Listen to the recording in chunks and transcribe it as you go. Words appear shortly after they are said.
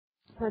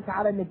subhanahu wa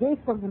ta'ala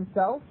negates from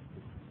himself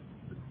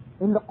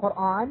in the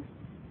Quran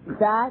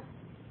that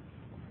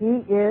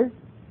he is,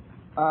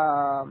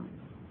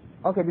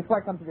 okay, before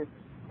I come to this,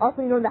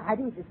 also in the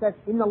hadith it says,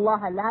 إِنَّ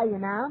اللَّهَ لَا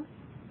يَنَامُ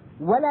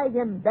وَلَا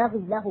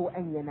يَنْبَغِي لَهُ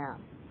أَنْ يَنَامُ.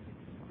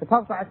 The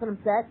Prophet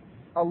ﷺ said,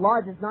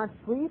 Allah does not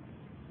sleep,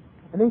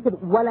 and then he said,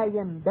 وَلَا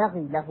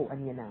يَنْبَغِي لَهُ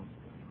أَنْ يَنَامُ.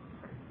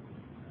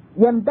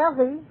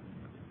 يَنْبَغِي,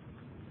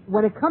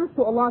 when it comes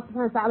to Allah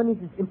subhanahu wa ta'ala, means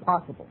it's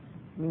impossible.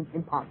 It means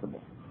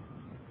impossible.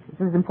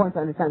 This is important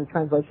to understand the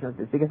translation of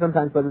this, because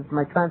sometimes whether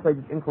my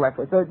translation is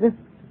incorrectly. So this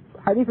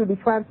hadith would be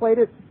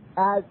translated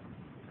as,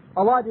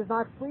 Allah does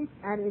not sleep,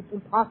 and it's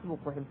impossible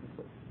for him to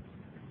sleep.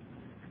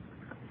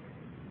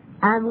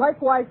 And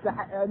likewise,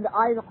 in the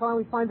ayah of the Quran,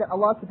 we find that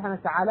Allah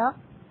subhanahu wa ta'ala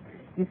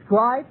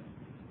describes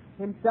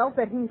himself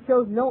that he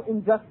shows no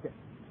injustice.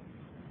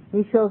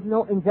 He shows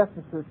no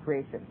injustice to his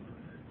creation.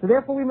 So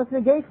therefore we must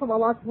negate from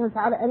Allah subhanahu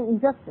wa ta'ala any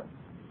injustice.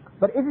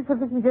 But is it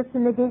sufficient just to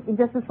negate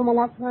injustice from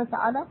Allah subhanahu wa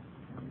ta'ala?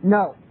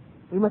 No.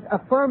 We must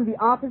affirm the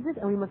opposite,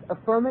 and we must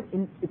affirm it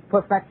in its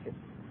perfection.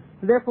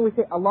 So therefore we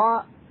say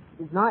Allah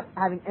is not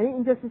having any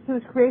injustice to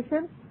his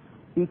creation,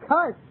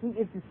 because he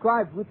is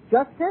described with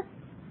justice,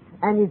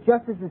 and his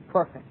justice is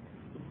perfect.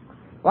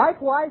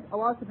 Likewise,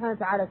 Allah subhanahu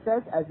wa ta'ala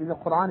says, as in the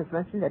Quran is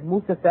mentioned, that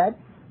Musa said,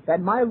 that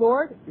my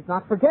Lord is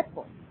not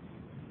forgetful,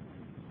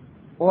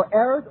 or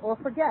errs or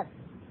forgets.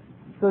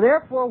 So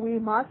therefore we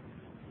must,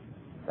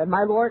 that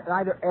my Lord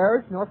neither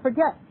errs nor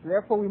forgets. So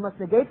therefore we must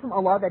negate from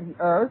Allah that he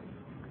errs,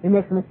 he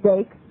makes a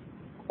mistake,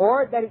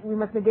 or that we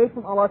must negate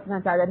from Allah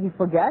subhanahu wa ta'ala that he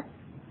forgets,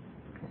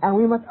 and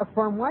we must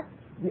affirm what?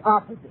 The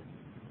opposite.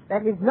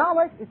 That his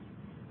knowledge is,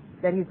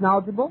 that he's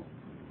knowledgeable,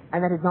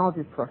 and that his knowledge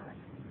is perfect.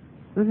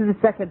 This is the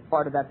second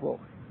part of that rule.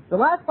 The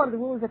last part of the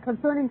rule is that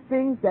concerning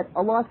things that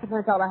Allah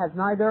subhanahu wa ta'ala has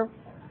neither,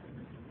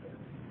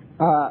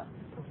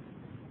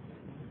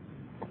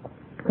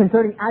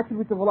 concerning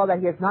attributes of Allah that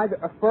he has neither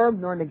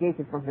affirmed nor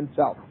negated from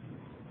himself.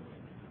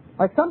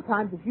 Like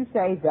sometimes if you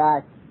say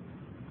that,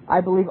 I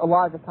believe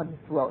Allah is upon his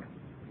throat,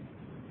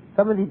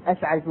 some of these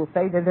Ash'aris will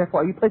say that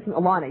therefore, are you placing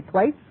Allah in a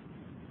place?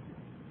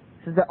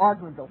 This is the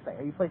argument they'll say.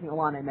 Are you placing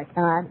Allah in a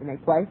makan, in a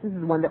place? This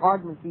is one of the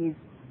arguments these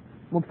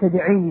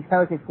mubtadi'een, these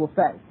heretics will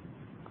say.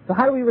 So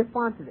how do we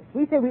respond to this?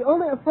 We say we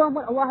only affirm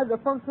what Allah has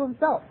affirmed to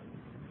himself.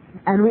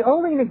 And we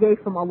only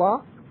negate from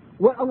Allah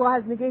what Allah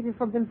has negated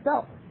from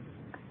himself.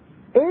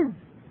 Is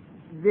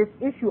this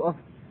issue of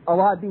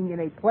Allah being in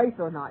a place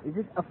or not, is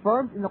this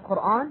affirmed in the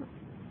Quran?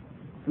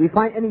 Do we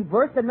find any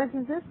verse that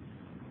mentions this?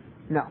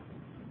 No.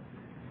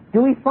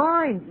 Do we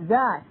find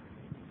that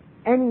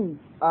any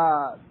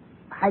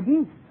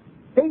hadith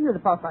statement of the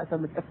Prophet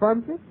ﷺ which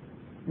affirms this?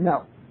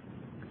 No.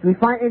 Do we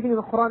find anything in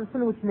the Quran and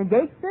Sunnah which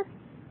negates this?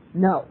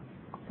 No.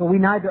 So we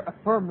neither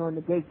affirm nor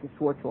negate this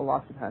word to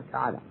Allah subhanahu wa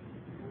ta'ala.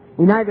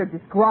 We neither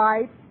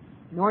describe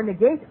nor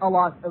negate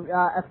Allah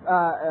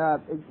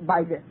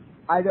by this,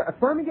 either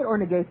affirming it or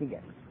negating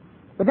it.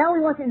 But now we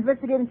want to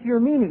investigate into your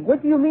meaning.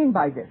 What do you mean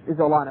by this? Is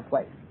Allah in a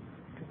place?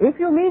 If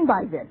you mean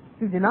by this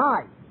to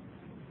deny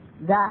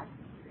that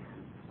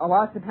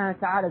Allah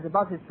subhanahu wa ta'ala is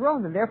above his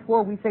throne, then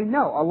therefore we say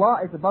no,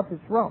 Allah is above his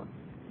throne.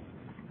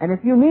 And if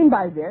you mean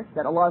by this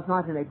that Allah is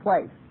not in a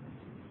place,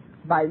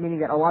 by meaning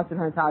that Allah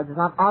subhanahu wa ta'ala does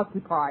not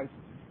occupy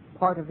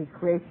part of his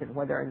creation,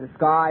 whether in the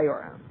sky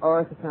or on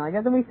earth or something like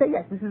that, then we say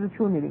yes, this is a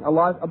true meaning.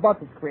 Allah is above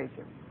his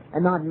creation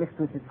and not mixed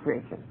with his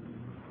creation.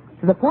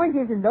 So the point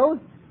is, in those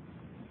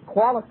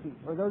qualities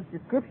or those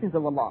descriptions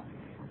of Allah,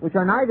 which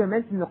are neither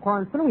mentioned in the Quran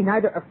and Sunnah, we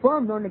neither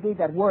affirm nor negate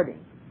that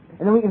wording.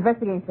 And then we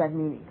investigate into that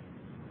meaning.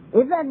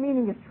 If that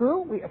meaning is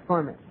true, we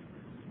affirm it.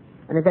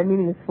 And if that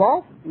meaning is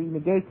false, we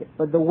negate it.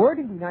 But the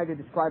wording, we neither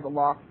describe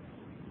Allah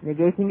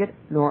negating it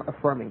nor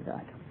affirming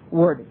that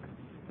wording.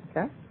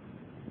 Okay?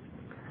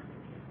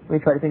 Let me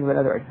try to think of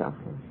another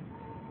example.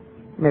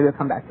 Maybe it'll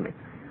come back to me.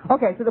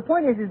 Okay, so the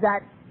point is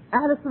that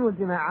Ahl Sunnah wal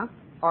Jama'ah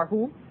are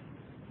who?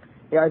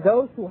 They are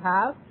those who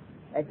have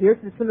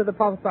adhered to the Sunnah of the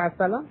Prophet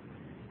ﷺ,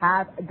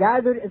 have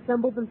gathered,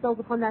 assembled themselves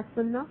upon that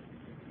Sunnah,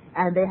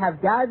 and they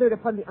have gathered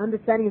upon the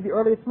understanding of the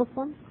earliest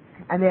Muslims,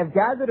 and they have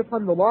gathered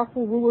upon the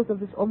lawful rulers of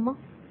this Ummah,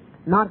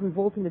 not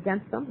revolting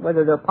against them,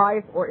 whether they're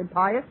pious or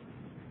impious.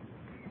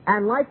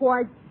 And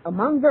likewise,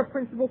 among their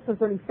principles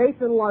concerning faith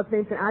in Allah's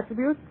names and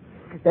attributes,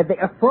 that they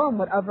affirm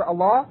whatever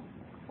Allah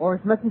or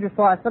His Messenger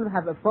ﷺ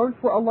have affirmed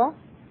for Allah,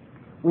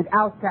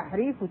 without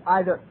tahrif, with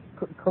either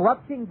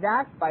corrupting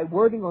that by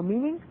wording or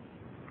meaning,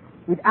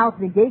 without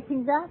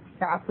negating that,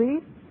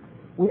 ta'atif,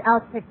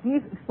 without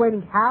takyif,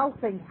 explaining how,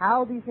 saying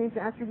how these names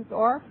and attributes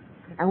are,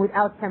 and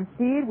without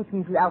tamtheel, which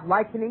means without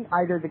likening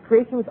either the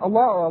creation with Allah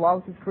or Allah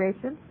with His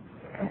creation.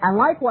 And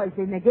likewise,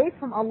 they negate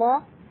from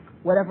Allah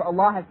whatever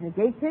Allah has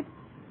negated,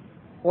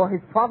 or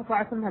His Prophet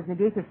ﷺ has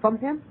negated from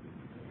Him,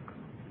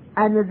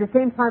 and at the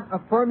same time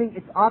affirming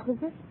its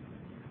opposite,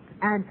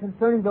 and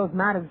concerning those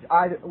matters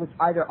which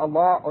either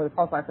Allah or the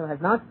Prophet ﷺ has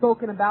not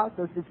spoken about,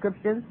 those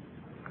descriptions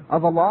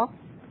of Allah,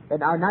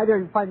 that are neither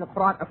you find in the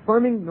Quran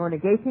affirming nor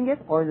negating it,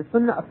 or in the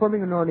Sunnah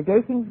affirming nor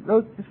negating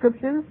those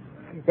descriptions,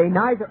 they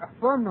neither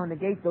affirm nor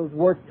negate those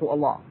words to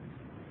Allah.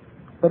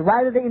 But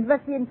rather they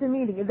investigate into the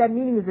meaning. If that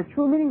meaning is a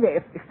true meaning, they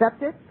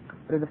accept it.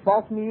 But if it's a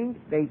false meaning,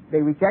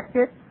 they reject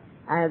it.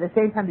 And at the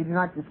same time, they do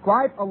not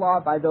describe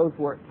Allah by those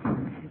words.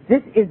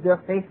 This is their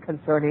faith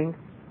concerning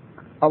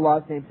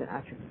Allah's names and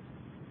attributes.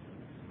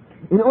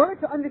 In order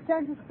to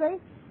understand his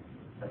faith,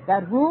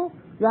 that rule,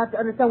 you have to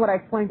understand what I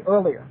explained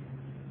earlier.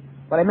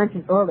 What I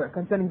mentioned earlier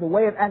concerning the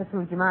way of Ahl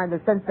Sunnah wal Jama'ah, in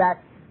the sense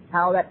that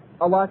how that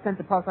Allah sent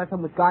the Prophet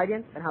ﷺ with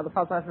guidance, and how the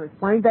Prophet ﷺ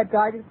explained that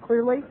guidance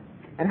clearly,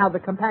 and how the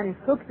companions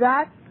took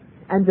that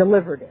and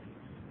delivered it.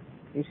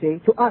 You see,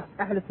 to us,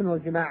 Ahl Sunnah wal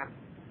Jama'ah.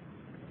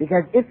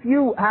 Because if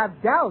you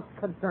have doubts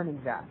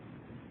concerning that,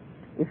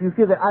 if you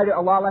feel that either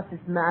Allah left this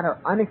matter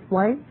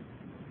unexplained,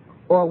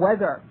 or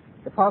whether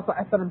the Prophet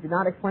ﷺ did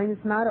not explain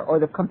this matter, or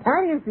the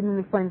companions didn't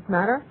explain this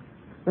matter,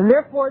 then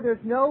therefore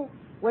there's no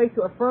way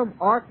to affirm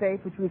our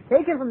faith, which we've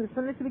taken from the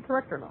Sunnah, to be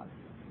correct or not.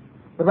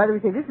 But rather we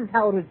say this is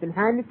how it has been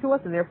handed to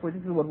us, and therefore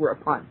this is what we're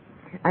upon.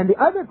 And the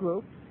other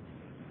group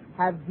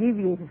have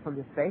deviated from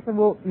this faith, and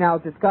we'll now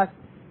discuss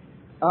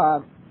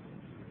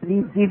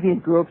these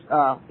deviant groups,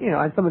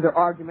 and some of their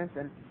arguments,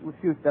 and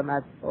refute them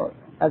as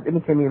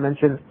Ibn Taymiyyah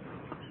mentioned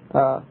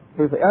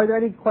briefly. Are there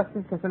any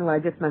questions concerning what I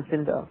just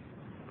mentioned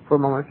for a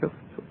moment or two?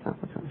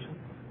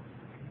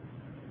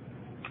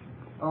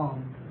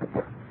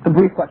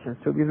 Brief questions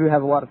too, because we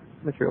have a lot of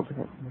material to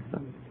hit.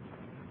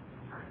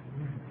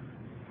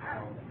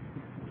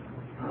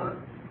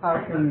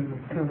 How can you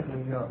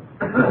simply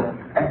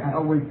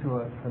away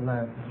to the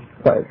left?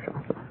 Right, sure.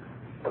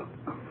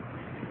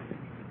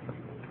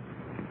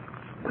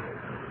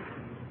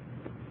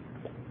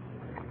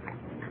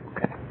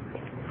 Okay.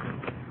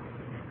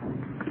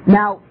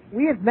 Now,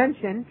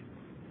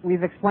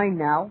 we've explained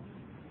now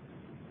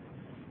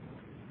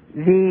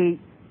the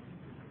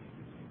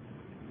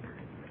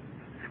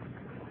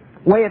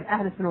way of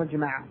Ahl Sunnah wal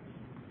Jama'ah.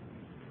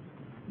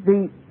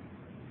 The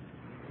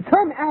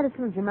term Ahl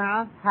Sunnah wal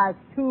Jama'ah has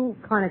two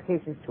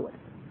connotations to it,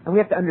 and we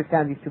have to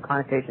understand these two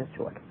connotations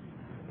to it,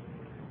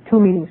 two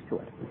meanings to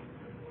it.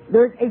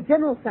 There's a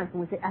general sense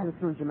when we say Ahl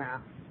Sunnah wal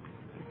Jama'ah,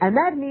 and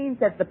that means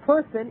that the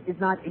person is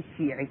not a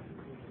Shi'i.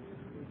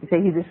 You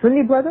say he's a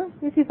Sunni brother,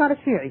 yes, he's not a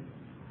Shi'i.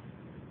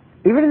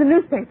 Even in the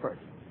newspapers,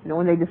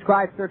 when they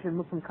describe certain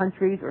Muslim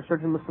countries or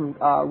certain Muslim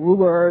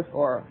rulers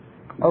or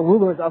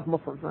rulers of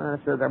Muslims, not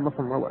necessarily they're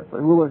Muslim rulers,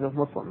 but rulers of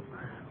Muslims,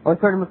 or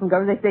certain Muslim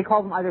governments, they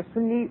call them either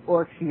Sunni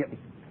or Shi'i.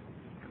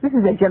 This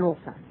is a general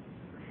sense.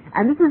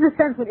 And this is the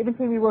sense when Ibn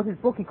Taymiyyah wrote his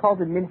book, he called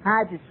it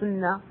Minhaj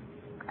al-Sunnah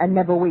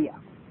al-Nabawiyyah.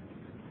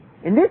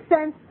 In this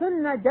sense,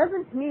 Sunnah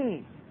doesn't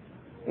mean,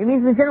 it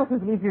means in the general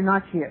sense, it means you're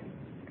not Shi'i.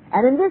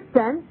 And in this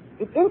sense,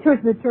 it enters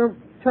the term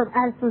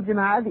Ahl Sunnah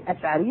Jama'ah, the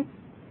Ash'aris,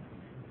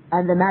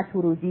 and the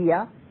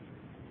Maturidiyah,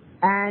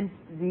 and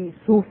the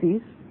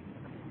Sufis,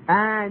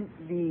 and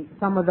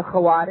some of the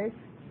Khawarij,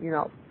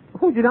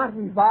 who do not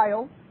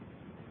revile,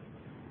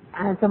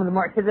 and some of the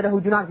Mu'tazila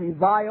who do not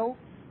revile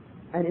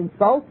and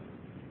insult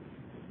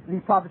the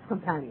Prophet's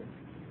companions,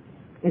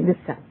 in this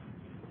sense.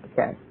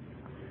 Okay.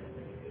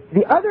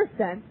 The other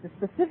sense, the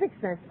specific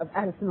sense of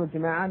Ahl Sunnah wal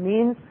Jama'ah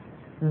means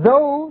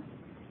those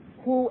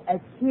who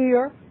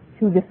adhere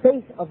to the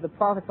faith of the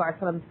Prophet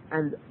ﷺ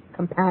and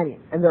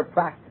companions and their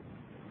practice.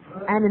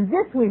 And in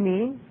this we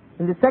mean,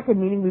 in the second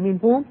meaning, we mean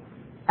whom?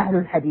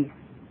 Ahlul Hadith.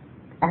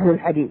 Ahlul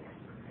Hadith.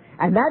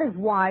 And that is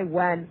why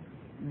when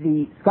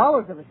the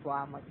scholars of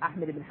Islam, like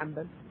Ahmad ibn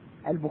Hanbal,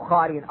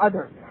 al-Bukhari and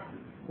others,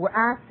 were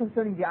asked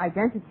concerning the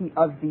identity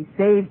of the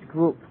saved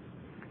group,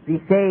 the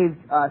saved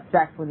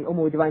sect when the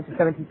Ummah was divided into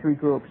 73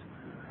 groups,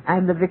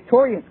 and the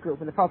victorious group,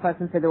 when the Prophet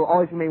ﷺ said there will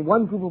always remain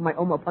one group of my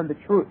Ummah upon the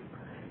truth,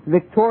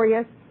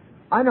 victorious,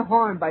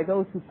 unharmed by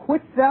those who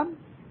quit them,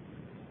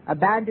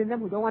 abandon them,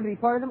 who don't want to be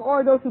part of them,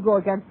 or those who go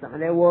against them,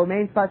 and they will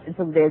remain such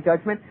until the Day of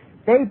Judgment.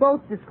 They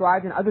both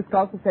described, and other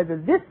scholars have said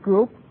that this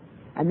group,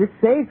 and this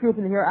saved group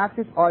in the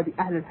hereafters, are the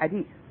Ahlul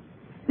Hadith.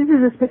 This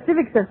is a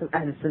specific sense of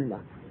Ahlul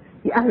Sunnah.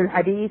 The Ahlul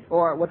Hadith,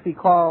 or what we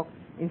call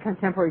in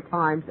contemporary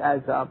times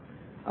as the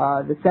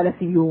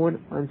Salafiyun,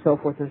 and so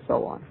forth and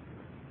so on.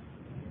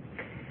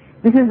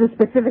 This is a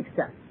specific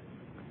sense.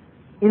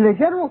 In the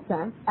general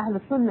sense,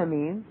 Ahlul Sunnah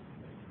means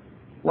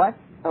what?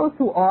 Those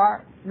who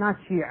are not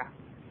Shia.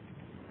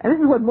 And this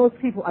is what most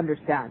people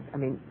understand. I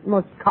mean,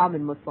 most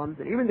common Muslims,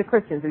 and even the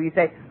Christians, if you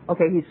say,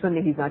 okay, he's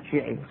Sunni, he's not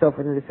Shia, and so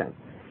forth in this sense.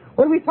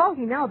 When we're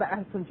talking now about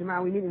Ahl Sunnah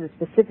Jama'ah, we mean in a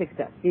specific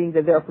sense, meaning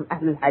that they're from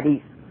Ahlul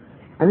Hadith.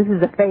 And this is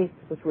the faith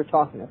which we're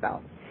talking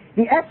about.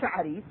 The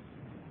Ash'aris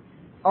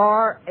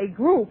are a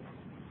group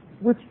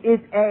which is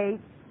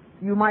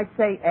you might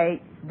say, a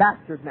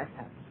bastard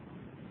mezhab.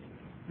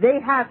 They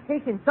have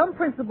taken some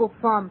principles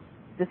from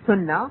the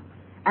Sunnah,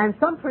 and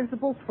some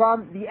principles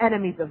from the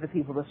enemies of the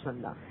people of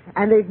Sunnah.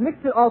 And they've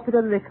mixed it all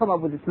together and they've come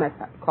up with this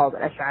method called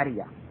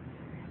Ash'ariyah.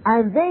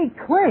 And they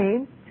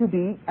claim to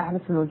be Ahl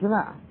Sunnah wal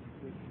Jama'ah.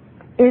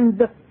 In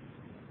the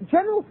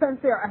general sense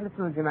they are Ahl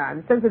Sunnah wal Jama'ah, in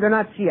the sense that they're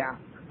not Shia.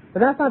 But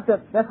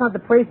that's not the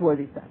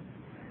praiseworthy sense.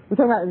 We're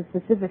talking about in the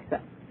specific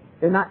sense.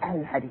 They're not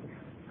Ahl Hadith.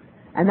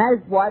 And that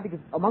is why, because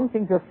among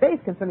things their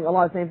faith concerning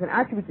Allah's names and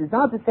attributes is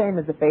not the same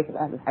as the faith of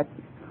Ahl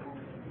Hadith.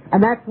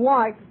 And that's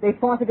why they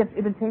fought against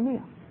Ibn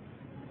Taymiyyah.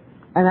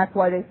 And that's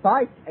why they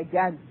fight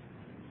against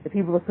the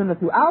people of Sunnah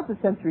throughout the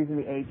centuries and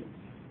the ages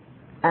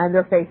and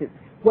their faces.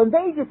 When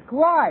they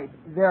describe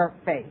their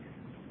faith,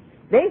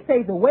 they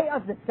say the way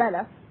of the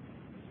Salaf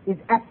is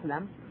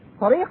Aslam,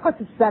 طريقة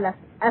السلف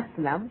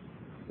أسلم,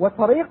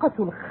 وطريقة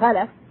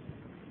الخلف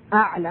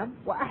أعلم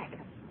وأحكم.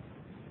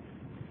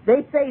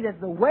 They say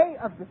that the way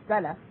of the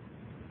Salaf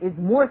is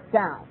more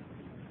sound,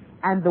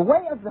 and the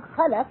way of the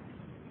Khalaf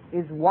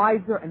is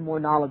wiser and more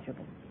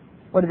knowledgeable.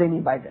 What do they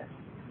mean by this?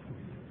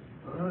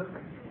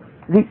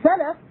 The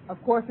Salaf,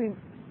 of course, is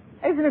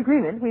an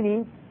agreement. We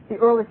mean the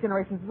earliest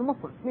generations of the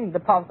Muslims, meaning the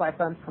Prophet's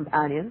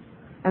companions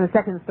and the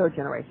second and third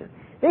generation.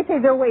 They say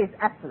their way is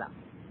Aslam,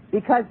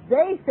 because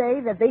they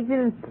say that they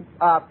didn't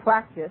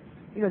practice,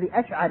 the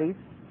Ash'aris,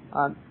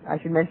 I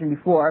should mention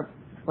before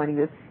explaining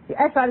this, the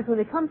Ash'aris, when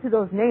they come to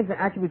those names and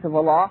attributes of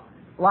Allah,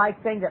 like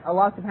saying that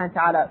Allah subhanahu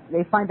wa ta'ala,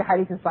 they find the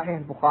hadith in Sahih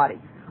al-Bukhari,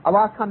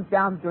 Allah comes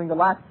down during the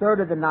last third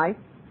of the night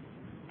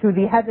to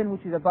the heaven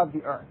which is above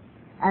the earth,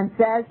 and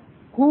says,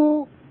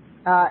 who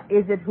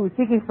is it who is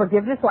seeking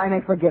forgiveness so I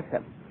may forgive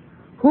him?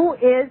 Who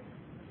is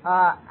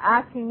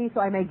asking me so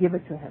I may give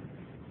it to him?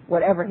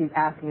 Whatever he's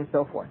asking and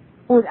so forth.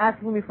 Who is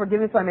asking me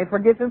forgiveness so I may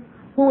forgive him?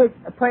 Who is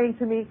praying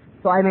to me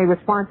so I may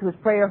respond to his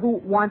prayer?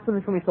 Who wants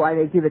something from me so I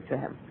may give it to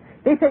him?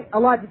 They say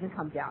Allah doesn't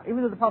come down.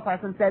 Even though the Prophet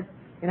said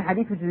in a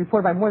hadith which is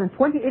reported by more than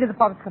 28 of the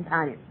Prophet's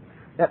companions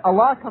that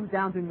Allah comes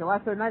down during the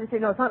last third night, they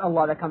say no, it's not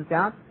Allah that comes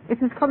down,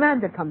 it's His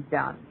command that comes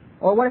down.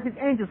 Or what if His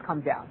angels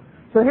come down?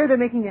 So here they're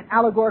making an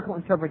allegorical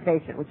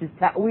interpretation, which is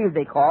ta'wil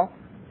they call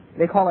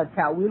it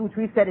ta'wil, which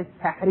we said is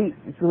tahrif,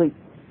 it's really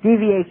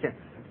deviation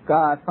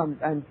from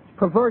and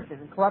perversion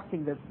and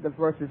corrupting the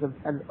verses of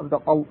the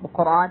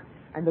Quran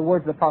and the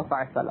words of the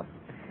Prophet ﷺ.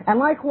 And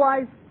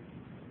likewise,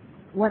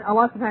 when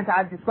Allah subhanahu wa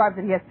ta'ala describes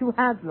that He has two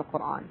hands in the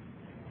Quran,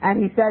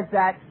 and He says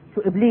that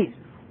to Iblis,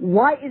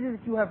 why is it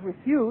that you have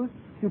refused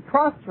to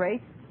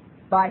prostrate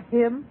to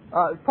Him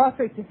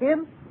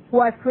who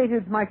I've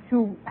created with my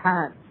two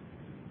hands?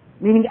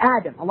 Meaning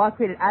Adam. Allah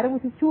created Adam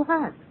with His two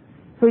hands.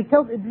 So He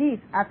tells Iblis,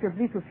 after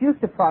Iblis refused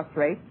to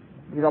prostrate,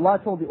 because Allah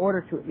told the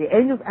order to the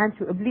angels and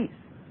to Iblis,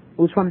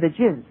 who's from the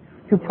jinns,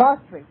 to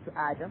prostrate to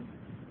Adam,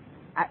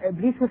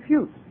 Iblis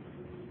refused.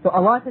 So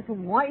Allah said to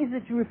him, why is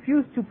it you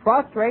refuse to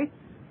prostrate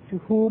to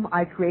whom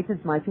I created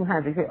with my two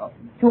hands? They say,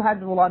 two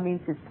hands of Allah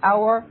means His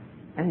power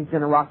and His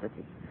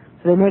generosity.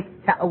 So they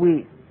make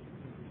ta'wil.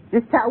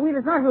 This ta'wil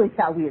is not really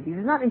ta'wil. This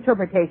is not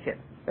interpretation.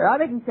 They're not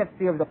making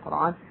tafsir of the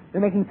Quran.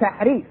 They're making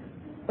tahrif.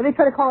 But they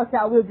try to call it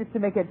ta'wil just to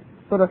make it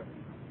sort of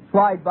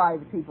slide by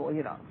the people,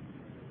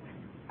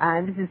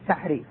 And this is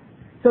tahrif.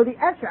 So the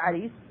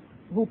Ash'aris,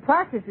 who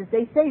practice this,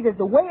 they say that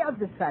the way of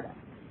the Salaf,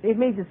 they've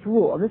made this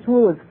rule, and this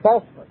rule is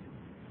falsehood.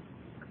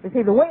 They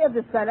say the way of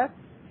the Salaf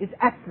is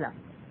Aslam.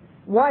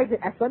 Why is it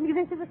Aslam?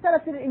 Because they say the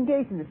Salaf didn't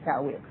engage in this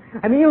ta'wil.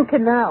 I mean, you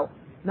can now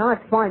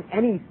not find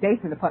any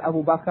statement about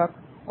Abu Bakr,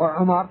 or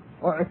Umar,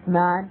 or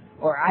Uthman,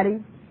 or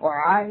Ali,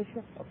 or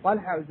Aisha, or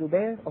Talha, or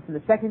Zubair, or from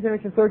the second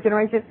generation, third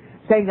generation,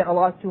 saying that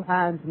Allah's two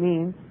hands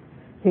means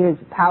His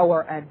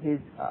power and His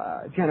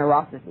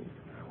generosity.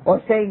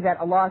 Or saying that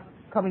Allah's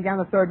coming down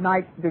the third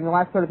night, during the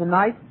last third of the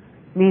night,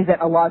 means that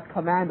Allah's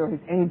command or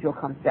His angel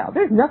comes down.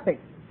 There's nothing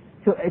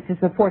to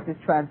support this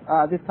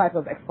type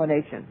of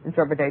explanation,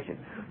 interpretation.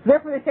 So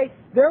therefore they say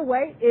their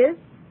way is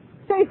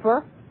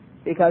safer,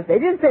 because they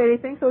didn't say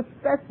anything, so it's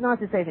best not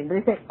to say anything.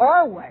 But they say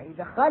our way,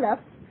 the Khalaf,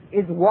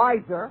 is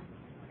wiser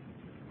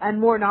and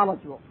more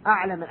knowledgeable.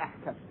 A'lam and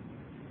ahkam.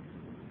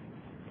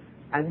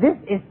 And this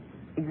is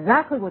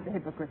exactly what the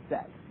hypocrites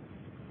said.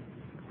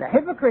 The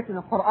hypocrites in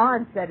the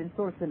Quran said in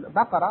Surah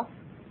Al-Baqarah,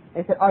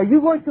 they said, are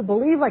you going to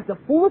believe like the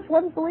foolish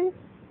ones believe?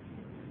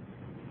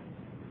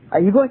 Are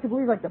you going to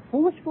believe like the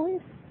foolish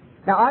believe?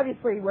 Now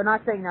obviously we're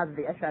not saying now that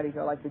the Ash'aris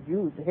are like the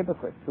Jews, the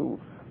hypocrites who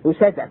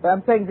said that. But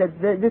I'm saying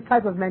that this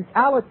type of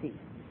mentality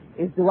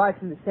is derived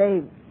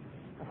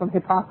from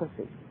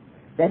hypocrisy.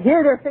 That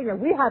here they're saying that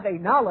we have a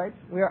knowledge,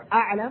 we are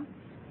a'lam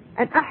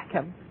and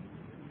ahkam.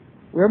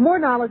 We're more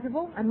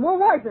knowledgeable and more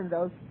wise than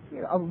those,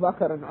 Abu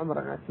Bakr and Umar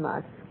and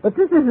Uthman. But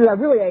this is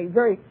really a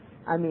very,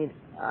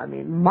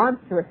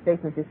 monstrous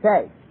statement to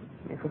say,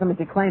 for someone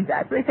to claim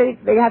that. So they say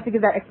they have to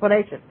give that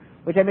explanation,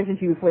 which I mentioned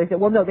to you before. They said,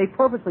 well, no, they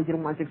purposely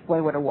didn't want to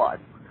explain what it was.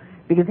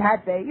 Because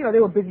had they, they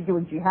were busy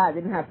doing jihad,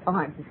 they didn't have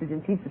time to sit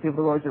and teach the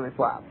people the words of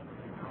Islam.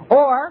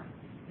 Or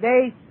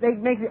they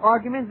make the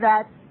argument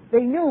that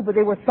they knew, but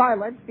they were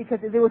silent, because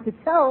if they were to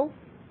tell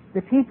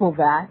the people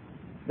that,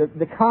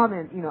 the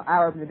common,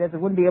 Arab in the desert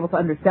wouldn't be able to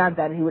understand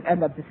that, and he would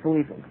end up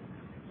disbelieving.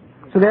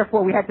 So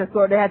therefore, they had to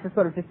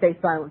sort of just stay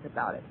silent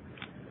about it.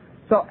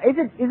 So is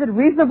it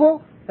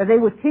reasonable that they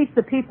would teach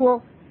the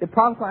people the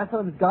Prophet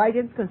ﷺ's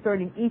guidance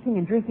concerning eating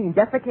and drinking and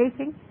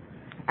defecating,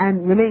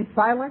 and remain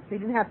silent? They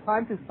didn't have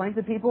time to explain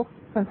to people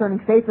concerning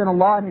faith in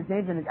Allah and His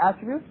names and His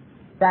attributes.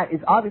 That is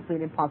obviously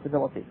an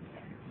impossibility.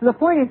 So the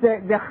point is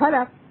that the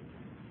Khalaf,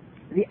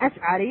 the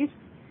Ash'aris,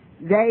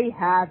 they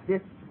have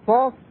this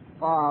false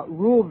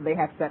rule that they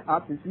have set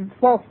up, this is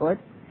falsehood,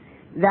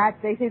 that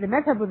they say the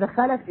madhab of the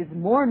Khalaf is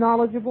more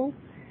knowledgeable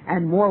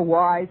and more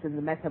wise than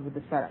the madhab of the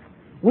Salaf.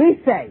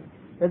 We say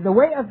that the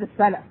way of the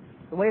Salaf,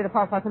 the way of the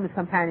Prophet and his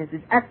companions,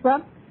 is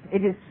aqsam,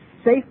 it is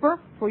safer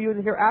for you in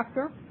the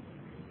hereafter,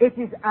 it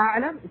is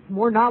a'lam, it's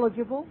more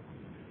knowledgeable,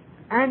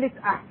 and it's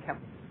ahkam,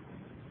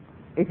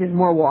 it is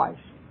more wise.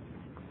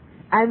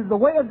 And the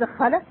way of the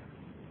Khalaf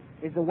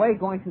is the way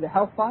going to the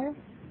hellfire,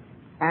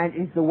 and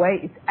is the way,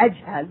 it's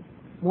ajhal,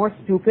 more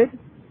stupid,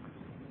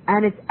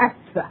 and it's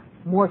asfa,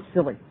 more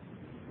silly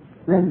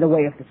than the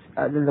way of the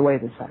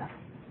Salaf.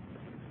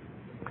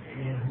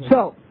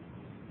 So,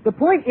 the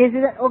point is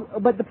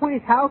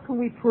how can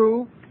we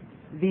prove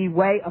the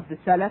way of the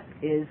Salaf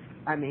is,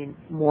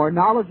 more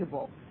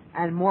knowledgeable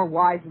and more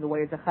wise in the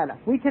way of the Khalaf?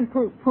 We can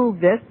prove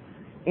this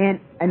in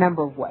a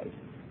number of ways.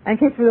 And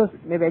in case for those,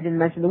 maybe I didn't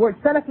mention the word,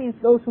 Salaf means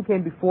those who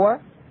came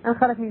before, and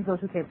Khalaf means those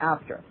who came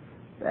after,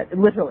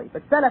 literally.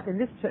 But Salaf in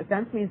this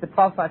sense means the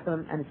Prophet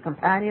and his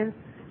companions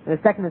in the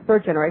second and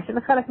third generation.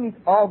 The Khalaf means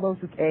all those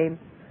who came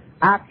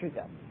after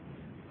them.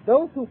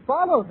 Those who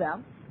follow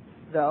them,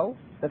 though,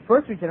 the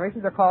first three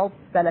generations are called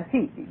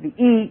Salafi.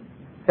 The E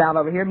sound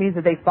over here means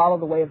that they follow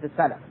the way of the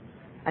Salaf.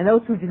 And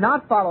those who do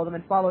not follow them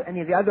and follow any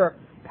of the other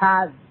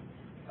paths,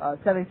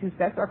 72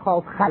 sects, are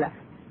called Khalaf.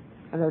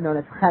 And they're known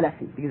as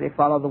Khalafi because they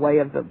follow the way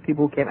of the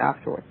people who came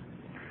afterwards.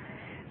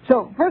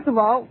 So, first of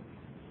all,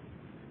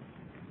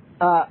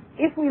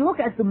 if we look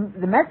at the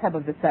madhab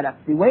of the Salaf,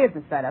 the way of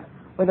the Salaf,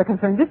 whether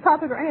concerning this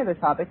topic or any other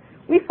topic,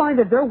 we find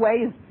that their way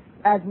is,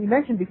 as we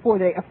mentioned before,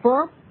 they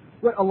affirm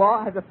what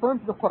Allah has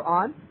affirmed in the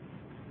Quran,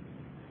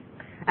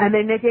 and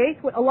they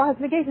negate what Allah has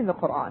negated in the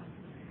Quran.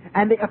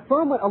 And they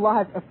affirm what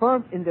Allah has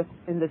affirmed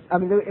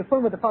they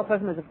affirm what the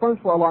Prophet has affirmed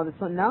for Allah in the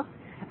Sunnah,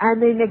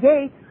 and they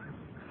negate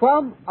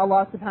from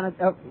Allah subhanahu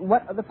wa ta'ala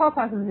what the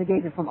Prophet has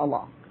negated from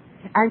Allah.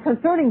 And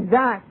concerning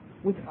that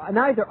which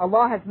neither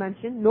Allah has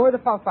mentioned nor the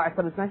Prophet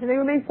has mentioned, they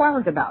remain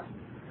silent about.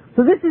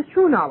 So this is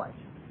true knowledge,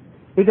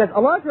 because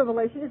Allah's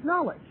revelation is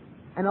knowledge,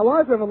 and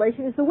Allah's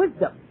revelation is the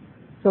wisdom.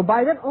 So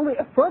by them only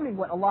affirming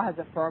what Allah has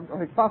affirmed or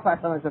His Prophet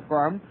has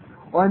affirmed,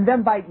 and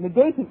then by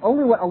negating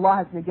only what Allah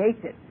has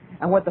negated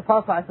and what the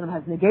Prophet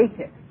has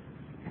negated,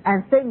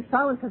 and staying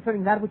silent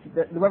concerning that which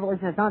the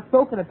revelation has not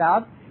spoken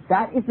about,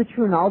 that is the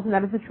true knowledge and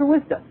that is the true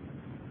wisdom.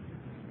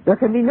 There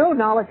can be no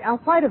knowledge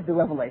outside of the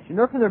revelation,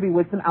 nor can there be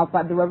wisdom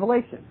outside the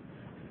revelation.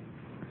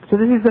 So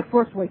this is the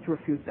first way to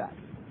refute that.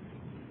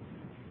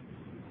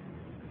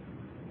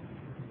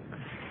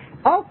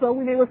 Also,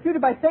 we may refute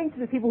it by saying to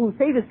the people who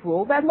say this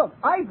rule that, look,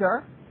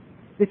 either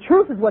the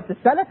truth is what the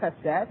Salaf has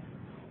said,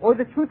 or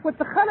the truth what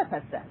the Khalaf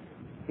has said.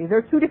 See, there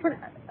are two different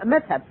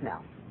madhabs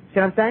now. See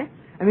what I'm saying?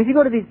 If you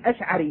go to these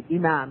Ash'ari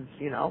Imams,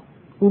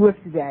 who live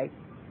today,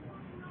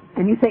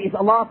 and you say, is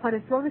Allah upon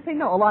His throne? They say,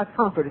 no, Allah has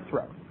conquered His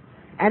throne.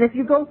 And if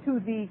you go to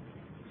the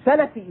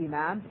Salafi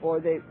Imams, or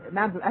the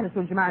Imams of Ahl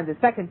Sunnah Jama'ah in the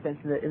second sense,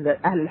 in the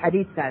Ahl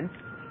al-Hadith sense,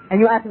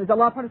 and you ask them, is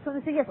Allah upon His throne?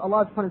 They say, yes,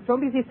 Allah is upon His throne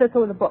because He said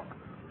so in the book.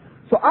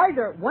 So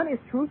either one is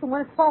truth and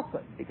one is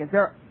falsehood, because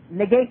they're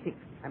negating.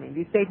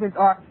 These statements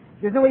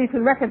there's no way you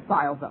can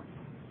reconcile them.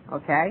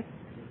 Okay?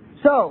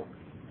 So,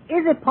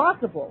 is it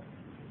possible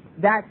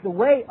that the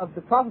way of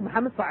the Prophet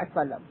Muhammad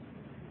ﷺ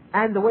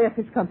and the way of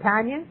his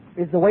companions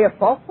is the way of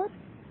falsehood?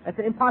 That's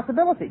an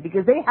impossibility,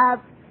 because they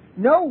have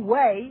no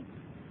way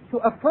to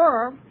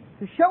affirm,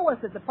 to show us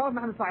that the Prophet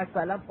Muhammad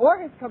ﷺ or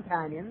his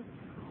companions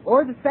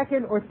or the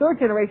second or third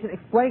generation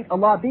explained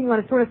Allah being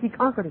on His throne as He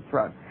conquered His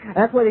throne. And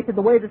that's why they said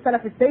the way of the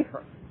Salaf is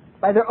safer,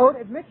 by their own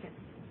admission.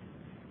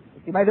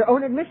 By their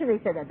own admission they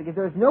said that, because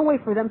there is no way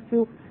for them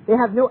they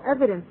have no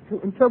evidence to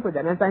interpret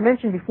them. As I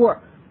mentioned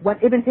before, when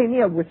Ibn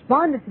Taymiyyah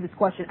responded to this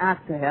question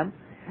asked to him,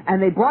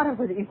 and they brought him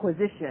for the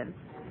Inquisition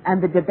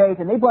and the debate,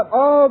 and they brought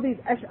all these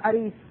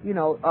Ash'ari,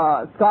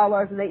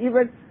 scholars, and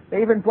they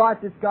even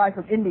brought this guy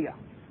from India,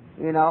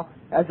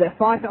 as their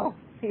final,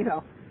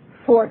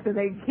 force, and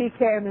he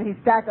came and he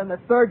sat on the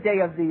third day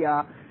of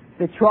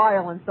the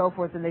trial and so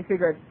forth, and they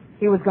figured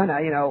he was going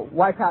to,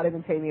 wipe out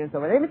Ibn Taymiyyah and so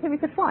forth. Ibn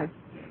Taymiyyah said, fine,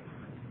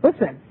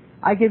 listen,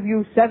 I give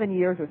you 7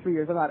 years or 3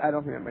 years, I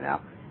don't remember now,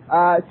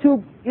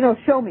 to,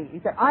 show me. He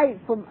said,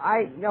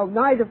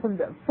 neither from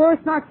the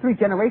first, not 3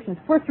 generations,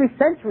 first 3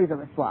 centuries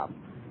of Islam,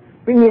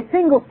 bring me a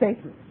single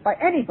statement by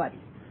anybody,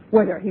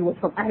 whether he was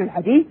from Ahl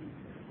al-Hadith,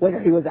 whether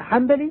he was a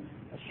Hanbali,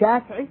 a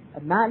Shafi'i, a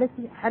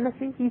Maliki, a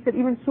Hanafi, he said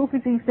even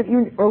Sufis, he said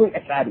even the early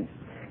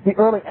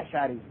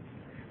Ash'aris,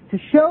 to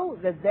show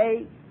that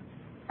they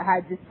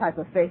had this type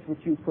of faith which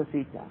you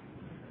proceed now.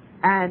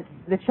 And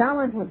the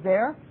challenge was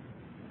there,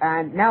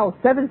 and now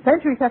 7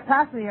 centuries have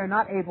passed and they are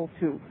not able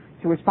to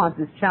respond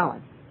to this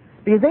challenge.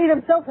 Because they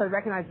themselves have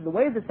recognized that the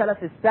way of the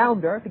Salaf is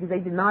sounder, because they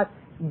did not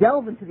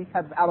delve into these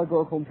types of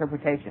allegorical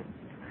interpretations.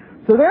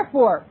 So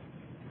therefore,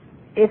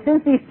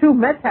 since these two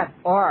madhabs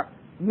are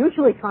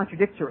mutually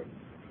contradictory,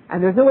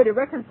 and there's no way to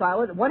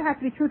reconcile it, one has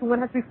to be truth and one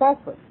has to be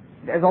falsehood.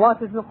 As Allah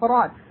says in the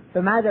Quran,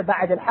 فَمَاذَا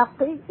بَعْدَ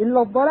الْحَقِّ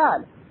إِلَّا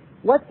الضَّلَالِ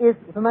What is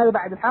فَمَاذَا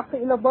بَعْدَ الْحَقِّ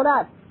إِلَّا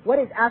الضَّلَالِ What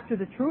is after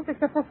the truth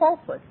except for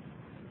falsehood?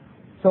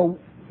 So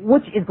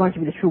which is going to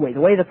be the true way?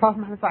 The way of the Prophet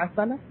Muhammad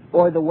ﷺ,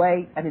 or the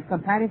way and his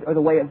companions, or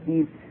the way of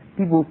these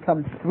people who've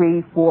come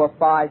 3, 4,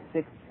 5,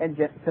 6,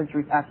 10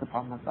 centuries after the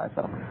Prophet Muhammad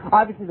ﷺ?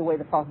 Obviously the way of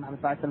the Prophet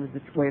Muhammad ﷺ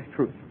is the way of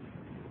truth.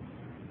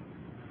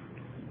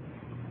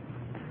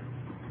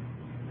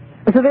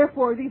 So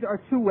therefore, these are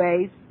two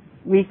ways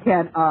we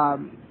can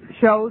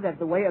show that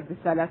the way of the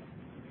Salaf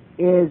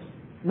is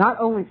not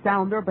only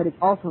sounder, but it's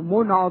also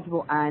more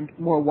knowledgeable and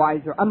more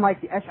wiser,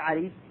 unlike the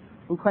Ash'aris,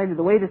 who claim that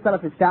the way of the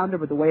Salaf is sounder,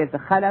 but the way of the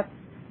Khalaf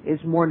is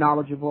more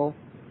knowledgeable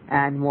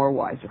and more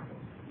wiser.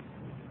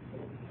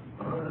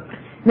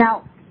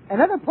 Now,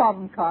 another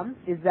problem comes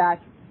is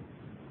that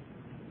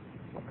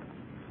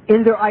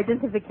in their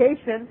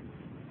identification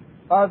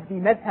of the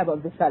madhab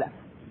of the Salaf,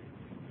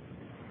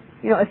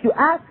 if you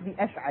ask the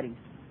Ash'aris,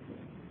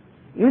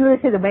 even though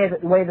they say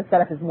the way of the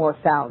Salaf is more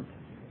sound,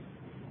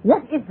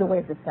 what is the way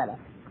of the Salaf?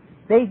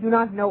 They do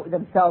not know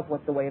themselves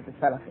what the way of the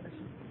Salaf is.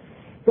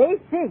 They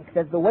think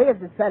that the way of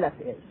the Salaf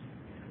is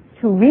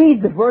to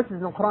read the verses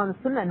in the Quran and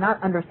Sunnah and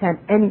not understand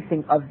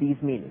anything of these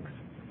meanings,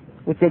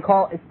 which they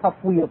call is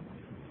tafweed,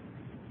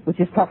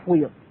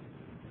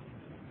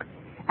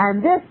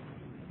 And this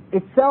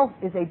itself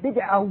is a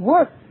bid'ah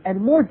worse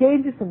and more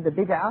dangerous than the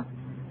bid'ah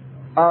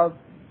of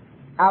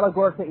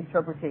allegorically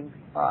interpreting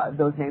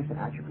those names and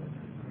attributes.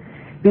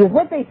 Because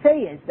what they say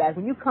is that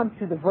when you come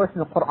to the verse in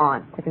the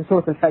Quran, like in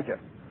Surah Al-Fajr,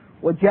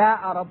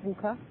 وَجَاءَ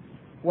رَبُّكَ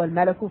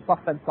وَالْمَلَكُ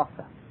صَفًّا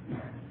صَفًّا.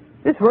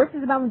 This verse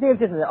is about the Day of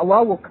Judgment, that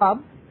Allah will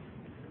come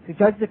to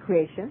judge the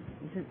creation.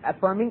 This is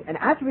affirming an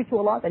attribute to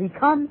Allah, that He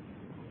comes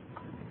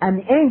and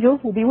the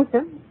angels will be with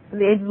Him, and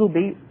the angels will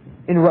be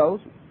in rows,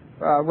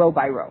 row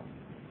by row.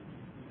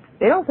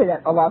 They don't say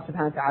that Allah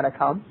subhanahu wa ta'ala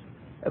comes.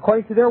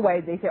 According to their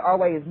way, they say our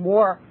way is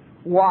more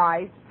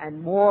wise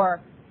and more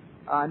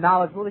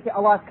knowledgeable. They say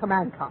Allah's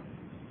command comes.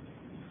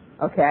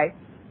 Okay?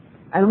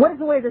 And what is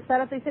the way of the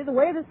Salaf? They say the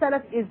way of the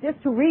Salaf is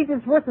just to read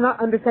this verse and not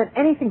understand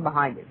anything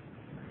behind it.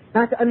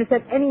 Not to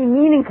understand any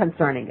meaning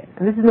concerning it.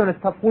 And this is known as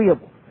tafweed.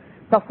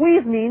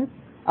 Tafweed means,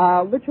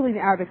 literally in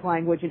the Arabic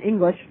language, in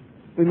English,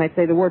 we might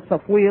say the word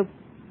tafweed.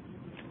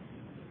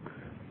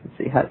 Let's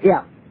see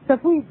how,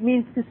 tafweed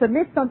means to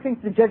submit something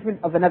to the judgment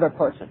of another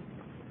person.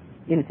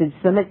 To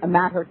submit a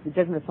matter to the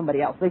judgment of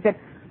somebody else. They said,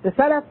 the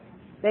Salaf,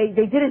 they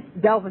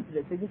didn't delve into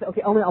this. They just said,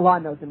 okay, only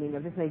Allah knows the meaning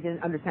of this, and they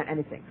didn't understand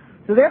anything.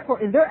 So therefore,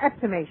 in their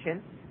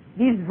estimation,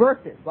 these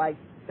verses, like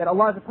that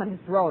Allah is upon His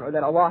throne, or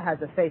that Allah has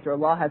a face, or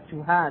Allah has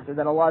two hands, or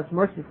that Allah is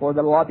merciful, or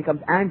that Allah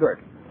becomes angered,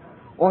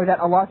 or that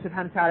Allah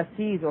subhanahu wa ta'ala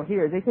sees or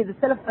hears. They say the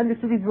Salaf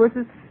understood these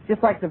verses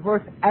just like the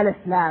verse Alif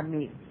Lam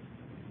Mim,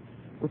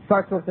 which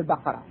starts with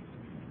Al-Baqarah.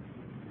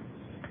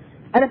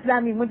 Alif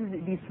Lam Mim, what do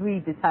these three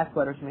detached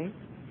letters mean?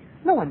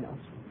 No one knows.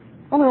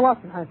 Only Allah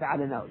subhanahu wa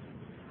ta'ala knows.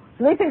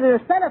 So they say that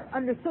the Salaf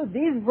understood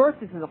these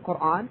verses in the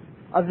Quran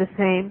of the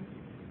same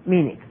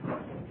meaning.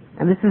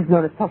 And this is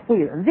known as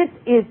tafweed. And this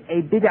is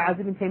a bid'ah, as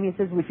Ibn Taymiyyah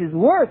says, which is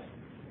worse,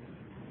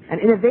 an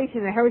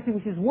innovation, a heresy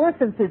which is worse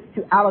than to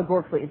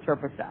allegorically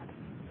interpret that.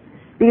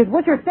 Because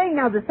what you're saying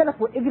now, the Salaf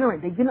were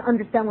ignorant, they didn't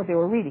understand what they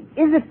were reading.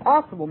 Is it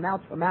possible now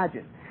to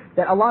imagine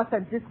that Allah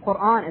sent this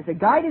Quran as a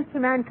guidance to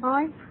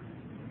mankind,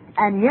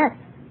 and yet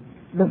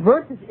the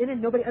verses in it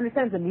nobody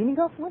understands the meaning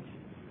of which?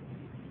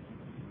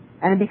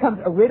 And it becomes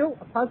a riddle,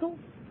 a puzzle?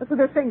 That's what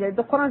they're saying, that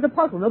the Quran is a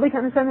puzzle, nobody can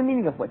understand the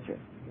meaning of which.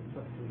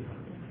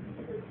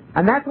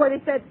 And that's why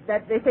they said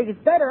that they think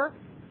it's better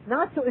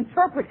not to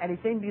interpret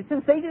anything, because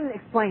since they didn't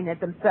explain it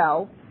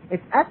themselves,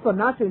 it's excellent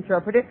not to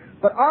interpret it,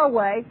 but our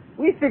way,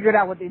 we figured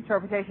out what the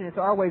interpretation is, so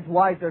our way is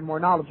wiser and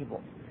more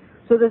knowledgeable.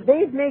 So that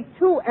they've made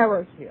two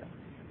errors here.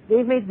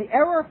 They've made the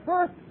error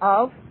first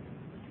of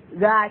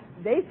that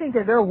they think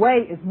that their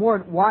way is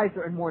more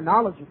wiser and more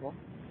knowledgeable,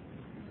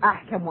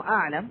 ahkam wa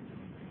a'lam,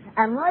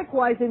 and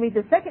likewise they made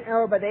the second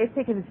error by they've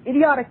taken this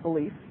idiotic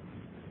belief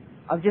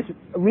of just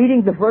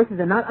reading the verses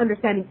and not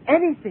understanding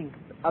anything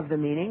of the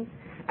meaning,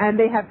 and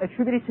they have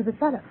attributed to the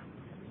Salaf.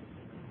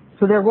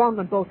 So they're wrong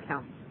on both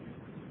counts.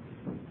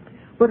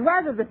 But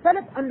rather, the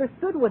Salaf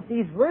understood what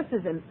these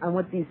verses and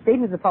what these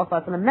statements of the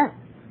Prophet ﷺ meant.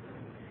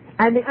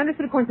 And they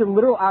understood according to the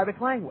literal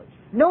Arabic language,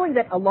 knowing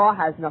that Allah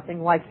has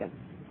nothing like Him.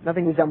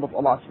 Nothing resembles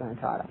Allah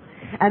subhanahu wa ta'ala.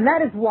 And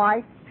that is why,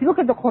 if you look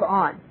at the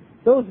Quran,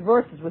 those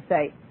verses would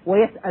say,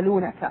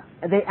 وَيَسْأَلُونَكَ,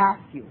 and they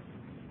ask you.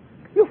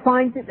 You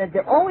find that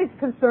they're always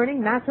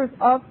concerning matters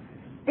of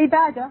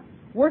ibadah,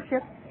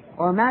 worship,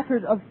 or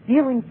matters of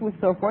dealings with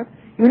so forth.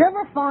 You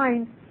never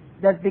find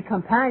that the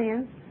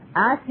companions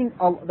asking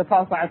the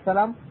Prophet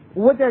ﷺ,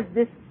 what does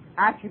this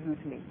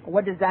attribute mean? Or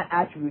what does that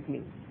attribute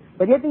mean?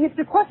 But yet they used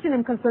to question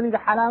him concerning the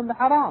halal and the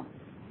haram.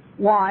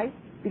 Why?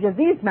 Because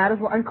these matters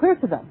were unclear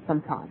to them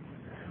sometimes.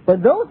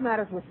 But those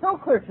matters were so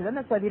clear to them,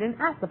 that's why they didn't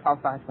ask the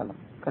Prophet ﷺ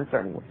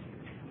concerning which.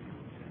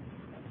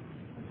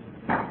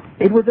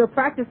 It was their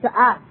practice to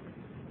ask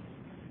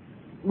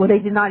what they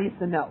did not used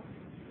to know.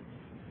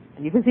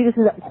 And you can see this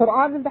in the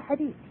Quran and the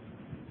Hadith.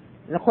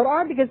 In the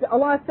Quran, because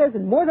Allah says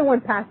in more than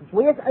one passage,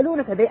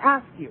 وَيَسْأَلُونَكَ, they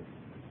ask you,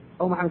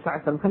 O Muhammad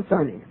sallallahu alaihi wasallam,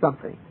 concerning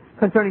something.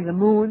 Concerning the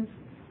moons,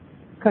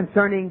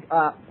 concerning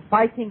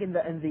fighting in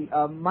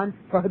the months,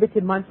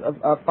 prohibited months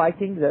of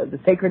fighting, the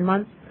sacred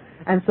months,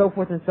 and so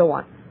forth and so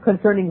on,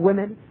 concerning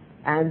women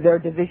and their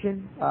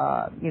division,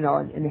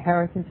 and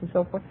inheritance and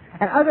so forth,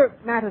 and other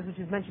matters which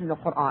is mentioned in the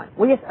Quran.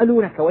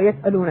 وَيَسْأَلُونَكَ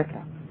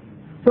وَيَسْأَلُونَكَ.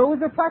 So it was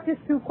a practice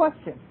through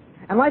question.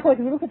 And likewise,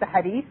 if you look at the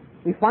hadith,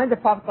 we find the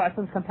Prophet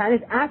ﷺ's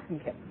companions asking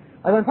him.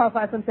 Like when the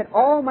Prophet ﷺ said,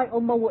 all my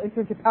ummah will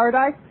enter into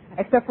paradise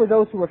except for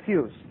those who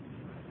refuse.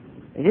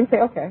 They didn't say,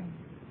 okay,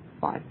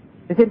 fine.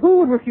 They said, who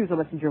would refuse the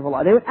Messenger of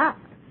Allah? They would ask.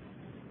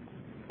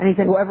 And he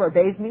said, whoever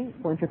obeys me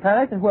will enter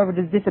paradise, and whoever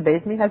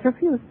disobeys me has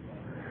refused.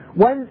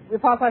 When the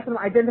Prophet ﷺ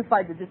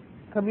identified that this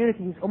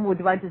community, his ummah would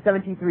divide into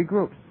 73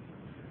 groups,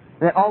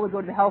 and that all would go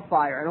to the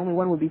hellfire, and only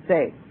one would be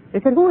saved. They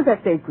said, who is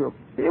that saved group?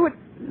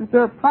 It's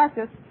their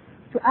practice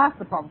to ask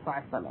the Prophet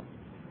ﷺ.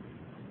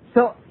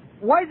 So,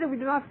 why is it we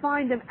do not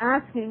find them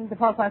asking the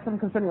Prophet ﷺ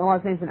concerning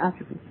Allah's names and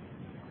attributes?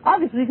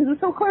 Obviously, because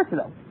it's so clear to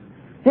them.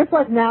 Just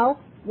like now,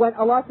 when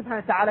Allah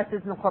subhanahu wa ta'ala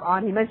says in the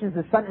Quran, He mentions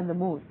the sun and the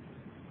moon.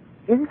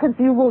 Is it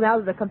conceivable now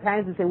that the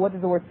companions would say, what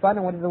does the word sun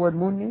and what does the word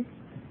moon mean?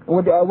 And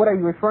what are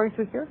you referring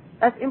to here?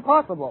 That's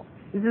impossible.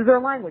 This is their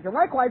language. And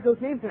likewise, those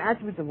names and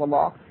attributes of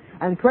Allah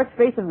and the correct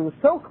space of it was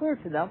so clear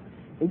to them,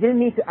 they didn't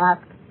need to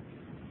ask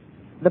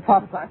the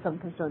Prophet ﷺ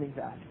concerning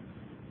that.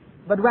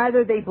 But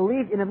rather, they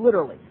believed in it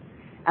literally.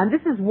 And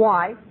this is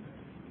why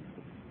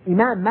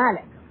Imam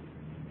Malik,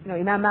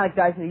 Imam Malik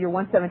died in the year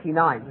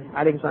 179.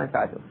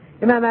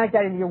 Imam Malik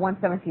died in the year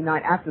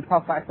 179 after the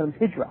Prophet ﷺ's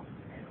hijrah.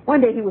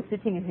 One day he was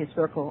sitting in his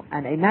circle,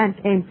 and a man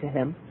came to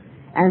him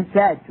and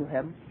said to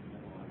him,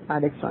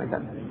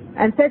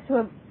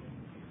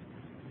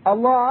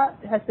 Allah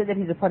has said that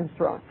He's upon His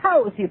throne.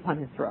 How is He upon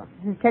His throne?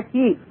 This is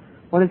takyif,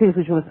 one of the things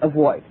which we must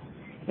avoid.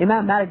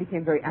 Imam Malik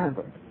became very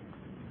angered,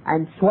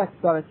 and sweat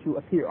started to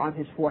appear on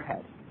his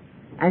forehead.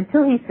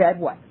 Until he said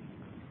what?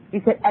 He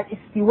said,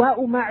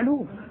 al-istiwa'u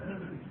ma'loom.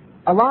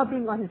 Allah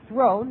being on His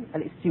throne,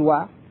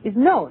 al-istiwa, is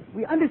known.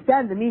 We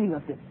understand the meaning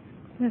of this.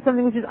 This is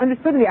something which is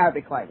understood in the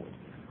Arabic language.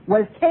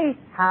 Wal-kayf,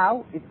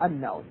 how, is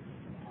unknown.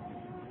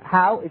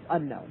 How is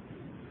unknown.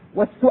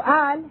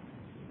 Wal-su'al,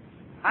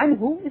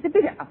 anhu, is a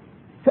bid'ah.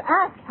 To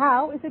ask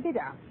how is a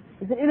bid'ah.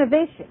 It's an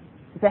innovation.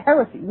 It's a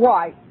heresy.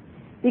 Why?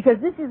 Because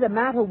this is a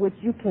matter which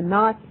you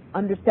cannot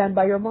understand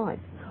by your mind.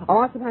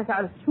 Allah subhanahu wa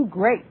ta'ala is too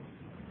great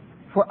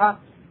for us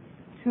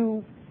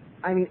to,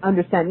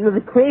 understand.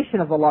 The creation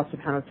of Allah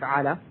subhanahu wa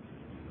ta'ala,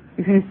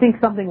 if you think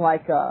something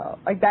like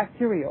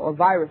bacteria or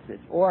viruses,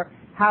 or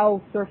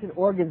how certain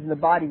organs in the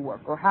body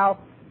work, or how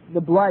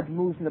the blood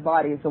moves in the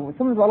body and so on.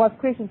 Some of Allah's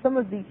creation, some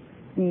of the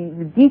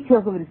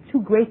details of it is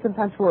too great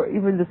sometimes for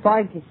even the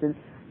scientists and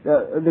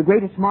the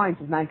greatest minds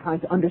of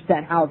mankind to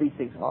understand how these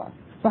things are.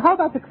 So how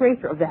about the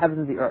creator of the heavens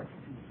and the earth?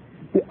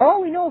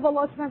 All we know of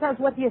Allah subhanahu wa ta'ala is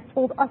what He has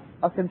told us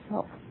of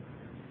Himself.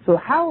 So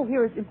how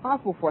here is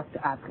impossible for us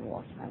to ask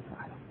Allah subhanahu wa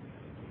ta'ala.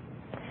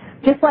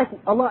 Just like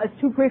Allah is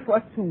too great for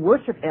us to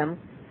worship Him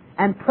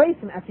and praise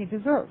Him as He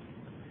deserves.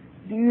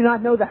 Do you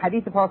not know the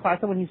hadith of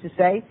Prophet when He used to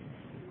say,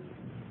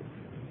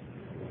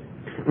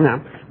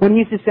 when He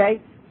used to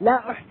say, لا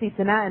أحصي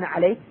ثناء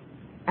عليك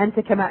أنت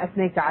كما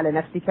أثنيت على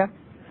نفسك,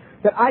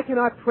 that I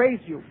cannot praise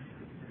you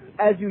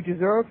as you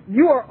deserve.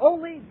 You are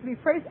only to be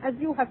praised as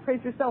you have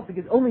praised yourself,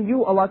 because only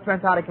you, Allah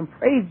subhanahu wa ta'ala, can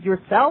praise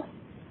yourself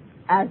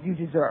as you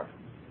deserve.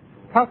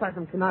 Prophet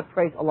cannot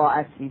praise Allah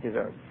as He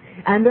deserves.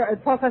 And the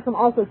Prophet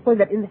also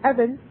explained that in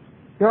heaven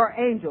there are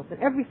angels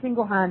in every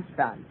single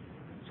handstand.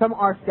 Some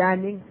are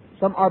standing,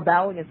 some are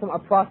bowing, and some are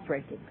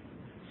prostrating.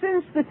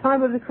 Since the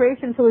time of the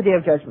creation until the Day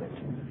of Judgment.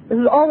 This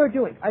is all they're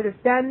doing, either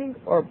standing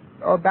or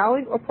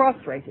bowing or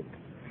prostrating.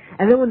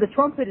 And then when the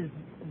trumpet is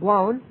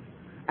blown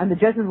and the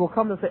judgment will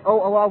come, they'll say, oh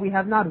Allah, we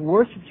have not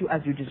worshipped you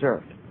as you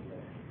deserved.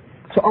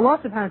 So Allah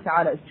subhanahu wa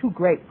ta'ala is too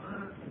great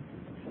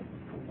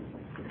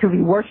to be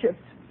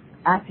worshipped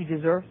as He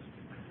deserves,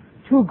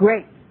 too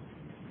great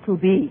to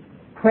be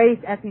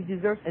praised as He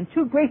deserves, and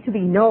too great to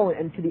be known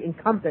and to be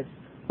encompassed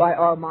by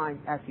our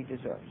minds as He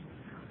deserves.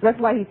 So that's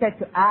why He said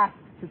to ask,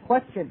 to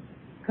question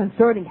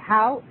concerning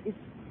how is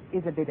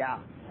a bid'ah.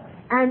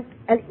 And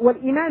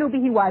what imanu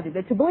bihi wajib,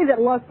 that to believe that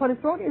Allah is upon His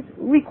throne is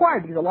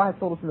required, because Allah has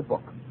told us in the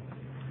book.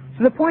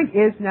 So the point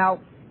is now,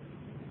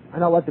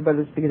 and I'll let the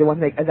brothers speak, they want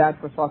to make adhan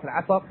for Salat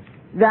al-Asr,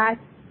 that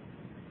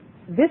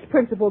this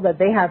principle that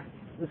they have,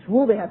 this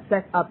rule they have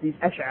set up, these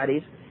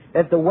Ash'aris,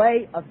 that the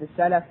way of the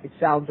Salaf is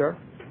sounder,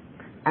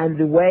 and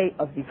the way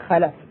of the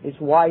Khalaf is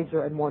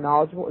wiser and more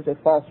knowledgeable, is a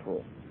false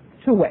rule.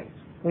 Two ways.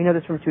 We know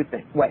this from two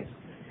ways.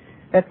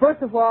 That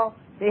first of all,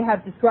 they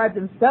have described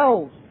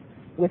themselves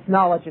with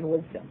knowledge and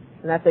wisdom,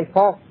 and that's a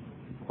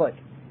falsehood.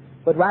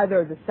 But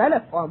rather, the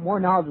Salaf are more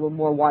knowledgeable,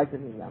 more wiser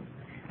than them.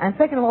 And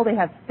second of all, they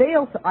have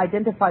failed to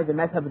identify the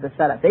madhab of the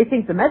Salaf. They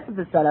think the madhab of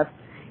the Salaf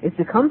is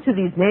to come to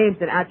these names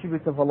and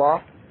attributes of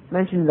Allah,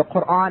 mentioned in the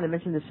Quran and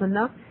mentioned in the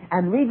Sunnah,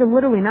 and read them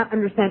literally, not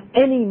understand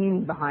any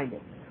meaning behind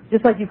it.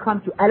 Just like you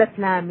come to Alif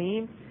Lam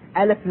Mim,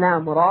 Alif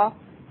Lam Ra,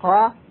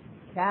 Qaf,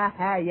 Ka,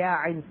 Ha,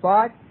 Ya, Ain,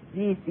 Sad,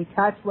 these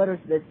detached letters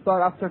that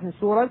start off certain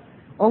surahs.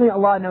 Only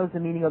Allah knows the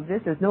meaning of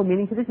this. There's no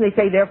meaning to this. And they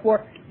say,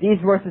 therefore, these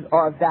verses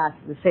are of that,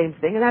 the same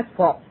thing, and that's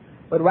false.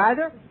 but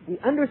rather we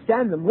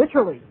understand them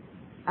literally,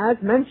 as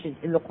mentioned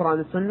in the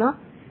Quran and Sunnah,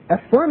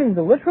 affirming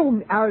the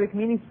literal Arabic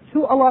meanings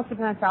to Allah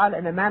subhanahu wa ta'ala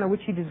in a manner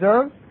which He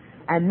deserves,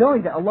 and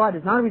knowing that Allah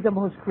does not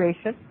resemble His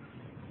creation,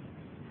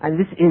 and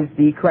this is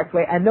the correct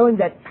way, and knowing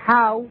that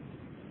how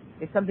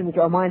is something which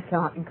our minds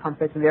cannot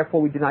encompass, and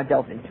therefore we do not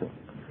delve into.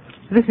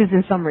 So this is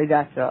in summary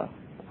that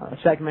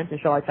segment,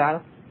 inshallah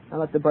ta'ala. I'll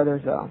let the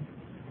brothers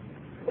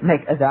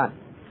make adhan.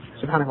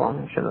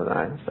 Subhanallah,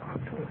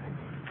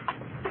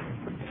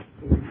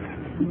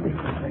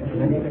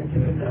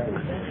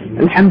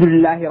 الحمد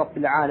لله رب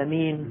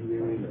العالمين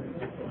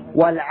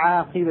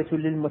والعاقبة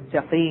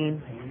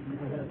للمتقين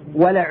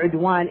ولا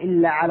عدوان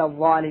إلا على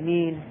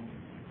الظالمين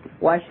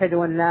وأشهد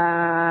أن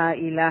لا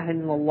إله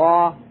إلا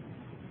الله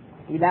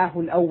إله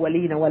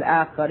الأولين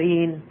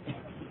والآخرين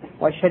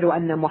وأشهد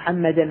أن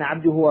محمدا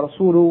عبده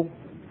ورسوله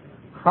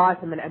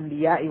خاتم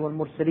الأنبياء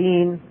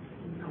والمرسلين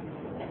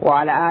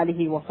وعلى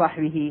آله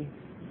وصحبه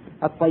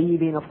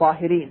الطيبين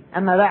الطاهرين.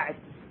 أما بعد.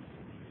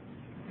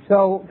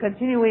 So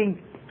continuing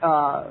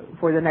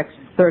for the next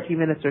 30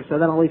 minutes or so,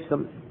 then I'll leave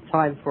some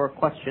time for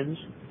questions.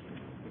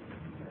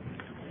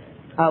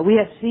 We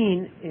have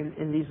seen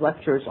in these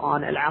lectures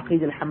on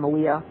al-Aqeedah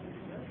al-Hamawiyyah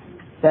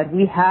that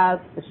we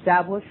have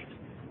established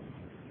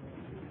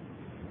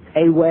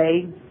a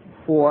way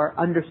for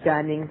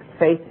understanding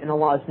faith in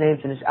Allah's names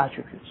and His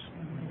attributes.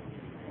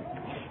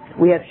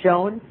 We have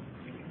shown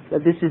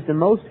that this is the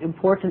most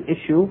important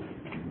issue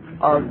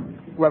of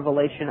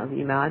revelation of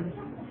Iman,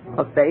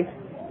 of faith,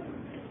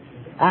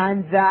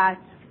 and that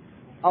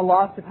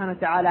Allah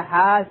subhanahu wa ta'ala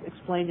has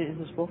explained it in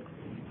His book,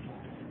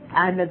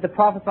 and that the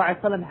Prophet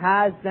ﷺ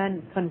has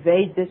then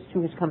conveyed this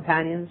to his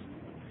companions,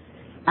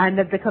 and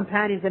that the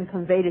companions then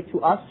conveyed it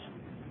to us,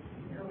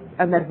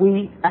 and that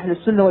we,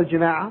 Ahlul Sunnah wal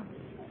Jama'ah,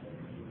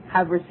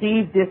 have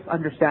received this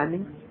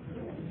understanding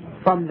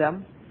from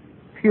them,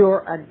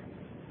 pure and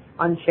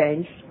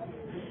unchanged,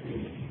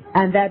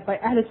 and that by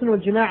Ahlul Sunnah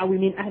wal Jama'ah we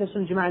mean Ahlul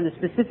Sunnah wal Jama'ah in the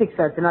specific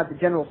sense and not the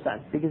general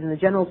sense, because in the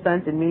general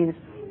sense it means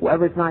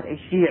whoever is not a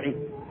Shi'i,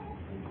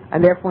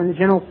 and therefore in the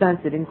general sense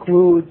it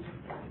includes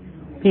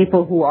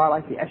people who are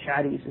like the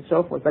Ash'aris and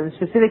so forth, but in the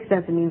specific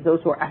sense it means those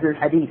who are Ahlul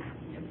Hadith,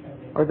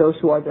 or those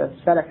who are the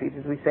Salafis,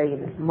 as we say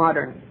in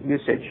modern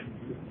usage.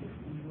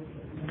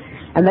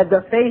 And that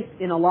their faith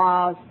in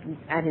Allah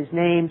and His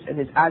names and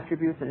His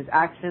attributes and His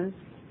actions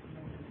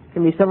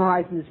can be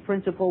summarized in this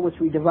principle, which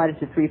we divide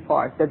into three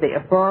parts. That they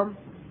affirm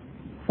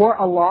for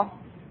Allah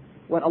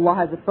what Allah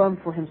has affirmed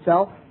for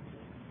Himself,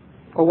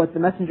 or what the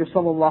Messenger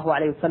sallallahu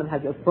alaihi wasallam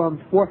has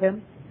affirmed for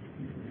Him,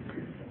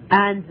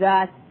 and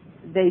that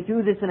they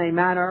do this in a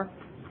manner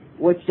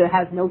which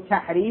has no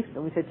tahrif.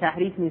 And we said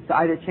tahrif means to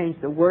either change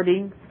the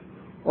wording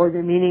or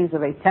the meanings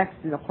of a text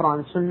in the Quran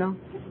and Sunnah,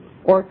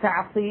 or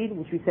ta'qeed,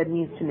 which we said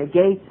means to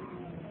negate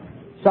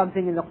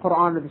something in the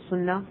Quran or the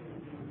Sunnah,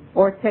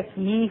 or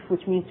takyif,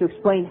 which means to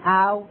explain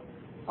how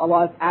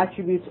Allah's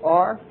attributes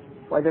are,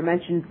 whether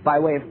mentioned by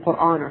way of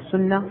Quran or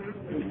Sunnah,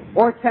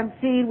 or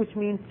tamtheel, which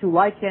means to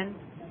liken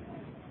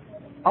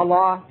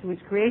Allah to His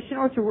creation,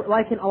 or to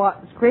liken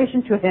Allah's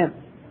creation to Him.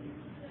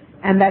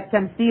 And that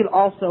tamtheel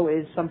also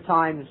is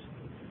sometimes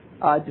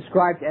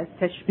described as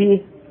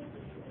tashbih,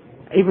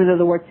 even though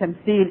the word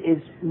tamtheel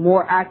is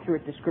more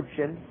accurate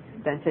description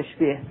than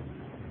tashbih.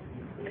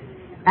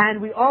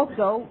 And we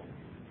also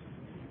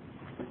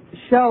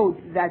showed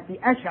that the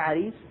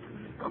Ash'aris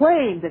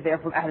claim that they're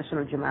from Ahlul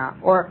Sunnah wal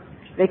Jama'ah, or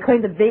they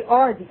claim that they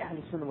are the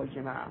Ahlul Sunnah wal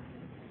Jama'ah,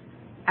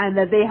 and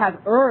that they have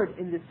erred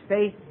in this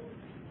faith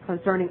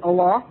concerning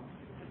Allah,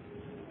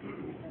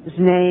 His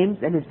names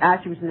and His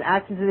attributes and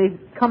actions, and they've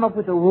come up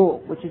with a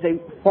rule, which is a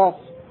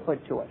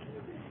falsehood to it.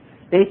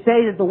 They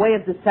say that the way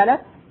of the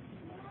Salaf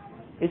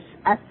is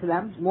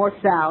aslam, more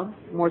sound,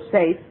 more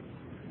safe,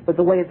 but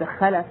the way of the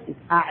Khalaf is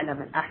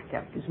a'lam and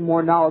ahkam, is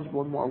more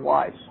knowledgeable and more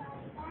wise.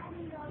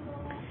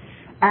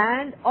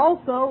 And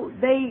also,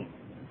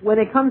 when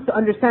it comes to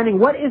understanding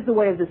what is the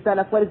way of the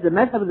Salaf, what is the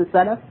madhab of the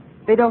Salaf,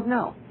 they don't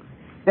know.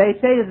 They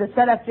say that the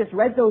Salaf just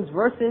read those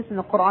verses in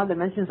the Quran that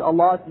mentions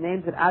Allah's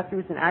names and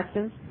attributes and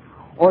actions,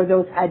 or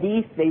those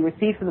hadith they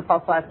received from the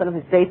Prophet ﷺ,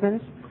 his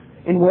statements,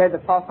 in where the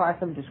Prophet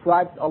ﷺ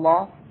describes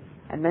Allah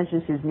and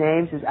mentions His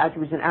names, His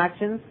attributes and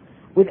actions,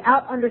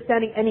 without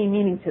understanding any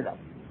meaning to them.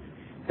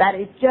 That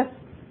it's just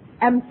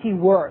empty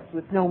words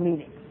with no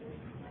meaning.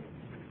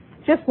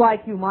 Just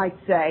like you might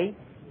say,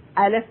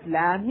 Alif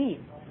Lam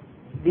Mim.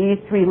 These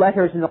three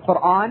letters in the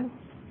Quran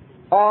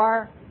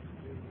are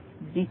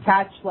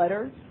detached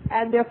letters,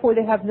 and therefore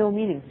they have no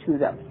meaning to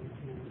them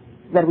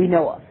that we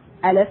know of.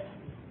 Alif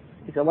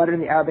is a letter in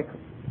the Arabic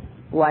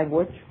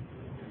language.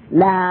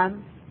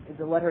 Lam is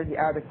a letter in the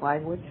Arabic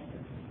language.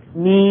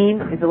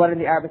 Mim is a letter in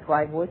the Arabic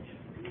language.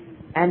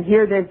 And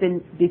here they've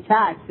been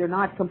detached. They're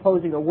not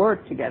composing a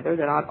word together.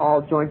 They're not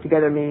all joined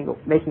together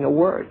making a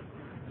word.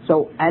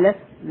 So Alif,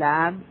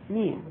 Lam,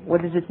 Mim.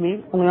 What does it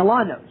mean? Only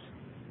Allah knows.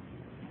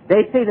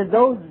 They say that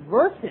those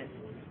verses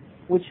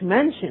which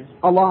mention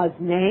Allah's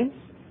names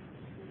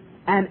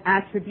and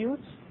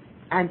attributes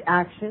and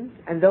actions,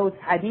 and those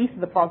hadith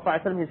of the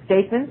Prophet ﷺ, his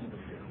statements,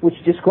 which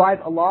describe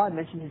Allah and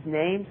mention His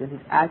names and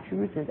His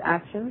attributes and His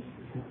actions,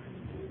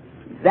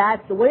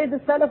 that the way of the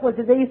Salaf was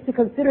that they used to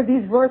consider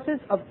these verses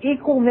of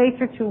equal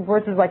nature to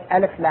verses like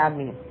Alif Lam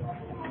Mim.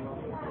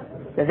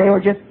 That they were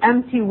just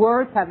empty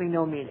words having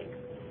no meaning.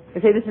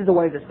 They say this is the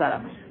way of the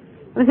Salaf.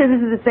 They say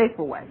this is the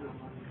safer way.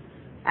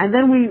 And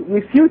then we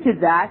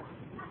refuted that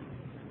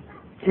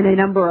in a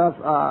number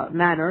of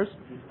manners,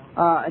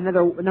 a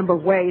number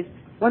of ways.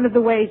 One of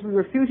the ways we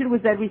refuted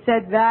was that we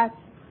said that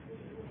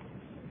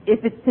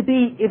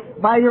if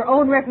by their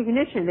own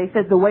recognition they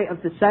said the way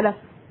of the Salaf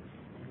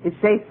is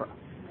safer.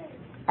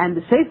 And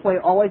the safe way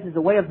always is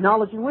the way of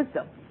knowledge and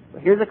wisdom.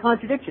 But here's a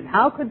contradiction.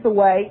 How could the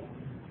way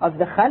of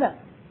the Khalaf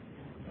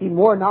be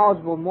more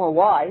knowledgeable and more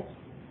wise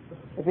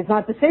if it's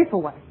not the safer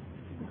way?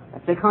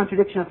 That's a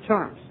contradiction of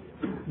terms.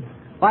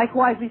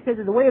 Likewise, we said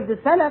that the way of the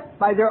Salaf,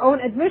 by their own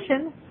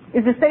admission,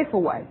 is the safer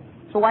way.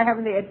 So why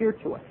haven't they adhered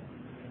to it?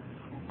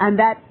 And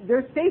that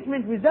their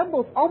statement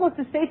resembles almost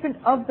the statement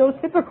of those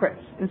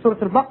hypocrites in Surah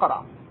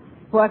Al-Baqarah,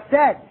 who have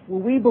said,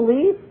 will we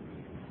believe,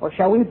 or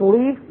shall we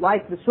believe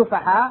like the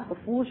Sufaha, the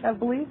foolish, have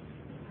believed?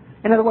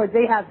 In other words,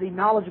 they have the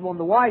knowledgeable and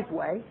the wise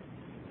way,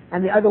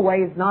 and the other way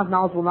is not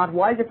knowledgeable, not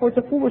wise, therefore it's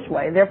a foolish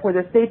way, and therefore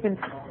their statement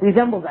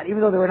resembles that,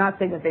 even though they were not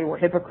saying that they were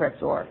hypocrites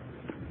or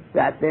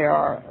that they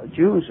are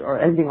Jews or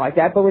anything like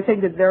that, but we're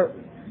saying that their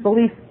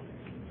belief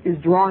is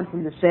drawn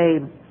from the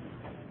same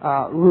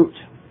root,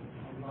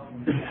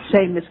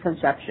 same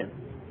misconception.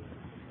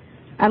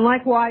 And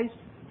likewise,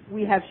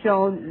 we have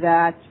shown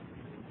that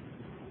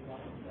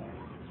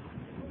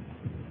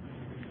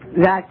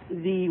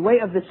the way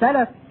of the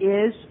Salaf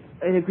is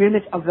an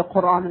agreement of the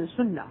Quran and the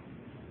Sunnah.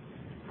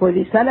 For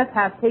the Salaf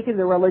have taken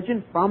the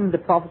religion from the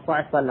Prophet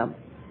ﷺ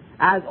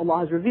as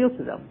Allah has revealed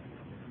to them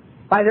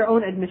by their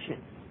own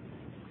admission.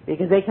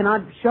 Because they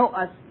cannot show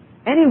us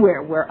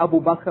anywhere where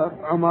Abu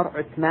Bakr, Umar,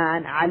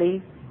 Uthman,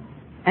 Ali,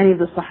 any of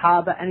the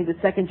Sahaba, any of the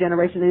second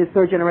generation, any of the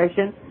third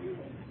generation,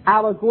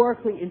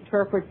 allegorically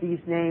interpret these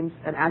names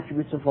and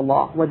attributes of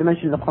Allah, whether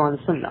mentioned in the Quran and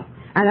Sunnah.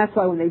 And that's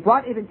why when they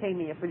brought Ibn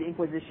Taymiyyah for the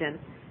Inquisition,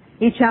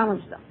 he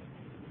challenged them.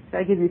 So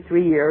I give you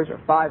 3 years or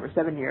 5 or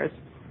 7 years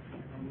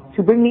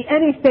to bring me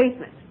any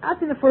statement,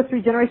 not in the first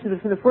 3 generations,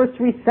 but in the first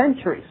 3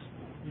 centuries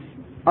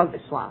of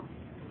Islam.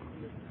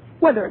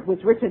 Whether it was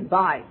written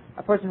by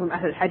a person from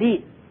Ahl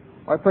al-Hadith,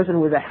 or a person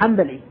who was a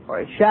Hanbali, or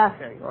a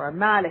Shafi'i, or a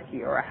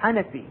Maliki, or a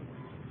Hanafi,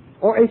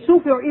 or a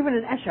Sufi, or even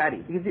an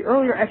Ash'ari, because the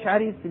earlier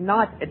Ash'aris did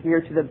not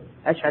adhere to the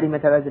Ash'ari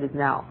method as it is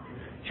now.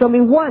 Show me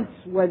once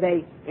where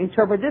they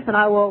interpret this, and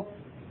I will,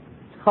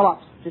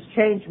 khalas, just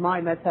change my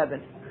method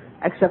and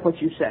accept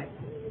what you say.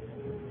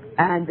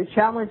 And the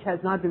challenge has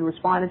not been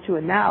responded to,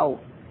 and now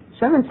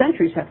 7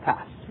 centuries have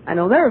passed, and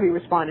it'll never be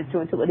responded to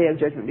until the Day of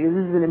Judgment, because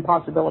this is an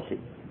impossibility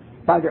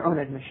by their own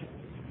admission.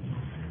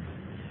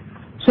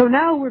 So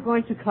now we're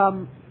going to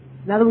come,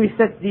 now that we've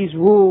set these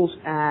rules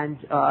and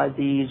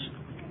these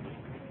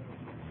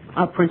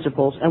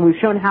principles, and we've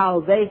shown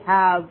how they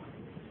have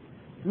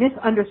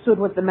misunderstood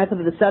what the method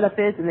of the Salaf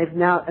is,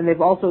 and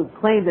they've also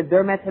claimed that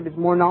their method is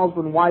more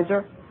knowledgeable and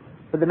wiser.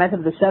 But the method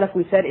of the Salaf,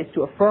 we said, is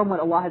to affirm what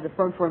Allah has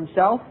affirmed for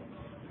Himself,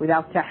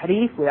 without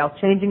tahrif, without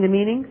changing the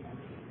meaning,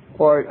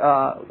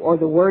 or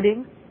the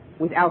wording,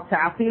 without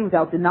ta'qeel,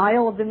 without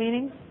denial of the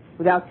meaning,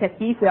 without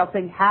takyif, without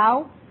saying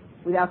how,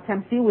 without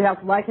tamtheel,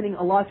 without likening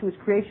Allah to His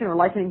creation or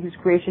likening His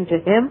creation to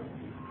Him,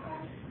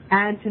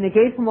 and to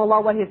negate from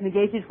Allah what He has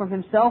negated from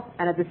Himself,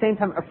 and at the same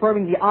time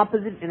affirming the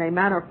opposite in a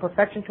manner of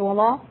perfection to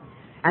Allah.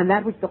 And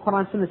that which the Quran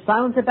and Sunnah is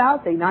silent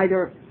about, they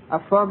neither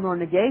affirm nor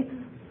negate,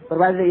 but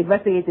rather they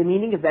investigate the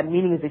meaning. If that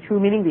meaning is a true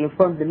meaning, they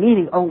affirm the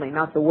meaning only,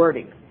 not the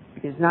wording,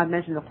 because it's not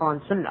mentioned in the Quran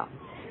and Sunnah.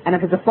 And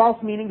if it's a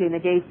false meaning, they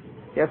negate,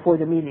 therefore,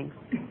 the meaning.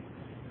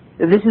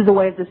 This is the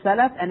way of the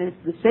Salaf, and it's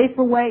the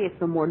safer way, it's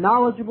the more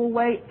knowledgeable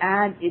way,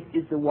 and it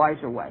is the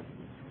wiser way.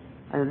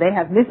 And they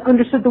have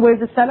misunderstood the way of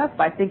the Salaf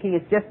by thinking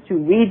it's just to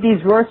read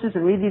these verses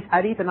and read these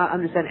hadith and not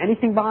understand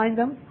anything behind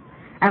them.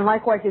 And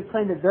likewise, they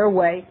claim that their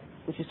way,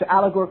 which is to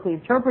allegorically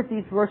interpret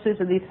these verses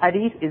and these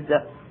hadith, is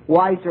the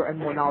wiser and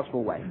more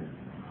knowledgeable way.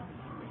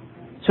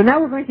 So now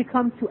we're going to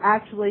come to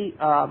actually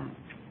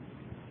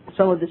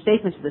some of the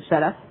statements of the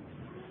Salaf.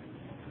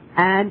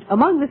 And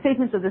among the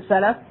statements of the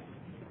Salaf,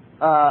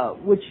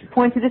 which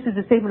point to this, is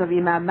the statement of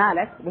Imam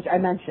Malik, which I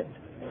mentioned.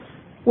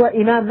 Where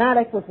Imam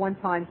Malik was one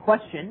time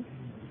questioned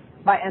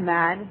by a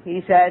man.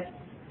 He said,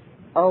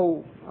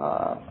 "Oh,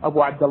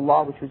 Abu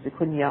Abdullah," which was the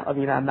kunya of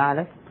Imam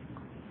Malik,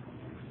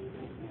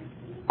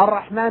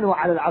 "Ar-Rahmanu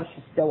ala al-Arsh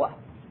istawa."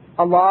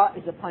 Allah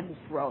is upon His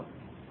throne,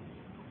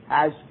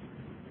 as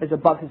is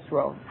above His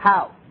throne.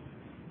 How?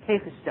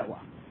 Kayf istawa.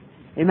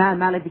 Imam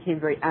Malik became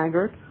very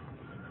angered,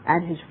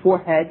 and his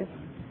forehead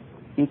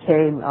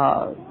became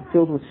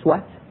filled with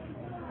sweat.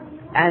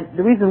 And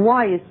the reason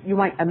why is, you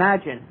might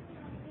imagine,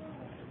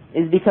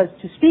 is because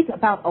to speak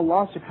about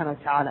Allah subhanahu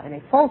wa ta'ala in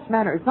a false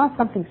manner is not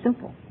something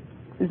simple.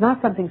 It's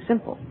not something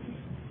simple.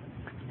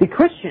 The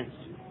Christians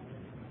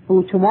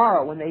who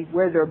tomorrow, when they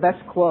wear their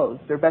best clothes,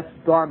 their best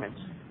garments,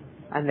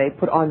 and they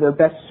put on their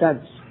best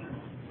scents,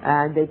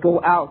 and they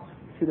go out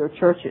to their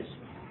churches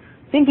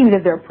thinking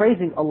that they're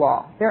praising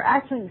Allah. They're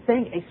actually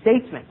saying a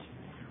statement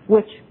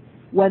which,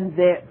 when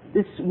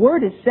this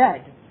word is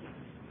said,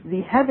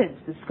 the heavens,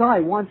 the sky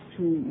wants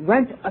to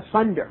rent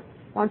asunder,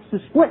 wants to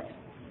split,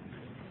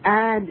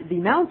 and the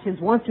mountains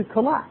want to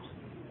collapse.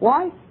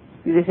 Why?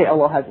 Because they say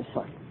Allah has a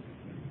son.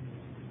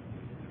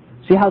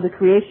 See how the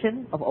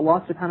creation of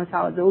Allah subhanahu wa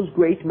ta'ala, those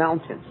great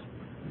mountains,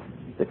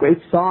 the great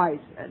size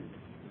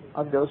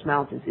of those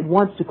mountains, it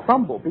wants to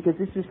crumble because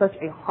this is such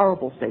a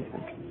horrible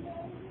statement.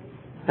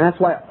 And that's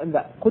why in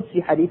the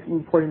Qudsi hadith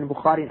reported in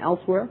Bukhari and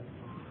elsewhere,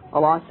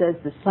 Allah says,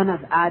 the son of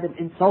Adam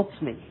insults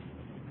me.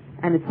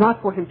 And it's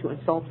not for him to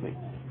insult me.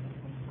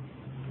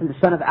 And the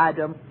son of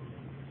Adam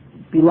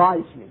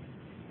belies me.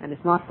 And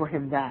it's not for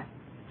him that.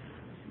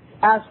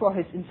 As for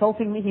his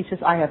insulting me, he says,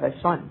 I have a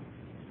son.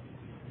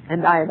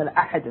 And I am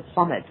al-Ahad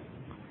al-Samad.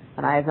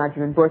 And I have not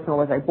given birth nor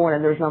was I born,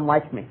 and there is none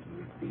like me.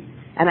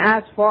 And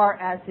as far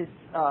as his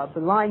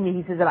belying me,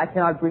 he says that I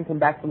cannot bring him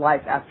back to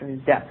life after his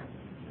death.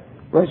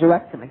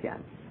 Resurrect him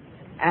again.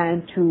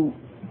 And to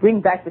bring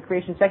back the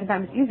creation second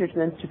time is easier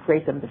than to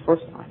create them the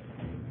first time.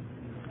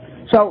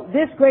 So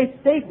this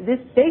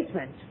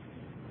statement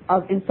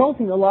of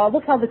insulting Allah,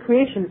 look how the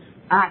creation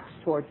acts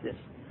towards this.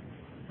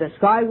 The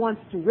sky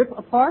wants to rip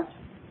apart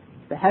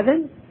the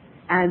heavens,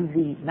 and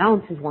the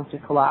mountains want to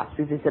collapse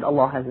because they said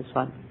Allah has a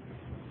son.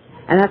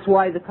 And that's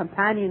why the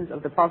companions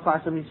of the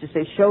Prophet ﷺ used to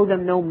say, show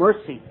them no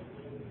mercy.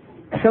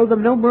 Show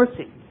them no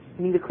mercy,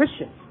 meaning the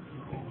Christians.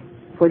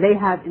 For they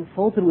have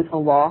insulted with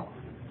Allah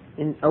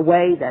in a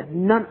way that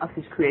none of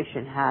His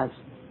creation has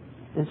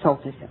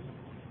insulted Him.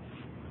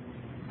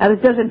 And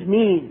it doesn't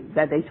mean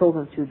that they told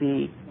them to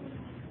be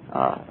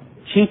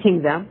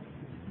cheating them,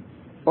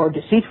 or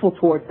deceitful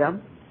towards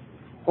them,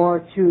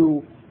 or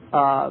to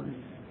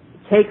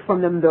take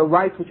from them the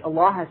rights which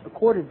Allah has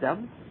accorded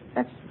them.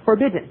 That's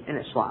forbidden in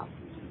Islam.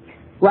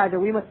 Rather,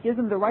 we must give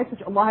them the rights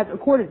which Allah has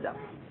accorded them.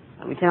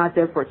 And we cannot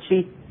therefore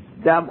cheat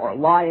them or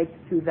lie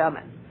to them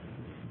and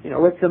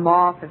rip them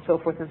off and so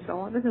forth and so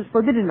on. This is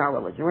forbidden in our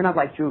religion. We're not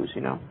like Jews,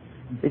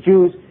 The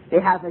Jews, they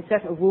have a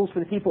set of rules for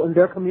the people in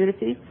their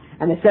community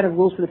and a set of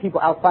rules for the people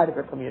outside of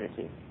their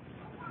community.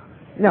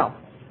 No.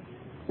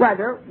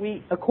 Rather,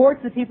 we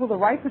accord to the people the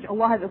rights which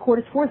Allah has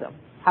accorded for them.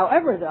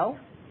 However, though,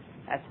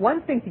 that's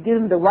one thing to give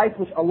them the rights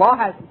which Allah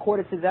has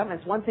accorded to them, and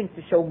it's one thing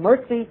to show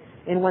mercy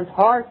in one's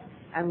heart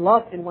and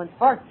love in one's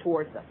heart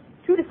towards them.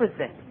 Two different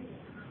things.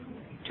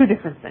 Two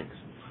different things.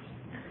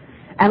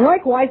 And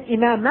likewise,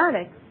 Imam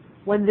Malik,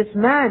 when this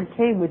man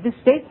came with this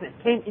statement,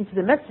 came into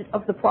the masjid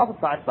of the Prophet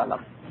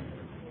ﷺ.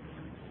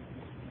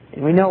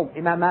 And we know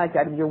Imam Malik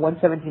died in the year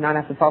 179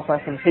 after the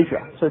Prophet ﷺ's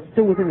hijrah. So it's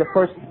still within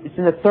it's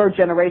in the third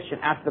generation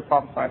after the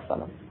Prophet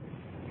ﷺ.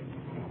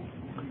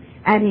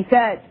 And he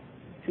said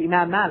to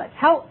Imam Malik,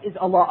 how is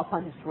Allah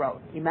upon his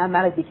throne? Imam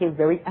Malik became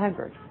very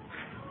angered.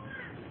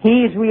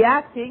 He is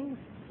reacting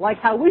like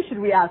how we should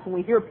react when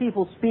we hear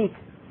people speak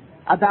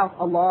about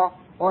Allah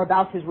or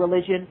about His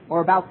religion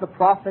or about the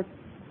Prophet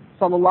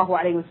sallallahu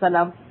alaihi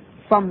wasallam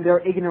from their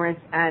ignorance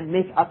and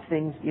make up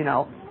things,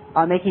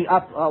 making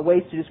up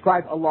ways to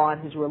describe Allah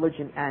and His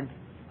religion and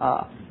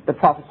the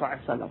Prophet sallallahu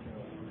alaihi wasallam.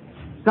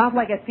 It's not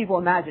like as people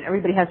imagine.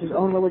 Everybody has his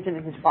own religion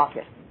in his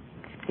pocket.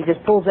 He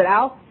just pulls it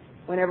out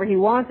whenever he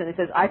wants and he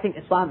says, I think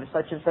Islam is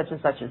such and such and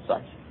such and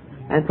such,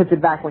 and puts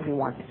it back when he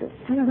wants to.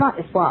 This is not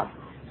Islam.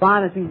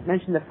 Islam, as we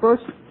mentioned, the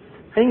first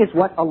thing is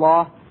what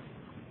Allah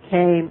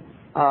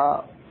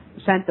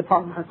sent the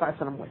Prophet Muhammad sallallahu alaihi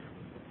wasallam with.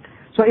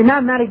 So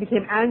Imam Malik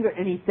became angry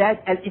and he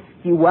said,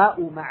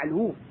 al-istiwa'u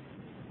ma'loom.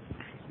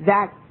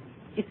 That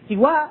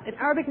istiwa in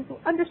Arabic is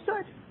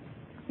understood.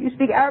 You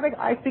speak Arabic,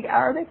 I speak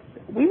Arabic.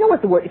 We know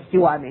what the word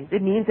istiwa means.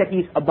 It means that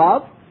He's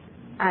above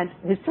and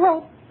His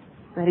throne,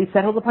 that He's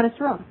settled upon His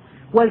throne.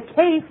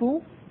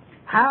 Wal-kayfu,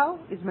 how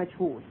is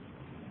majhul.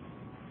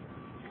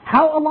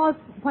 How Allah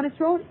is upon His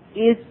throne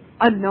is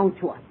unknown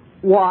to us.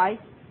 Why?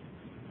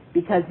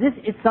 Because this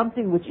is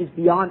something which is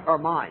beyond our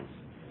minds.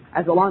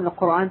 As Allah in the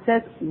Quran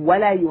says,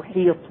 وَلَا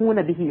يُحِيطُونَ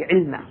بِهِ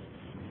عِلْمًا.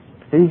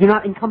 And you do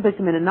not encompass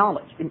Him in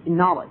knowledge. In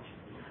knowledge.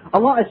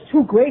 Allah is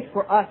too great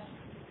for us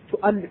to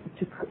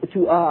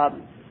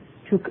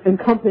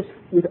encompass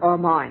with our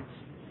minds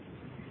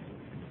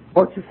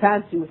or to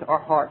fancy with our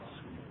hearts.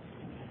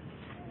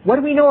 What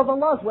do we know of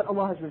Allah is what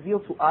Allah has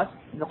revealed to us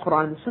in the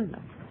Quran and the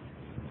Sunnah.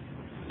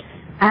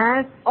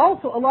 And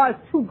also Allah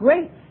is too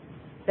great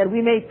that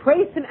we may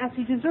praise Him as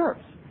He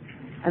deserves.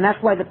 And that's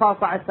why the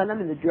Prophet ﷺ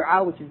in the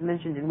dua which is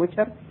mentioned in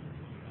Witr,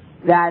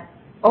 that,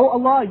 O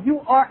Allah, you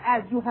are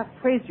as you have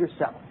praised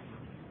yourself.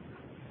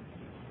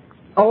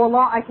 O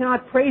Allah, I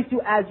cannot praise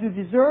you as you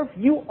deserve.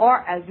 You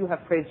are as you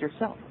have praised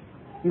yourself.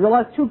 Because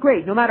Allah is too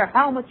great. No matter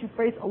how much you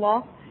praise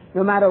Allah,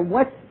 no matter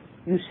what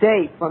you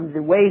say from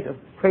the ways of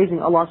praising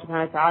Allah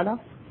subhanahu wa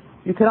ta'ala,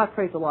 you cannot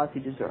praise Allah as He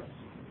deserves.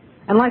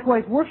 And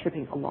likewise,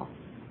 worshipping Allah.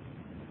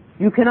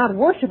 You cannot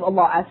worship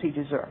Allah as He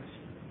deserves.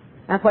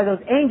 That's why those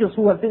angels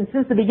who have been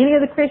since the beginning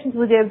of the creation to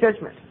the Day of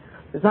Judgment,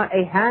 there's not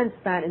a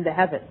handspan in the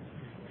heaven,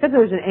 except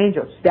there is an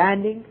angel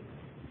standing,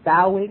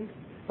 bowing,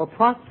 or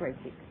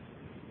prostrating.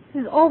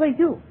 This is all they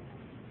do.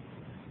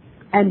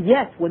 And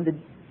yet, when the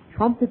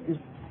trumpet is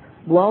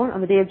blown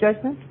on the Day of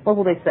Judgment, what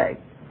will they say?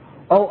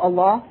 Oh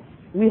Allah,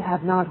 we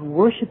have not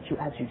worshipped you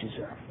as you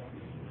deserve.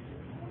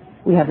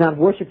 We have not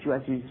worshipped you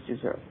as you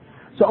deserve.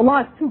 So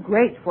Allah is too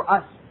great for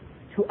us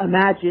to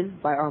imagine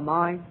by our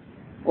mind,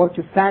 or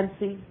to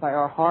fancy by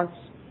our hearts,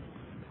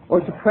 or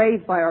to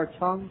praise by our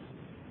tongues,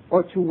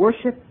 or to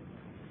worship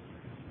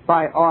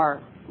by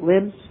our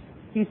limbs.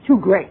 He's too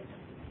great.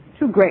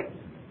 Too great.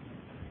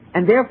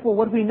 And therefore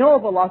what we know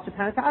of Allah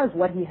subhanahu wa ta'ala is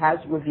what He has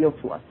revealed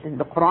to us in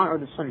the Quran or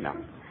the Sunnah.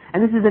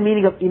 And this is the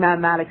meaning of Imam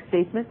Malik's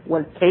statement,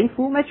 وَالْكَيْفُ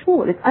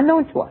مَجْهُولٌ. It's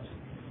unknown to us.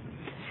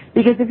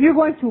 Because if you're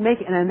going to make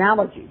an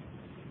analogy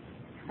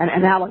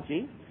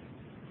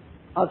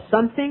of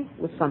something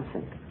with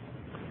something.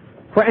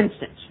 For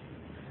instance,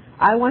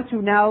 I want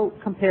to now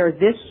compare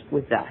this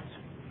with that.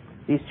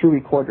 These two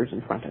recorders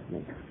in front of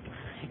me.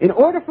 In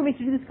order for me to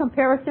do this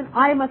comparison,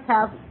 I must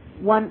have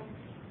one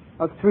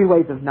of three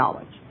ways of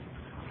knowledge.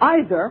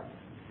 Either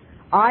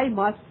I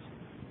must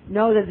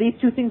know that these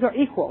two things are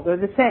equal, they're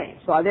the same.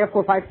 So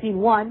therefore if I've seen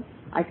one,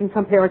 I can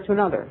compare it to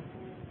another.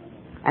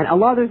 And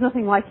Allah, there's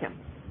nothing like Him.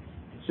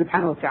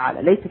 Subhanahu wa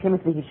ta'ala. لَيْسَ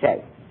كَمِثْلِهِ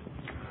شَيْءٌ.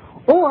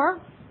 Or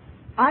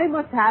I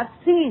must have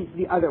seen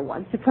the other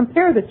one to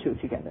compare the two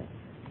together.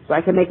 So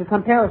I can make a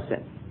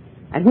comparison.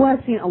 And who has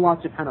seen Allah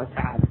subhanahu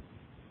wa ta'ala?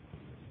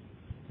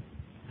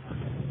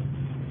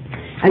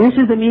 And this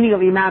is the meaning of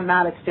Imam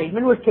Malik's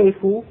statement, with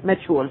kayfu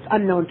majhul. It's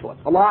unknown to us.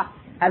 Allah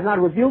has not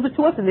revealed it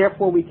to us, and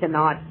therefore we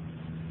cannot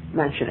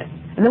mention it.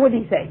 And then what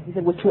did He say? He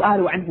said,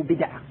 وَسُؤَالُ عَنْهُ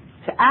بِدْعَةٌ.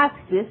 To ask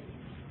this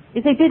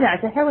is a bid'ah,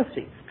 it's a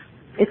heresy.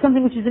 It's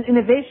something which is an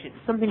innovation,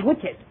 something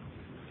wicked.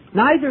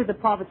 Neither the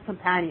Prophet's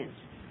companions,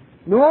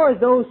 nor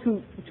those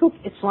who took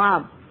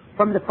Islam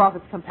from the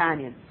Prophet's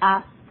companions,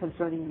 asked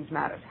concerning these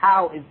matters.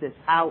 How is this?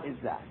 How is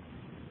that?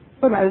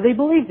 But rather they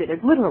believed it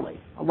literally.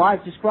 Allah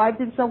has described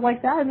Himself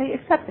like that, and they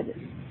accepted it.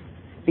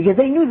 Because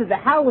they knew that the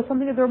how was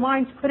something that their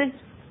minds couldn't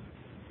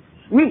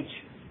reach.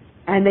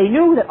 And they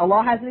knew that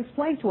Allah hasn't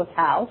explained to us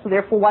how, so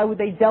therefore why would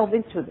they delve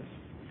into this?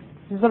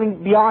 This is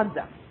something beyond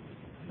them,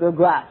 their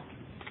grasp.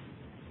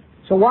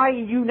 So why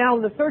you now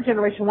in the third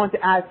generation want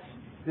to ask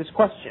this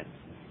question?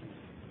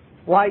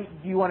 Why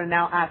do you want to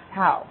now ask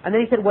how? And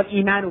then He said, what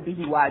iman will be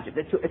wajib.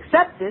 That to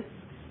accept this,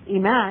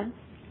 iman,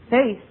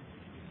 faith,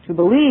 to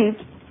believe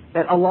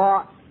that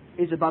Allah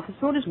is above His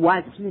throne is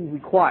wajib, something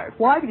required.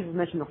 Why? Because it's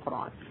mentioned in the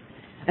Quran.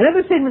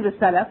 Another statement of the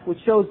Salaf, which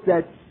shows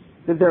that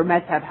their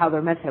madhab, how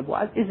their madhab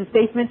was, is a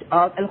statement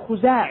of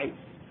al-Khuza'i.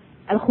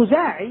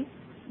 Al-Khuza'i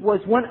was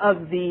one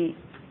of the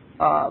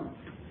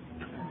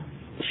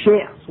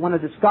sheikhs, one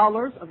of the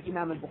scholars of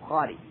Imam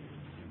al-Bukhari,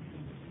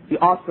 the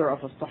author of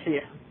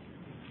al-Sahih.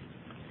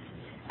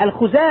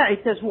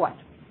 Al-Khuza'i says what?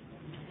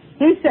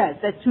 He says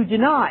that to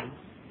deny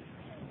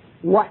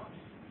what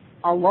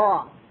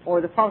Allah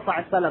or the Prophet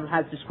ﷺ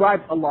has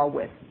described Allah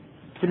with,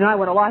 to deny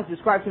what Allah has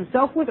described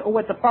Himself with, or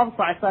what the Prophet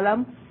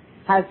ﷺ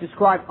has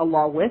described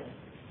Allah with,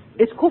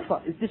 is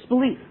kufr, is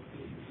disbelief.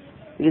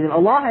 Because if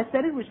Allah has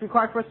said it, it's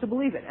required for us to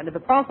believe it. And if the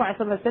Prophet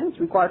ﷺ has said it, it's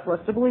required for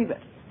us to believe it.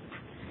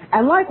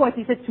 And likewise,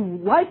 he said to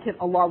liken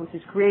Allah with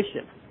His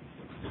creation,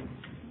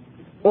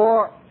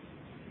 or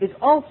is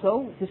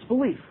also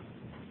disbelief.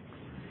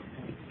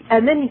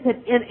 And then he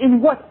said,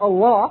 in what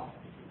Allah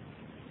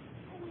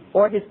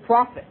or His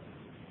Prophet,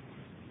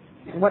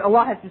 what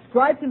Allah has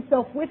described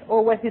Himself with,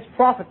 or what His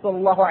Prophet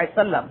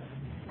ﷺ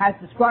has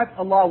described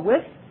Allah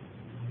with,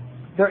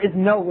 there is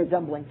no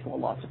resembling to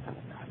Allah subhanahu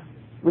wa ta'ala.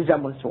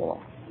 Resemblance to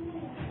Allah.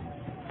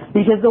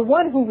 Because the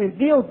one who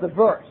revealed the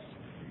verse,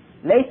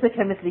 لَيْسَ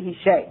كَمِثْلِهِ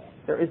شَيْءٌ,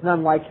 there is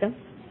none like Him,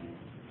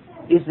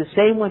 is the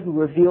same one who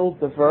revealed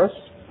the verse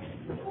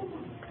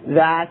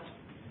that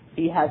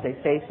He has a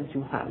face and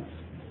two hands.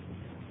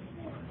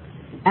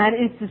 And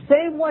it's the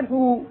same one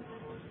who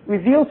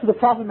revealed to the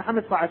Prophet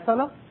Muhammad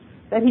ﷺ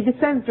that He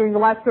descends during the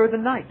last third of the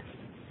night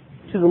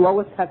to the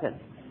lowest heaven.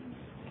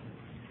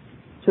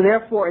 So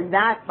therefore, in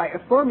that, by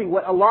affirming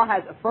what Allah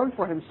has affirmed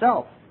for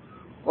Himself,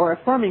 or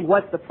affirming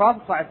what the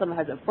Prophet ﷺ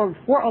has affirmed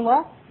for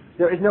Allah,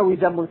 there is no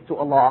resemblance to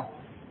Allah,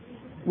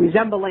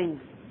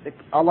 resembling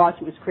Allah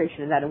to His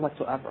creation in that and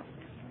whatsoever.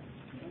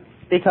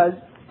 Because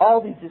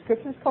all these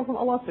descriptions come from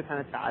Allah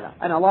subhanahu wa ta'ala,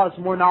 and Allah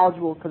is more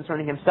knowledgeable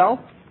concerning Himself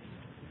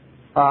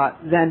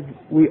than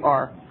we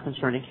are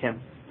concerning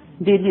Him.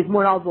 Indeed, He is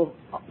more knowledgeable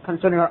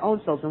concerning our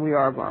own selves than we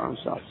are of our own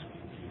selves.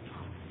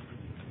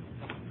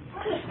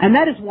 And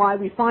that is why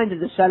we find that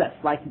the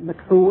Salaf, like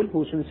Makhul, who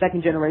was from the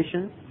second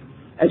generation,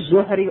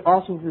 Az-Zuhri,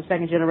 also from the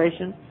second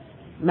generation,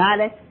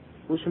 Malik,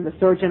 who was from the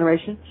third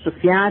generation,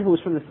 Sufyan, who was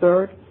from the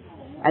third,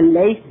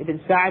 Al-Layth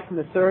ibn Sa'id from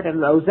the third,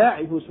 and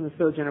Al-Awza'i, who was from the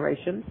third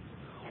generation.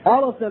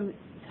 All of them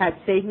had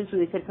statements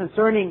where they said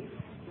concerning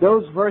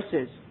those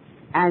verses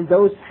and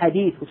those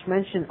hadith which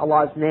mention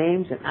Allah's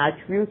names and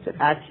attributes and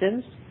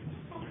actions,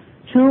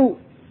 to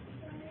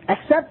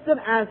accept them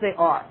as they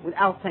are,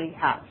 without saying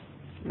how.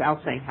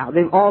 Without saying how.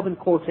 They've all been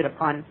quoted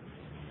upon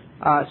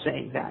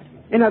saying that.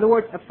 In other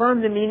words,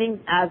 affirm the meaning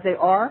as they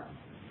are,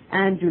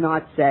 and do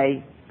not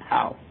say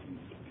how.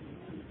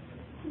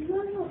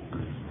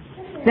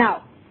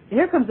 Now,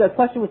 here comes a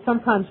question which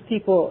sometimes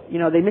people,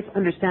 they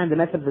misunderstand the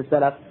method of the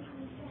Salaf.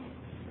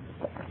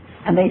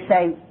 And they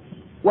say,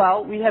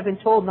 well, we have been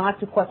told not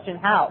to question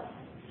how.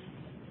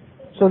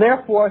 So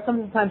therefore,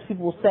 sometimes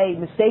people will say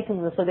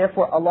mistakenly, so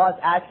therefore Allah's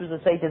attributes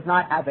will say does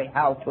not have a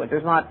how to it.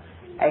 There's not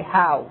a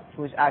how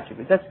to His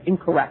attributes. That's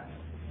incorrect.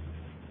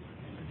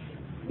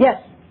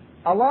 Yes,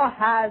 Allah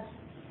has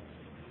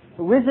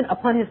risen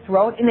upon His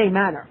throne in a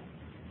manner.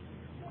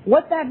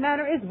 What that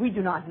manner is, we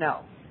do not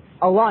know.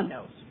 Allah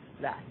knows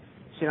that.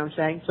 See what I'm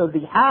saying? So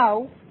the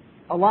how,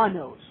 Allah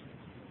knows.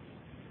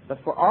 But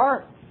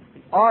for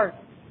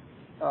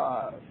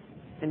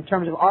in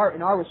terms of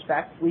in our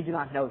respect, we do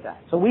not know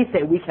that. So we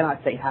say we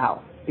cannot say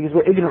how, because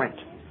we're ignorant.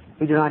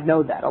 We do not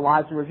know that.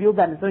 Allah has revealed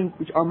that in something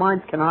which our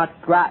minds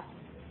cannot grasp.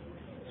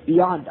 It's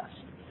beyond us.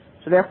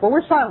 So therefore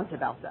we're silent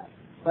about that.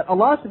 But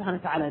Allah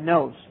subhanahu wa ta'ala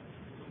knows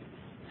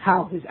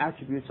how His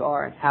attributes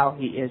are and how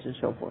He is and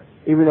so forth,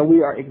 even though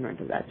we are ignorant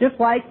of that. Just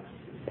like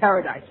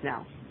paradise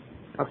now.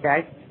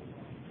 Okay?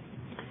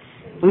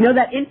 We know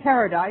that in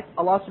paradise,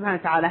 Allah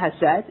subhanahu wa ta'ala has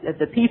said that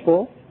the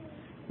people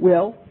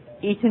will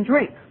eat and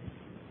drink.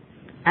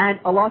 And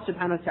Allah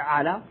subhanahu wa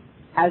ta'ala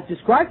has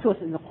described to us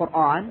in the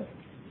Quran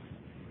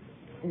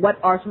what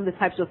are some of the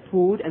types of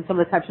food and some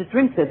of the types of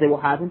drinks that they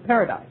will have in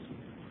paradise.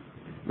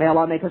 May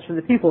Allah make us from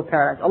the people of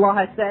paradise. Allah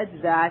has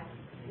said that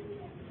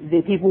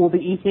the people will be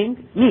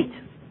eating meat.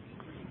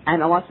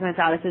 And Allah subhanahu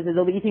wa ta'ala says that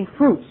they'll be eating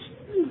fruits.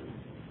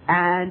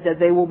 And that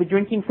they will be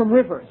drinking from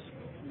rivers.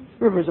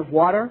 Rivers of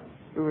water,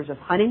 rivers of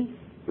honey,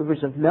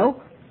 rivers of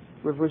milk,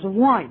 rivers of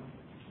wine.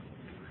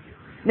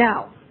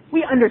 Now,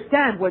 we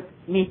understand what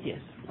meat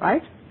is,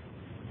 right?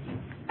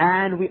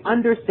 And we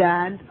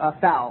understand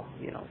fowl,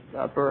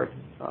 a bird.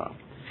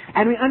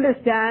 And we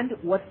understand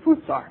what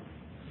fruits are.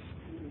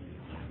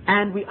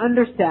 And we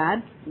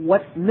understand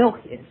what milk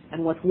is,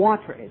 and what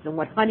water is, and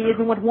what honey is,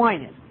 and what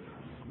wine is.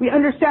 We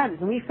understand this,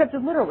 and we accept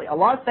it literally.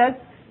 Allah says,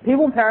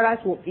 people in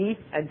paradise will eat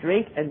and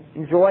drink and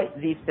enjoy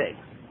these things.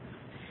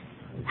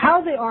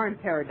 How they are in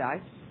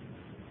paradise,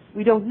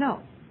 we don't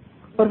know.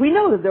 But we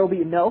know that there will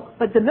be milk,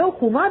 but the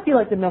milk will not be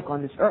like the milk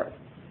on this earth.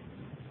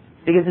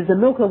 Because it's a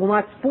milk that will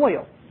not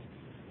spoil.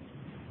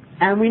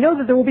 And we know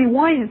that there will be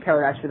wine in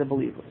paradise for the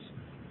believers.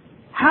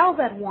 How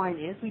that wine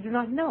is, we do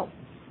not know.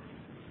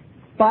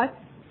 But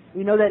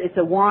we know that it's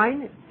a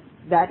wine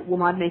that will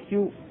not make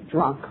you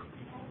drunk,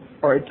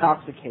 or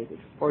intoxicated,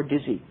 or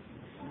dizzy.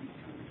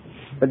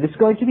 But it's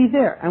going to be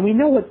there, and we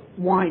know what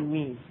wine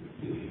means.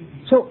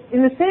 So,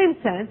 in the same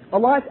sense,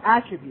 Allah's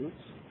attributes,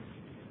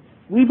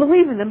 we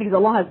believe in them because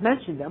Allah has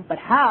mentioned them, but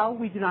how,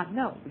 we do not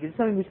know, because it's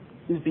something which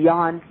is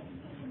beyond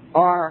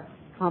our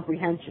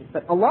comprehension.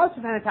 But Allah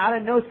subhanahu wa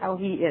ta'ala knows how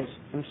He is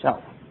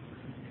Himself.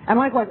 And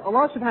likewise,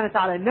 Allah subhanahu wa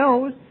ta'ala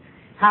knows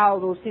how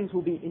those things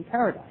will be in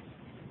paradise.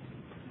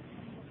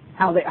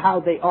 How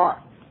they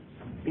are.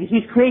 Because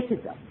He's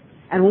created them.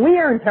 And when we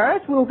are in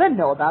paradise, we will then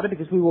know about it,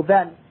 because we will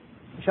then,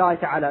 inshallah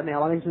ta'ala, may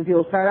Allah make some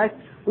people's paradise,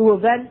 we will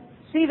then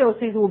see those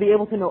things and we'll be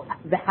able to know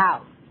the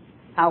how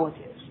it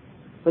is.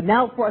 But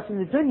now for us in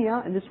the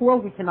dunya, in this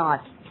world, we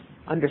cannot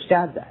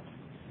understand that.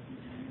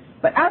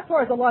 But as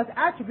far as Allah's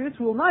attributes,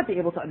 we will not be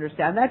able to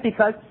understand that,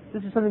 because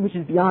this is something which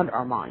is beyond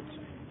our minds.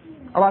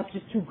 Allah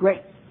is just too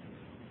great.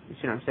 You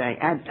see what I'm saying?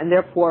 And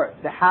therefore,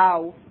 the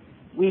how,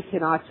 we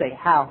cannot say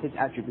how His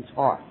attributes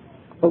are.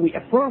 But we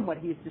affirm what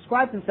He has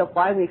described Himself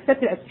by, we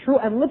accept it as true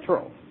and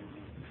literal.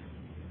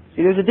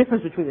 See, there's a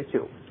difference between the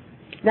two.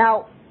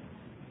 Now,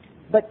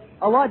 but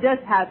Allah does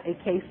have a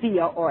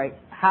kayfiyah, or a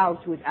how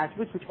to His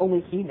attributes, which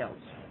only He knows.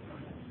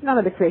 None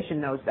of the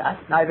creation knows that.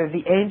 Neither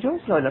the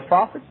angels, nor the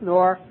prophets,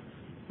 nor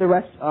the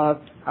rest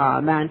of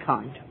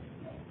mankind.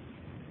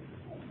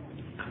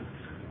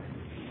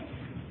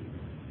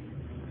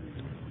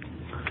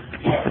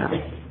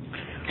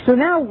 So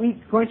now we're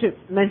going to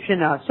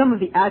mention some of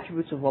the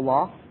attributes of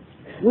Allah,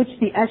 which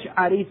the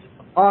Ash'aris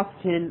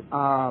often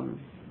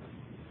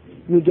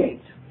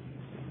negate.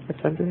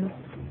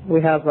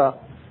 We have,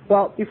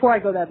 well, before I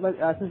go that,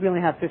 since we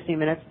only have 15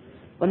 minutes,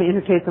 let me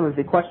entertain some of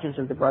the questions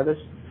of the brothers.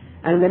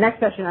 And in the next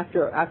session,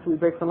 after we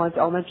break for lunch,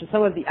 I'll mention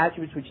some of the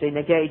attributes which they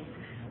negate.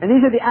 And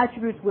these are the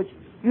attributes which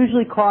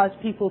usually cause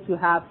people to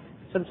have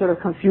some sort of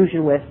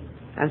confusion with,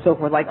 and so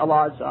forth, like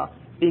Allah's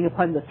being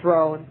upon the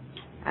throne,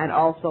 and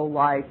also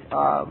like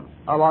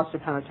Allah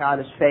subhanahu wa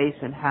ta'ala's face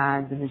and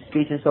hands and His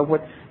speech and so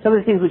forth. Some of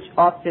the things which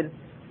often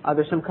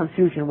there's some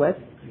confusion with.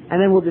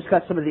 And then we'll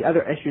discuss some of the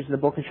other issues in the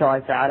book,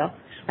 inshallah ta'ala.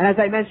 And as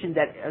I mentioned,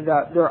 that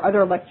there are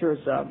other lectures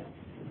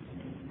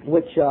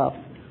which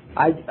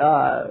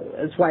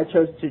that's why I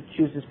chose to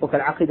choose this book,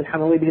 al-Aqeedah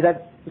al-Hamawiyyah, because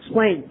I've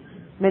explained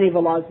many of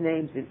Allah's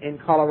names in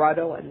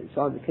Colorado, and it's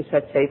on the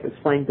cassette tape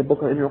explaining the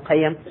book of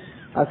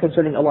N.Y.C.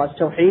 Concerning Allah's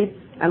Tawheed.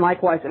 And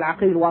likewise,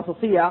 al-Aqeedah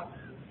al-Wasatiyah,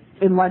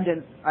 in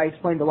London, I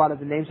explained a lot of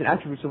the names and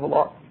attributes of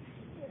Allah.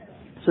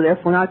 So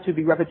therefore, not to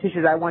be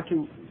repetitious, I want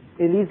to,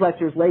 in these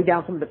lectures, lay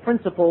down some of the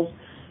principles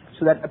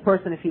so that a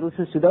person, if he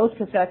listens to those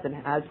cassettes and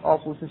has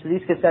also listened to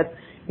these cassettes,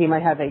 he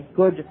might have a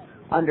good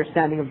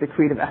understanding of the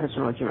creed of Ahl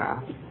Sunnah wal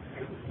Jama'ah.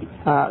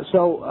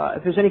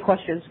 If there's any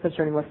questions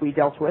concerning what we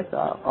dealt with,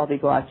 I'll be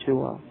glad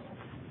to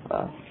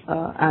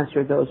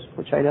answer those,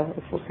 which I know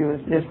for a few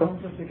minutes. Yes,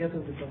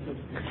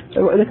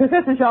 the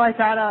cassettes, inshallah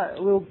ta'ala,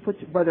 we'll put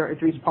Brother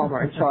Idris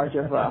Palmer in charge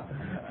of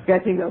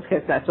getting those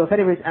cassettes. So if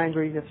anybody's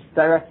angry, just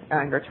direct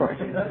anger towards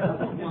him.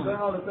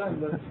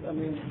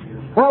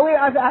 Well,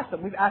 I've asked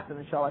them. We've asked them,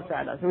 inshallah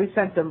ta'ala. So we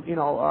sent them,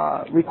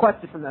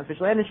 requested from them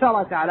officially. And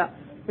inshallah ta'ala,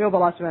 we hope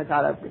Allah subhanahu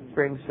wa ta'ala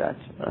brings that.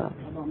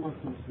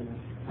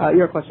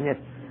 Your question, yes.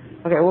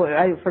 Okay, well,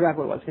 I forgot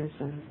what it was. Can you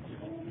say?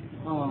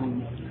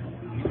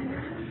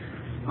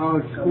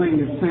 I'll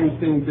explain the same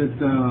thing that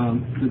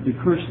the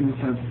Christians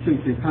have took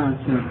the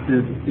concept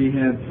that they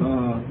have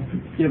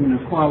given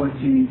the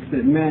qualities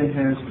that man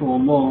has to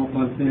Allah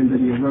by saying that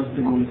he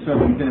arrested on the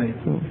seventh day.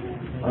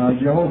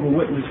 Jehovah's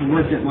Witness who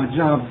work at my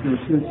job says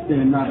since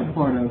they're not a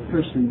part of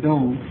Christian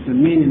dome, the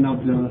meaning of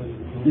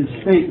this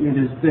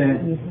statement is that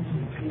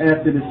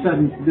after the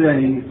seventh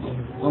day,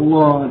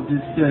 Allah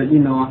just said,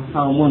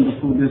 how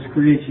wonderful this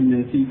creation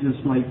is. He just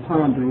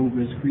ponder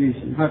over his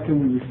creation. How can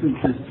we refute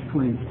this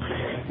claim?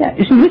 Yeah,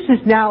 so this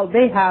is now,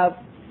 they have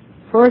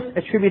first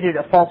attributed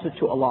a falsehood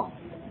to Allah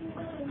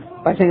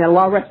by saying that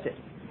Allah rested.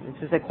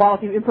 This is a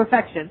quality of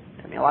imperfection.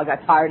 Allah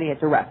got tired and he had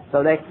to rest.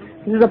 So this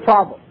is a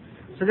problem.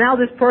 So now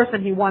this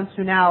person, he wants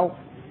to now,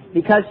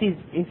 because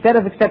instead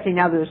of accepting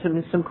now there's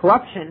some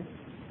corruption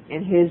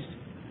in his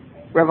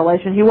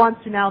revelation, he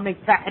wants to now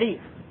make tahrif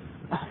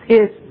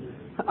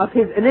of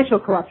his initial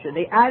corruption.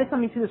 They added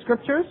something to the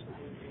scriptures,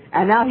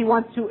 and now he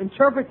wants to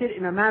interpret it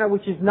in a manner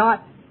which is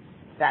not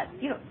that.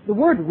 The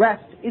word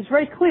rest is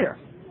very clear.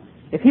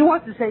 If he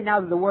wants to say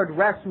now that the word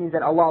rest means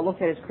that Allah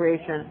looked at his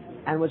creation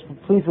and was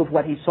pleased with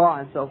what he saw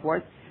and so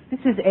forth, this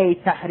is a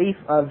tahrif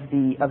of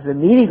the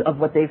meaning of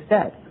what they've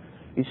said,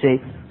 you see.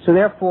 So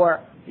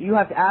therefore, you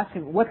have to ask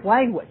him, what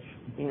language,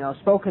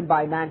 spoken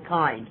by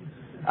mankind,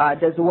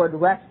 does the word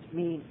rest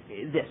mean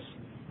this?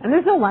 And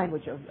there's no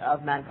language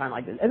of mankind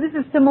like this. And this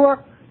is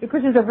similar, the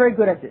Christians are very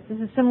good at this. This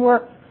is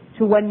similar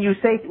to when you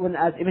say,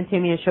 as Ibn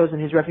Taymiyyah shows in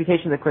his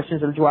refutation of the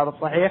Christians of the Jawab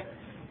al-Sahih,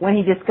 when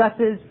he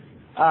discusses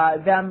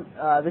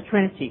the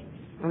Trinity,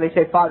 when they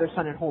say Father,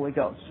 Son, and Holy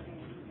Ghost.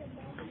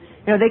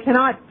 They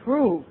cannot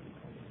prove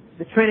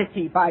the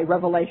Trinity by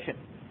revelation,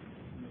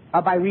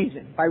 by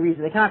reason.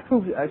 They cannot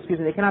prove,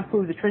 they cannot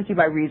prove the Trinity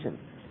by reason.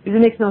 Because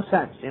it makes no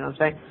sense, you know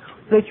what I'm saying?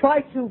 So they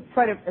try to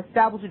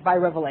establish it by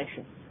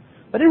revelation.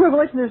 But in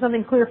Revelation there's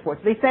something clear for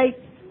it. So they say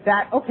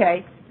that,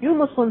 okay, you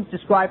Muslims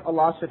describe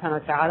Allah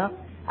subhanahu wa ta'ala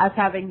as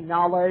having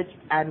knowledge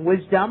and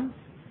wisdom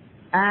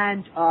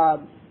and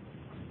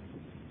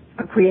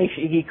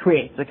creation. He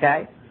creates,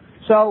 okay?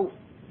 So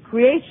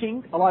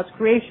Allah's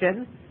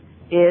creation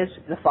is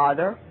the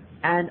Father,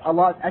 and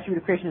Allah's attribute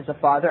of creation is the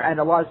Father, and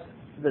Allah's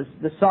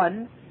the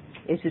Son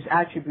is his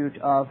attribute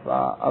of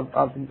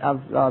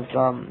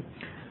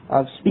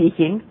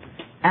speaking,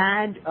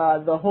 and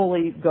the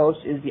Holy Ghost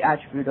is the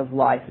attribute of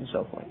life and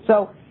so forth.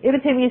 So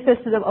Ibn Taymiyyah says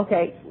to them,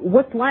 okay,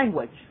 what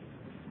language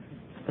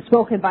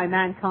spoken by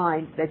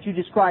mankind that you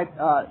describe,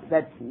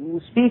 that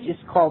speech is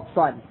called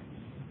Son,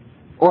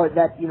 or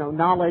that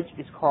knowledge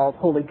is called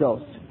Holy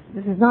Ghost?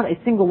 This is not a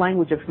single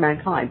language of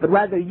mankind, but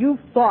rather you've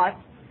thought,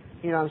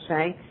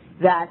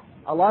 that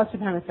Allah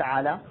subhanahu wa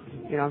ta'ala,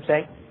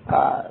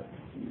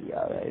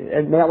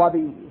 and may Allah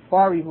be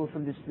far removed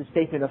from this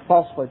statement of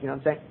falsehood,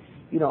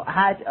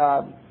 had,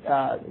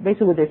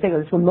 basically what they're saying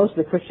is when most of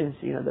the Christians,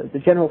 the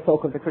general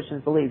folk of the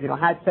Christians believe,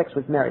 had sex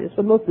with Mary. That's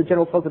what most of the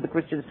general folk of the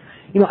Christians,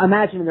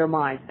 imagine in their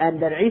minds.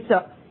 And that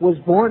Isa was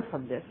born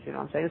from this,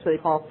 That's why they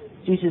call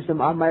Jesus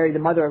Mary the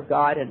mother of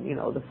God, and,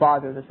 the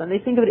Father and the Son. They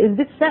think of it in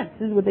this sense.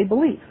 This is what they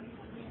believe,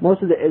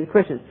 most of the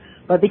Christians.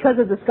 But because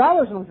of the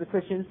scholars amongst the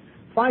Christians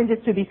find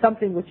it to be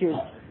something which is,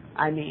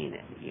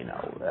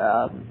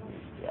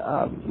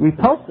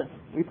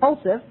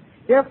 repulsive,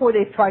 therefore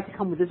they've tried to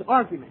come with this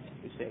argument,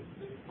 you see.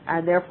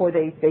 And therefore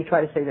they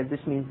try to say that this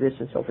means this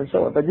and so forth and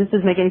so on. But this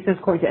doesn't make any sense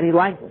according to any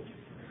language.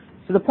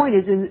 So the point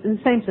is, in the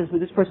same sense,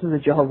 with this person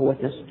is a Jehovah's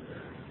Witness,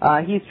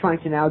 he's trying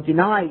to now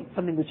deny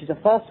something which is a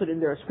falsehood in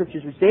their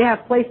scriptures, which they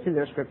have placed in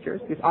their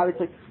scriptures, because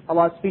obviously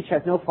Allah's speech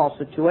has no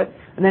falsehood to it,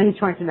 and then he's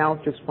trying to now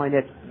to explain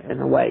it in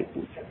a way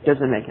which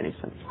doesn't make any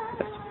sense.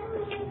 Yes.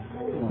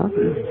 Huh?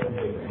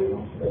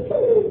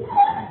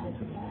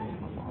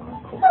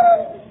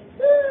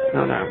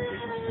 No.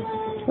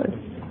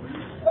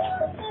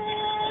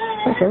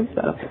 Okay,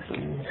 set up this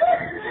one.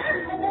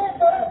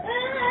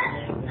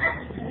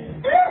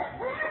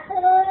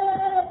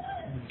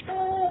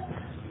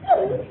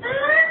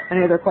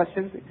 Any other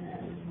questions?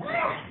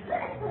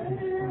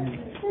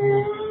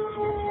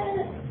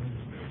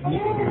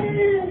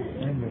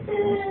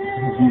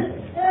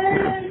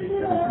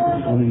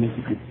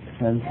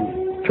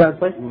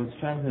 Translate? It was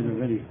translated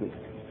already, but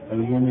I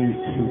was wondering,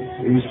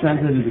 it was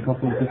translated a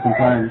couple of different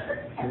times,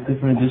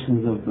 different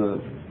editions of the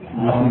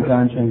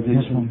American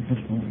translation.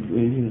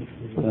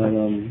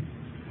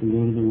 The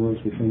Lord of the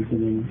Worlds will come to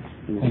them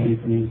and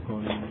escape me.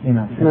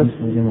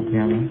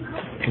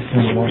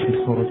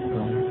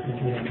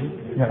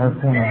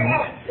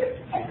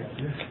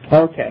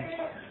 Okay.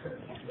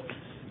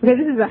 Okay,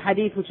 this is a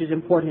hadith which is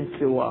important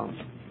to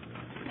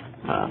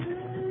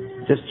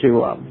just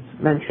to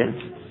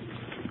mention.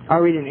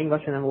 I'll read it in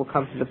English and then we'll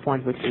come to the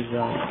point which is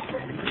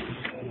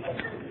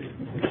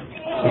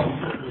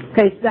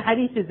okay, so the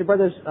hadith is the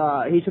brothers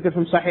he took it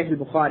from Sahih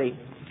al-Bukhari,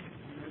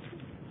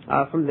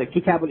 from the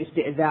Kitab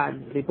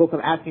al-Isti'adhan, the book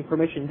of asking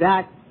permission,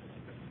 that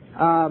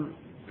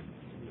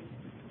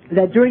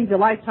during the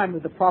lifetime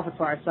of the Prophet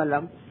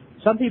ﷺ,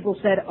 some people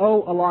said,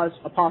 "Oh, Allah's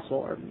apostle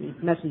or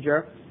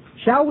messenger,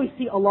 shall we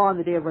see Allah on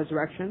the day of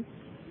resurrection?"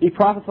 The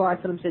Prophet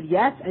ﷺ said,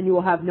 "Yes, and you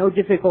will have no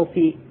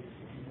difficulty."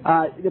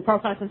 The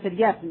Prophet ﷺ said,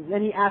 "Yes." And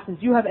then he asked him,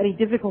 "Do you have any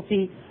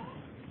difficulty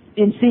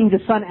in seeing the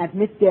sun at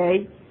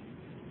midday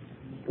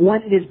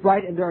when it is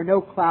bright and there are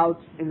no clouds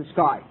in the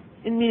sky?"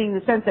 In meaning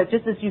the sense that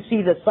just as you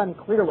see the sun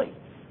clearly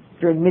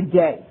during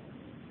midday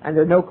and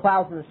there are no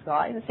clouds in the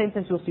sky, in the same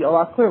sense you'll see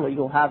Allah clearly.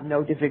 You'll have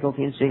no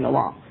difficulty in seeing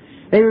Allah.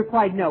 They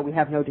replied, "No, we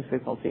have no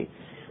difficulty."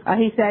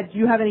 He said, "Do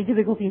you have any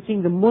difficulty in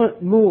seeing the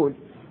moon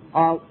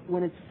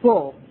when it's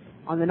full,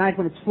 on the night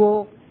when it's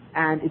full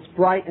and it's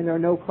bright and there are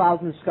no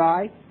clouds in the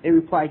sky?" They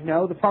replied,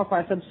 "No." The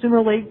Prophet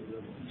similarly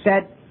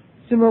said,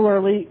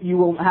 "Similarly, you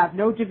will have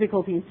no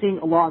difficulty in seeing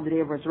Allah on the day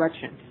of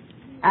resurrection,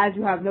 as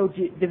you have no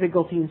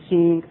difficulty in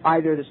seeing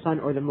either the sun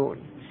or the moon."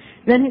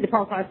 Then the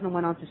Prophet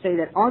went on to say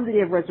that on the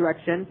day of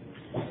resurrection,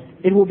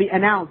 it will be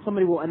announced,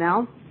 somebody will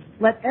announce,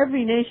 "Let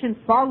every nation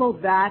follow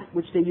that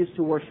which they used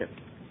to worship."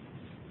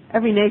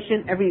 Every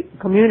nation, every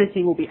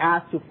community will be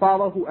asked to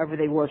follow whoever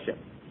they worship.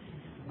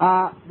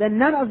 Then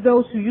none of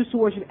those who used to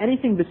worship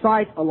anything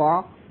besides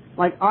Allah,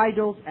 like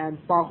idols and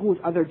taghut,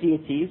 other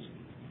deities,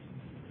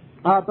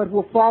 but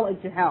will fall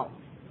into hell,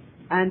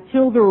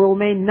 until there will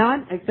remain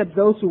none except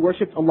those who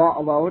worshipped Allah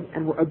alone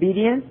and were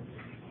obedient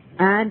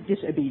and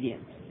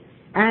disobedient,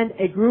 and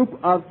a group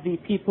of the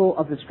people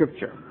of the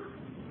scripture.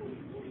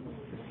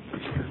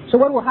 So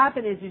what will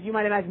happen is you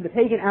might imagine the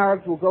pagan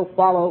Arabs will go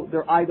follow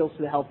their idols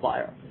to the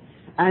hellfire,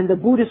 and the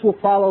Buddhists will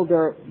follow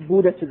their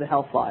Buddha to the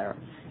hellfire,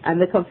 and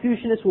the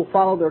Confucianists will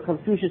follow their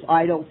Confucius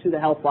idol to the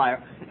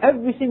hellfire.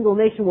 Every single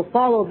nation will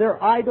follow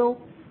their idol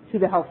to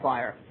the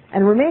hellfire.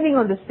 And remaining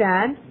on the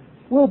stand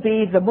will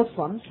be the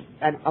Muslims,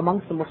 and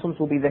amongst the Muslims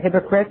will be the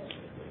hypocrites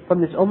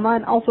from this ummah,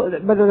 and also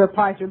whether they're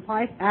pious or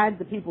impious, and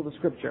the people of the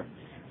scripture.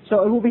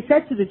 So it will be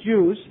said to the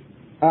Jews,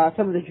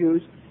 some of the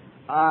Jews,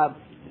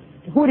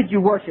 "Who did you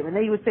worship?" And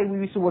they would say, "We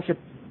used to worship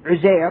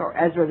Uzair or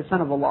Ezra, the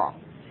son of Allah."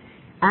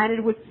 And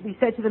it would be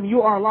said to them,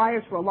 "You are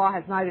liars, for Allah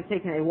has neither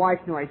taken a wife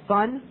nor a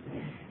son."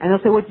 And they'll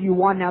say, "What do you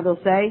want now?" They'll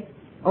say,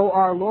 "Oh,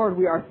 our Lord,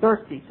 we are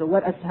thirsty, so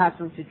let us have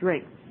something to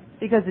drink."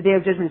 Because the day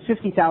of judgment is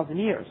 50,000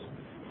 years.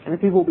 And the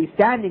people will be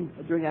standing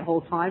during that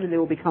whole time and they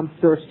will become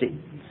thirsty.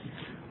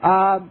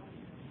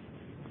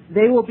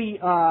 They will be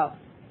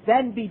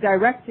then be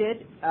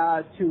directed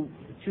to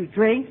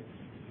drink,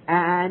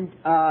 and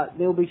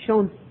they will be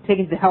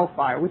taken to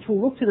hellfire, which will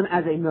look to them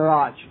as a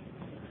mirage,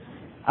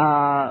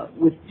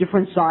 with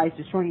different sides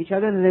destroying each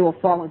other, and then they will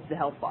fall into the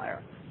hellfire.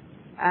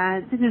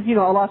 And this is,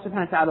 Allah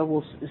subhanahu wa ta'ala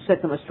will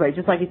set them astray.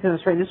 Just like He set them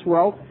astray in this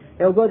world,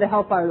 they'll go to the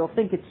hellfire, they'll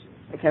think it's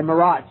like a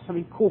mirage,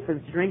 something cool for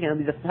them to drink, and it'll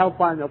be the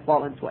hellfire and they'll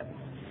fall into it.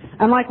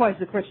 And likewise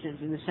the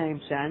Christians in the same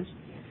sense.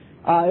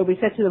 It will be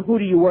said to them, "Who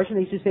do you worship?"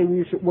 They used to say,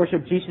 "We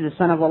worship Jesus, the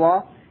son of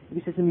Allah." It will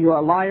be said to them, "You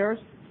are liars,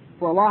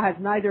 for Allah has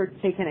neither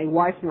taken a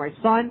wife nor a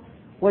son.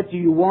 What do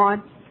you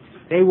want?"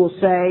 They will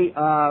say,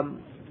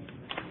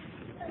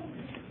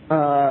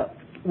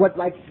 what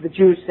like the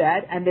Jews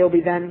said, and they'll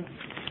be then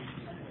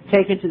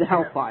taken to the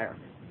hellfire.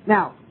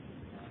 Now,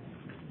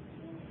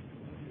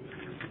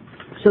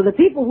 so the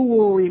people who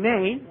will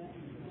remain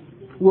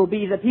will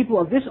be the people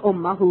of this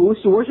ummah who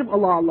used to worship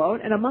Allah alone,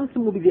 and amongst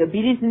them will be the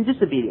obedient and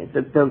disobedient,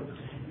 the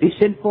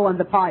sinful and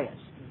the pious.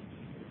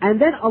 And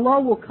then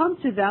Allah will come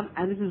to them,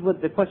 and this is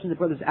what the question the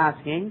brother is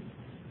asking,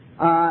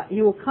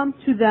 He will come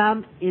to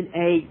them in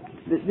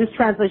this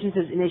translation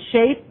says, in a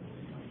shape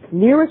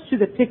nearest to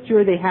the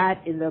picture they had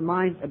in their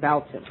minds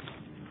about Him.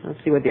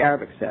 Let's see what the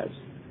Arabic says.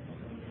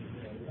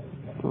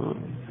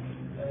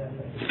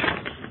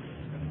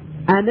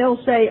 And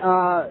they'll say,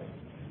 so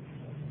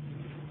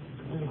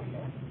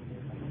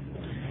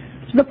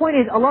the point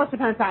is, Allah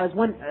subhanahu wa ta'ala, as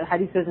one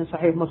hadith says in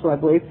Sahih Muslim, I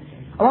believe,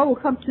 Allah will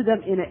come to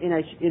them in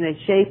a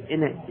shape,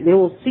 they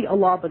will see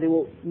Allah, but they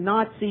will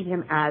not see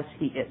Him as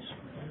He is.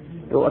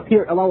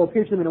 Allah will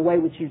appear to them in a way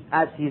which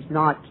as He is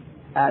not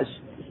as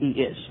He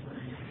is.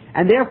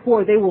 And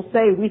therefore they will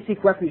say, "We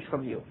seek refuge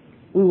from you.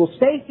 We will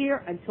stay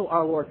here until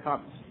our Lord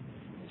comes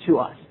to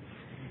us."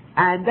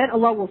 And then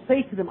Allah will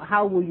say to them,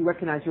 "How will you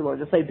recognize your Lord?"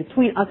 They'll say,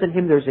 "Between us and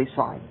Him there's a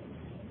sign."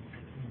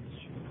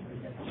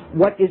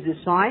 What is the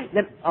sign?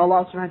 That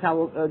Allah subhanahu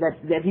wa ta'ala,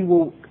 that He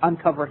will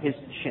uncover His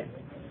shin.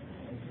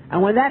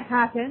 And when that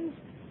happens,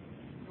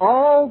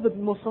 all the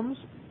Muslims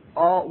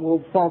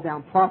will fall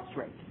down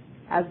prostrate,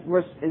 as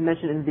was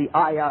mentioned in the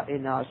ayah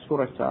in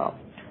Surah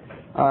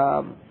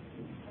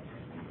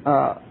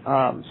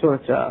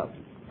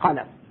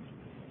Qalam.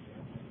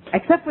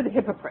 Except for the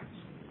hypocrites.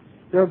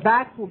 Their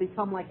backs will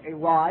become like a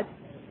rod,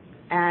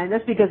 and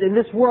that's because in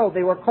this world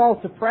they were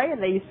called to pray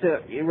and they used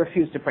to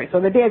refuse to pray. So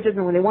on the Day of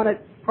Judgment, when they want to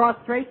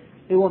prostrate,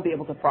 they won't be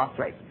able to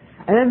prostrate.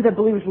 And then the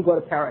believers will go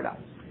to paradise.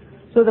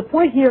 So the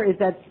point here is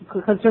that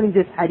concerning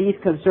this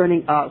hadith,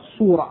 concerning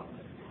surah.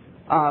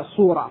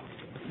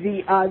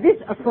 This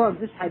affirms,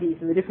 this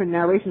hadith and the different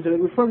narrations of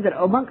it, affirms that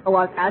among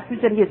Allah's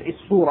attributes that He is a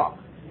surah,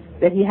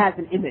 that He has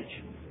an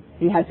image.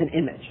 He has an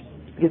image.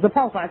 Because the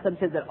Prophet ﷺ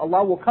said that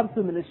Allah will come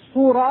to him in a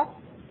surah,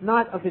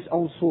 not of His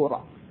own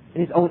surah,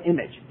 in His own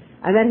image.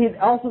 And then the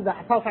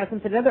Prophet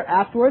ﷺ said another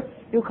afterwards,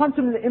 He will come to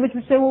him in the image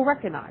which they will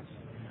recognize.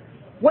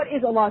 What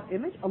is Allah's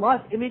image?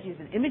 Allah's image is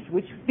an image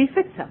which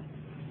befits Him.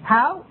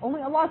 How?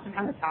 Only Allah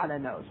subhanahu wa ta'ala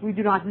knows. We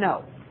do not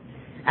know.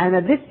 And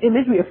that this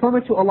image, we affirm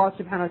it to Allah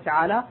subhanahu wa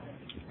ta'ala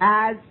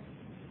as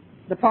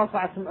the Prophet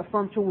ﷺ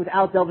affirmed to him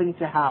without delving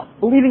into how.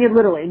 Believing it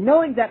literally.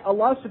 Knowing that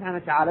Allah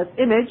subhanahu wa ta'ala's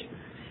image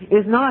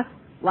is not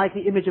like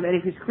the image of any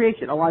of His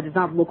creation. Allah does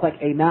not look like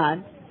a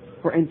man,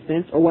 for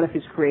instance, or one of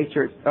His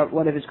creatures,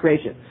 one of His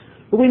creation.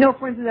 But we know,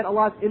 for instance, that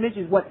Allah's image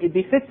is what it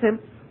befits Him,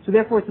 so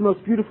therefore it's the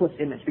most beautiful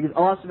image, because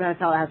Allah subhanahu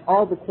wa ta'ala has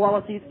all the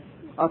qualities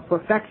of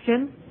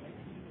perfection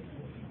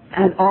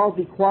and all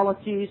the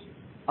qualities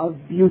of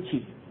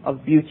beauty.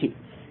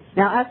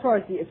 Now, as far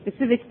as the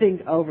specific thing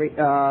over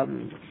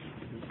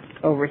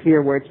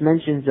here, where it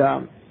mentions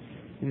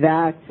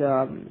that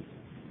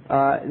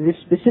this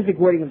specific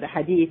wording of the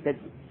hadith, that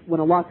when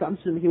Allah comes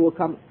to them, He will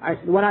come.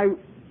 What I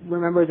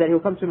remember is that He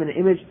will come to them in an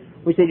image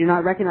which they do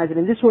not recognize. And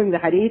in this wording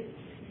of the hadith,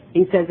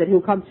 He says that He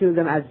will come to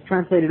them as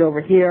translated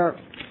over here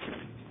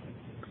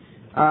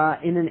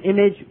in an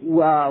image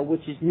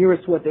which is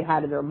nearest to what they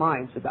had in their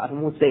minds about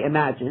Him, which they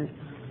imagined.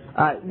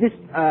 This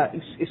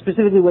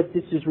specifically what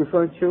this is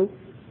referring to,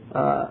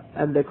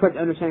 and the correct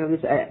understanding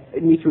of this, I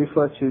need to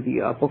refer to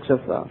the books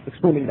of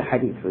explaining the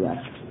hadith for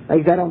that.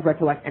 Like, I don't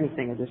recollect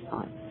anything at this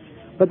time.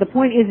 But the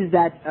point is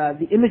that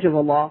the image of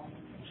Allah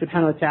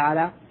subhanahu wa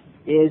ta'ala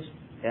is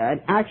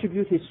an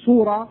attribute. His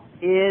surah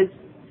is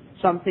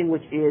something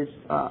which is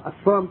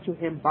affirmed to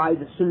Him by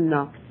the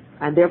sunnah,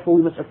 and therefore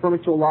we must affirm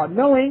it to Allah,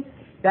 knowing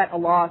that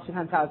Allah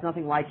subhanahu wa ta'ala is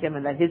nothing like Him,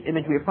 and that His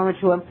image we affirm it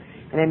to Him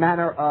in a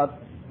manner of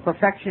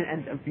perfection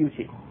and of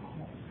beauty.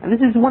 And this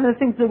is one of the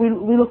things that we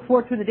look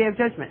forward to in the Day of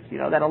Judgment. You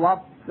know, that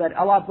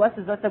Allah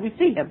blesses us that we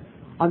see Him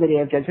on the Day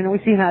of Judgment, and we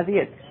see Him as He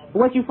is. But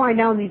what you find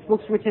now in these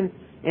books written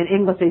in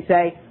English, they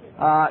say,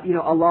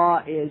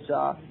 Allah is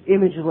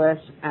imageless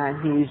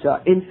and He's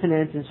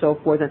infinite and so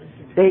forth. And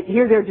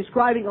here they're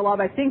describing Allah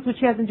by things which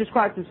He hasn't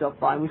described Himself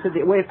by. And we said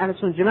the way of Ahl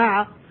Sunnah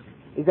Jama'ah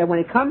is that when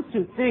it comes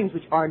to things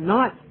which are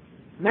not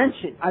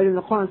mentioned either in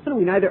the Quran and Sunnah,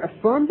 we neither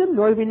affirm them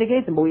nor do we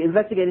negate them, but we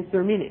investigate into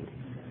their meaning.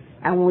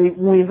 And when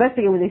we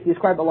investigate, when they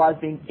describe Allah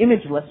as being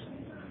imageless,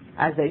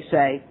 as they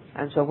say,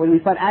 and so when we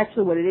find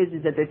actually what it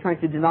is that they're trying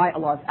to deny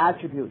Allah's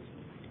attributes,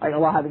 like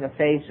Allah having a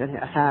face and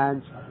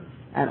hands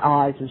and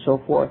eyes and so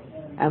forth,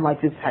 and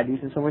like this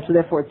hadith and so on. So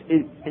therefore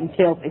it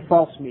entails a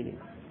false meaning.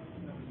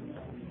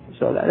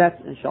 So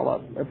that's,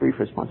 inshallah, a brief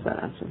response to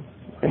that answer.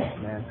 Okay.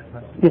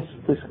 Yes,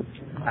 please.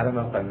 I don't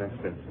know if I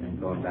missed it in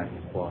going back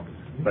and forth,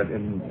 but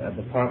in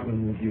the part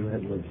when you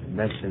had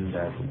mentioned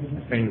that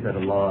things that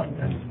Allah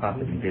and His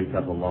Prophet engaged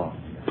of Allah,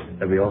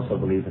 that we also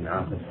believe in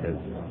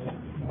opposites.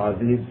 Are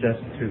these just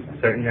to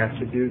certain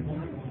attributes?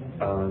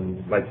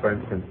 Like for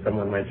instance,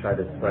 someone might try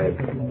to say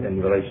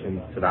in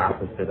relation to the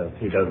opposite of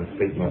He doesn't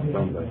sleep nor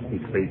slumber, He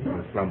sleeps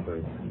nor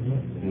slumbers,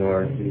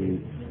 nor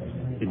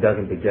He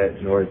doesn't beget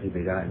nor is He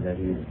begotten, that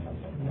He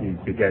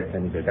begets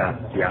and He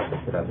begots, the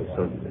opposite of it.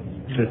 So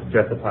just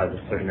justifies a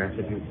certain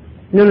attribute.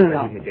 No.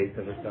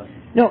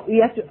 No,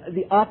 you have to,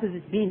 the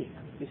opposite meaning.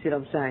 You see what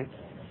I'm saying?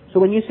 So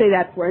when you say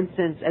that, for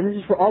instance, and this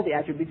is for all the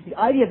attributes, the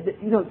idea of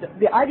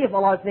the idea of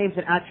Allah's names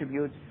and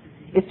attributes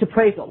is to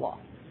praise Allah.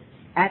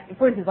 And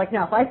for instance, like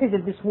now, if I say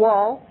that this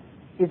wall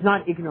is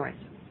not ignorant,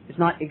 this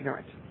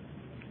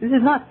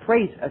is not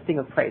praise, a thing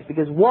of praise,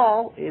 because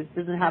wall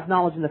doesn't have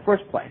knowledge in the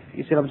first place.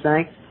 You see what I'm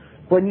saying?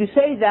 When you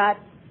say that,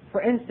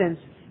 for instance,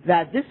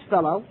 that this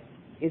fellow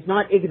is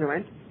not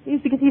ignorant,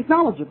 it's because he's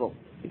knowledgeable,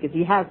 because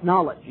he has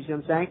knowledge. You see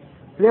what I'm saying?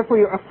 So therefore,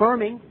 you're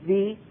affirming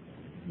the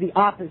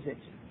opposite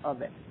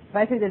of it. If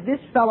I say that this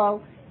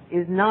fellow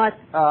is not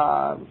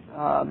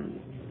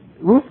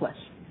ruthless,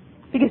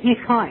 because he's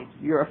kind,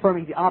 you're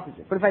affirming the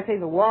opposite. But if I say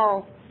the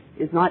wall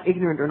is not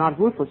ignorant or not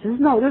ruthless, there's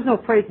no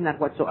praise in that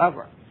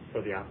whatsoever.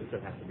 So the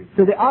opposite has to be.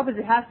 So the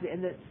opposite has to be,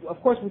 and of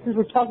course, since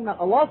we're talking about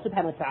Allah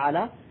subhanahu wa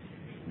ta'ala,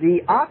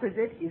 the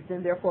opposite is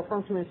then therefore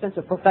affirmed to in a sense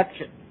of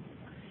perfection.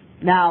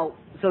 Now,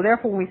 so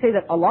therefore, when we say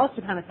that Allah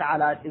subhanahu wa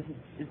ta'ala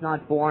is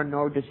not born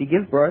nor does He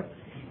give birth,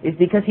 it's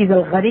because He's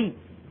al-Ghani.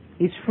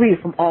 He's free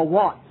from all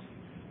wants.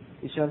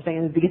 You see what I'm saying?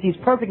 And because He's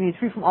perfect and He's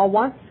free from all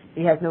wants,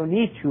 He has no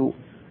need to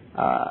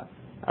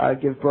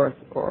give birth,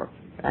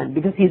 and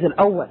because He's an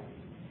awwal,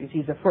 because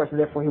He's the first, and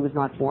therefore He was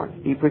not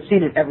born. He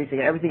preceded everything,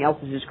 and everything else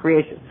is His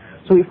creation.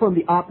 So we form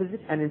the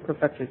opposite and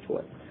imperfection to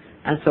it,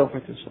 and so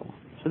forth and so on.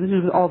 So this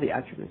is with all the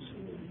attributes.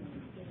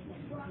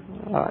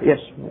 Yes.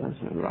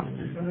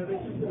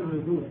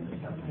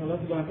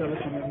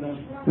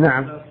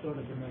 Naam.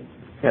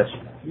 Yes.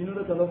 You know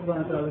that Allah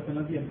subhanahu wa ta'ala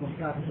cannot be in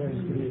contact with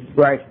His creation.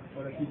 Right.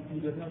 Or He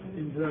does not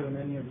indwell in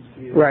any of His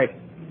creation. Right.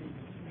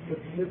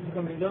 This is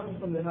coming down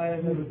from the higher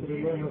heavens to the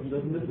lower heavens.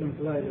 Doesn't this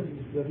imply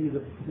that he is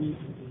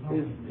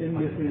in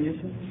the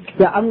creation?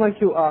 Yeah, I'm going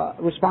to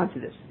respond to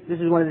this. This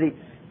is one of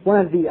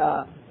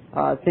the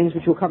things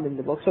which will come in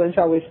the book. So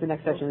inshallah, for the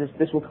next session,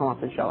 this will come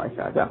up inshallah.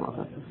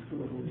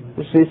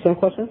 Is the same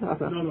question?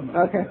 Okay. No.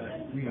 Okay.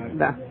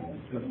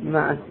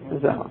 Nah.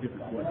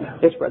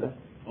 Yes, brother.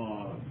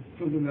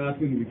 Something that I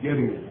think we're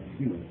getting,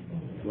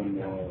 from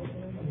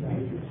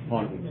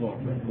part of the talk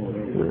that called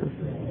earlier.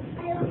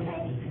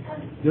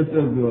 Just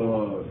as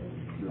the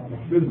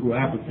physical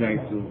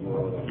appetites of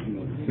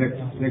sex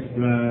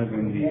drive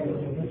and the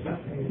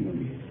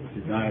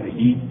desire to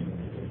eat,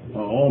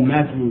 all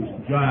natural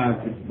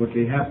drives, but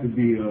they have to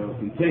be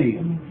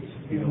contained,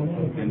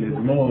 and there's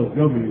laws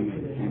governing it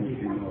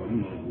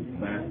in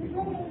fasting,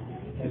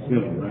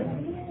 etc. Right?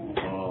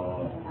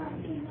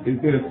 Is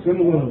there a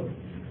similar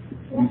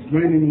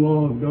restraining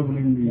laws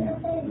governing the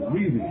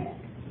reasoning?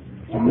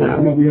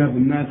 We have the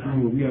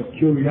natural, we have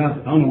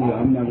curiosity.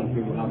 I'm not going to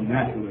say how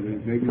natural it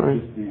is. Maybe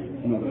it's just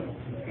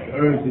the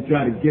urge to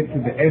try to get to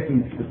the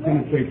essence, to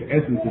penetrate the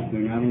essence of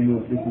things. I don't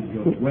know if this is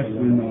a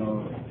Western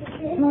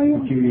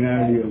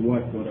peculiarity or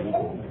what, but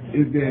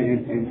is there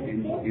in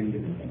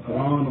the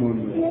Quran or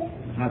in the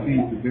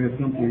Hadith, is there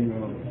something,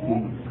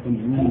 some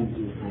rules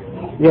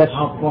of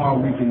how far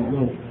we can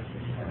go?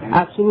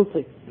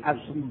 Absolutely.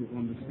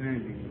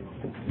 Understanding.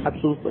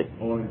 Absolutely.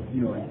 Or,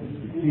 see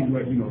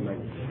what, like,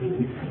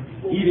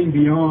 eating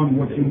beyond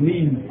what you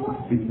need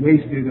is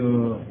wasted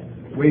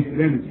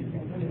energy.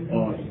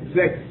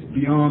 Sex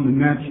beyond the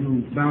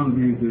natural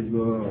boundaries is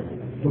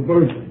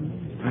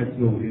perversion. Right?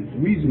 So it's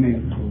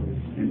reasoning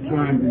and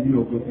trying to,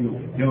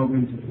 delve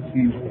into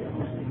these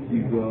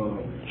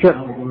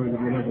allegories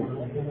or whatever.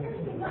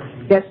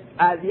 Yes,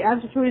 the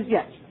answer to it is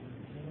yes.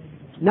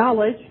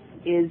 Knowledge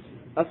is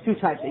of two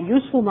types: a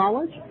useful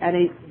knowledge and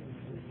a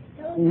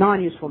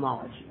non-useful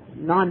knowledge,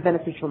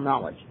 non-beneficial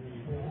knowledge.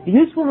 The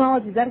useful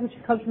knowledge is that which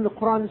comes from the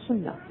Quran and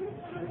Sunnah.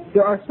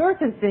 There are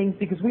certain things,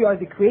 because we are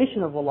the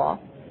creation of Allah,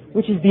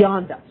 which is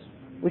beyond us,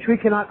 which we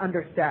cannot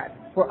understand.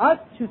 For us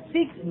to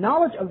seek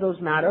knowledge of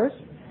those matters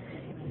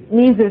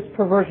means there's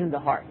perversion in the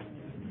heart.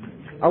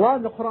 Allah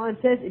in the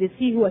Quran says, it is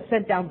He who has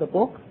sent down the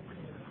book,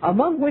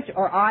 among which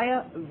are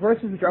ayah,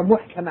 verses which are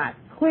muhkamat,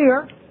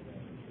 clear,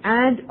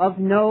 and of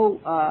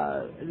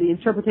the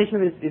interpretation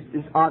of it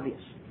is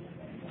obvious.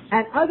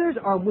 And others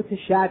are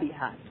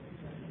mutashabihat,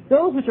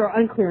 those which are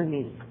unclear in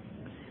meaning.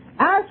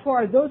 As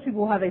far as those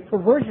people who have a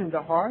perversion in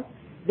their heart,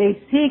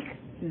 they seek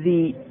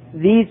these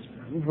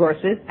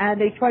verses and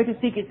they try to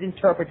seek its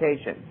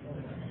interpretation.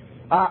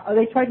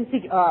 They try to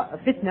seek a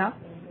fitna,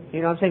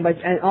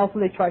 and also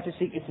they try to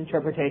seek its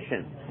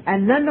interpretation.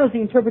 And none knows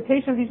the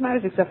interpretation of these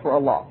matters except for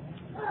Allah.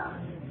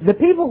 The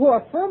people who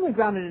are firmly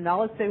grounded in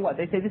knowledge say what?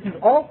 They say this is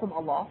all from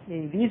Allah,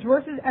 meaning these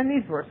verses and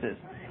these verses.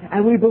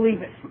 And we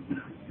believe it.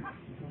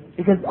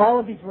 Because all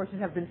of these verses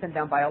have been sent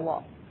down by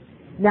Allah.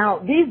 Now,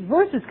 these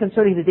verses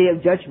concerning the Day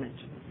of Judgment,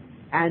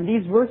 and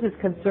these verses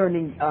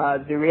concerning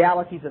the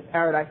realities of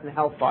paradise and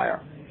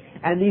hellfire,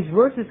 and these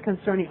verses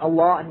concerning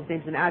Allah and His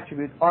names and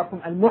attributes are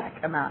from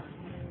al-muhkamat,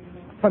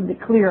 from the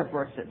clear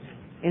verses,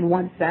 in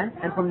one sense,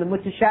 and from the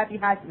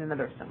mutashabihat in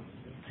another sense.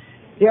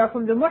 They are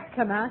from the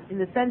muhkamat in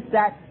the sense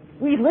that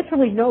we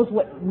literally know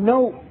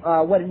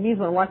what it means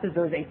when Allah says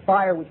there is a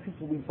fire which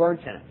people will be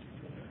burnt in it.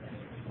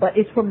 But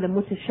it's from the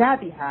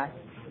mutashabihat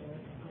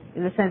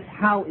in the sense,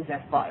 how is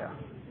that fire?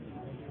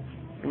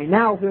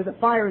 Now if there's a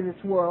fire in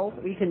this world,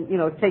 we can,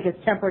 take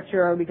its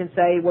temperature, we can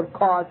say what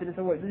caused it, and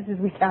so forth. This is,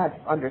 we can't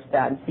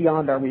understand. It's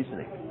beyond our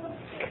reasoning.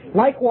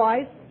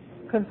 Likewise,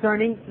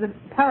 concerning the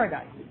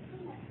paradise.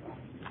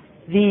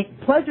 The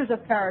pleasures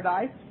of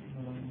paradise,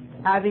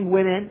 having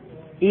women,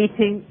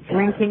 eating,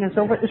 drinking, and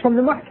so forth, is from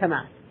the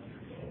muhkamat.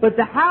 But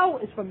the how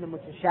is from the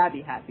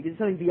mutashabihat, because it's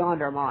something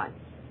beyond our minds.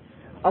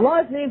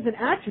 Allah's names and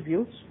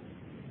attributes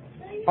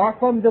are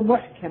from the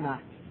muhkamat.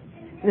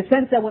 In the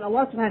sense that when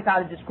Allah subhanahu wa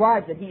ta'ala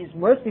describes that He is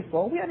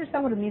merciful, we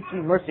understand what it means to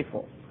be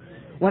merciful.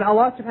 When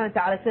Allah subhanahu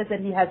wa ta'ala says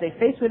that He has a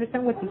face, we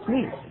understand what this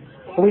means.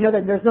 But we know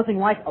that there's nothing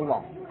like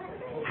Allah.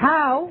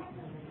 How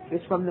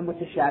is from the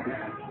mutashabih.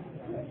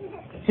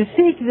 To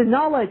seek the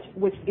knowledge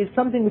which is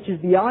something which is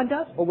beyond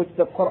us, or which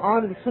the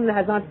Quran and the Sunnah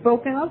has not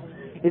spoken of,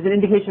 is an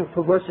indication of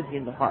perversity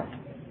in the heart.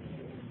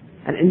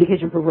 An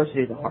indication of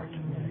perversity in the heart.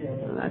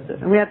 And that's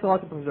it. And we have to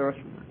also preserve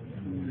from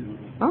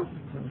that.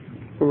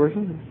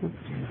 Perversion?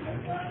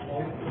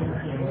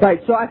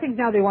 Right, so I think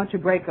now they want to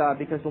break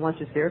because the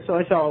lunch is here. So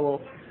inshallah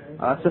we'll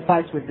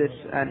suffice with this.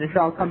 And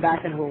inshallah I'll come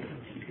back and we'll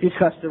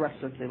discuss the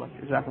rest of the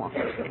lecture.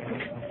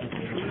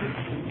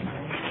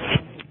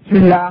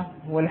 Bismillah,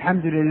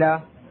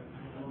 walhamdulillah,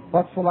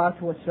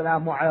 wassalatu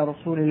wassalamu ala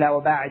rasulillah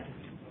wa ba'd.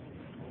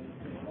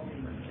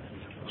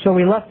 So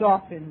we left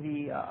off in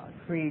the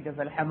creed of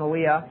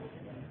al-Hamawiyyah,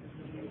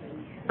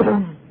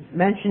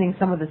 mentioning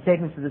some of the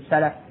statements of the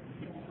Salaf.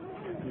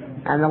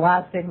 And the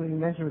last statement we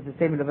mentioned was the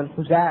statement of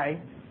al-Khuzai,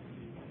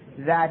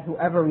 that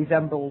whoever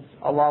resembles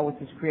Allah with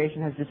His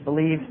creation has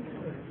disbelieved,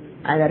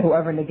 and that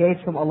whoever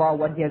negates from Allah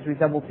what He has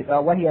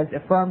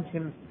affirmed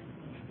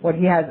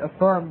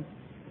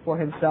for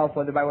himself,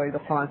 whether by way of the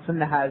Quran and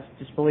Sunnah, has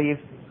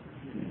disbelieved,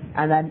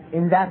 and then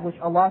in that which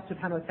Allah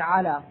subhanahu wa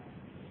ta'ala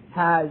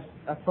has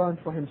affirmed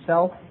for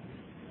himself,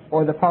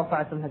 or the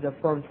Prophet has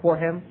affirmed for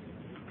him,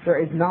 there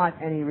is not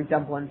any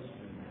resemblance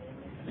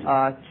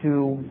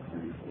to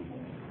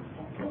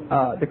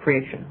the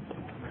creation.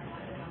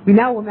 We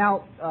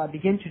will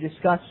begin to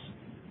discuss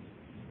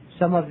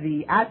some of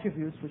the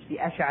attributes which the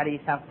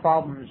Ash'aris have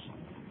problems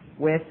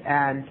with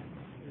and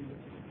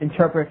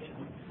interpret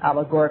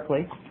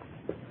allegorically.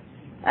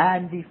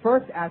 And the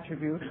first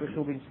attribute which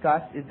will be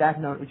discussed is that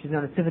which is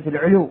known as Sifat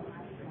al-Ulu,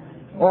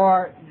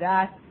 or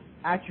that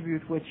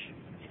attribute which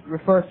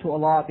refers to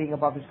Allah being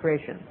above His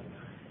creation.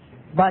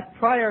 But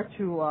prior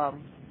to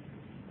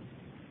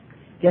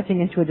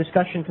getting into a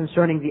discussion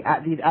concerning these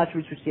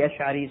attributes which the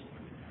Ash'aris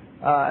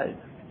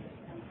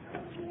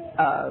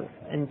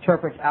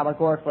interpret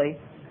allegorically,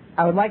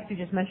 I would like to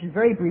just mention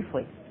very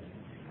briefly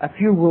a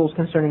few rules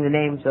concerning the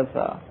names of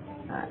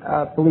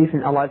belief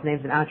in Allah's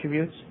names and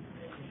attributes.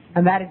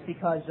 And that is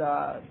because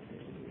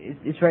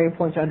it's very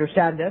important to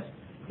understand this,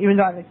 even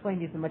though I've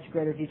explained these in much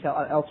greater detail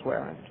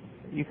elsewhere.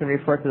 You can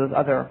refer to those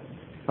other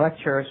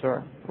lectures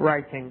or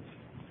writings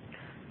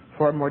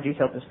for a more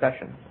detailed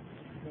discussion.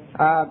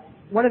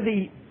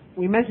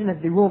 We mentioned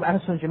that the rule of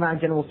Ahl Sunnah Jama'ah in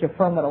general is to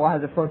affirm that Allah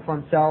has affirmed for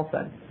Himself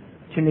and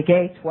to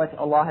negate what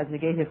Allah has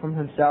negated from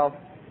Himself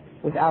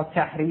without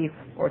tahrif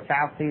or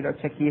ta'til or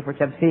takyif or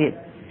tabthil.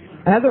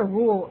 Another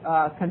rule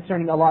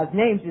concerning Allah's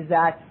names is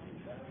that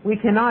we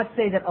cannot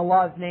say that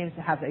Allah's names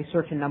have a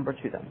certain number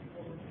to them.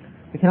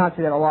 We cannot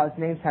say that Allah's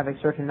names have a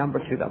certain number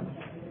to them.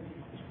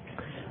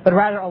 But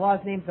rather,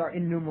 Allah's names are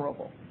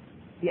innumerable.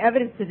 The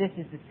evidence to this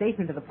is the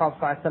statement of the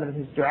Prophet ﷺ in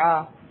his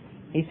dua.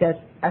 He says,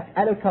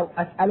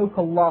 أسألك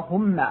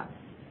اللهم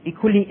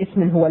بكل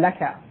اسم هو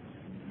لك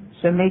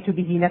سميت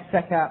به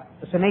نفسك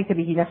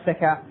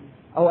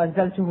أو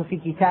أنزلته في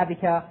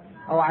كتابك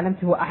أو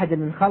علمته أحدا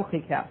من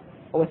خلقك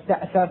أو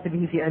استأثرت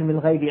به في علم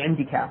الغيب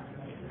عندك.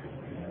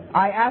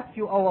 I ask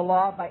you, O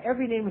Allah, by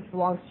every name which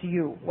belongs to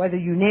you, whether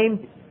you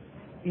named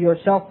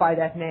yourself by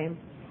that name,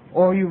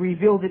 or you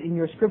revealed it in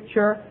your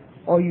scripture,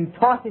 or you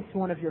taught it to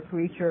one of your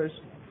creatures,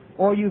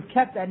 or you've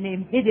kept that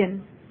name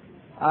hidden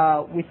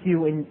with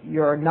you in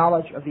your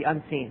knowledge of the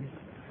unseen.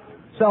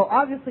 So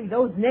obviously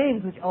those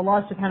names which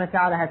Allah subhanahu wa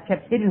ta'ala has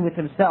kept hidden with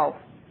Himself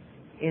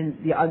in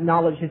the His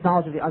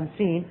knowledge of the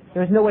unseen,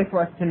 there's no way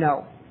for us to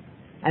know.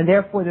 And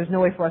therefore there's no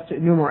way for us to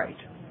enumerate.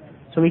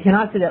 So we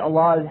cannot say that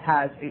Allah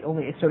has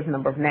only a certain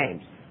number of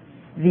names.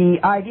 The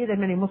idea that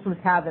many Muslims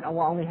have that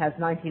Allah only has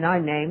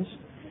 99 names,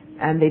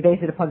 and they base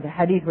it upon the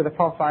hadith where the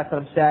Prophet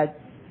ﷺ said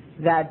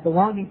that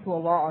belonging to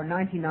Allah are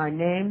 99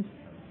 names.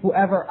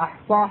 Whoever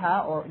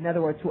ahsaha, or in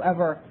other words,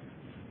 whoever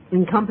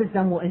encompasses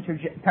them will enter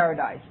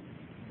paradise.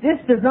 This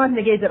does not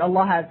negate that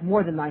Allah has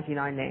more than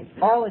 99 names.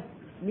 All it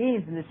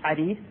means in this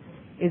hadith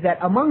is that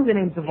among the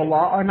names of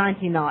Allah are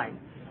 99.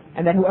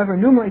 And that whoever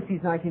enumerates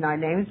these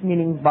 99 names,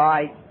 meaning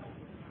by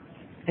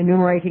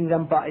enumerating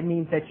them, but it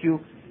means that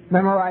you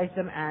memorize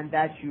them and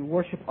that you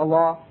worship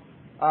Allah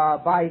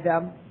by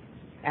them,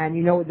 and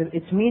you know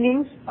its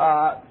meanings,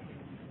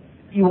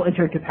 you will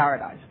enter into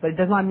paradise. But it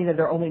does not mean that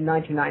there are only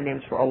 99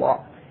 names for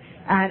Allah.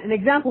 And an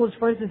example is,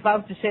 for instance, if I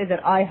was to say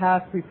that I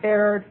have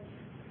prepared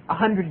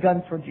 100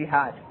 guns for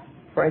jihad,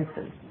 for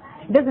instance.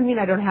 It doesn't mean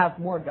I don't have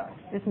more guns.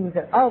 This means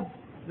that of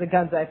the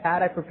guns I've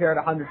had, I prepared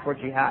 100 for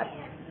jihad.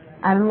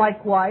 And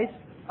likewise,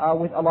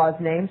 with Allah's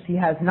names, He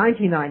has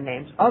 99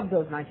 names. Of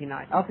those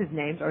 99, of His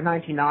names are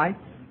 99,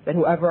 that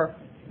whoever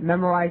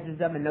memorizes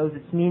them and knows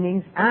its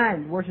meanings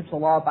and worships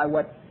Allah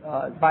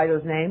by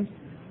those names,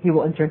 he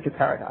will enter into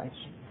paradise.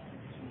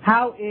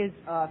 How is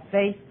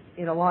faith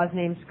in Allah's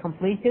names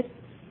completed?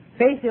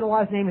 Faith in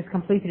Allah's name is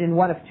completed in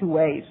one of two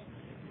ways.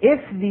 If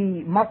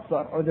the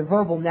masdar, or the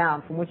verbal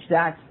noun from which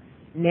that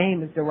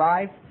name is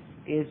derived,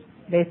 is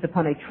based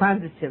upon a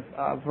transitive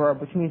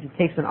verb, which means it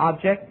takes an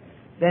object,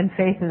 then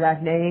faith in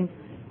that name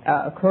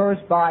occurs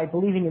by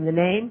believing in the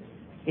name,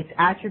 its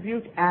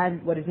attribute,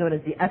 and what is known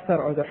as the athar,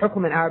 or the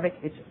hukm in Arabic,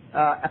 its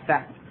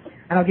effect.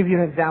 And I'll give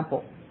you an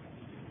example.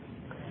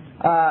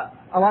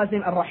 Allah's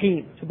name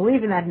Ar-Rahim. To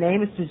believe in that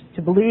name is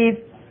to believe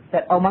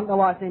that among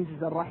Allah's names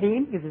is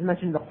Ar-Rahim, because it's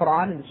mentioned in the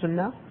Quran and the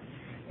Sunnah.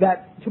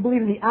 That to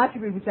believe in the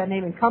attribute which that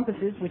name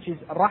encompasses, which is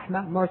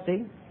Rahmah,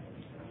 mercy,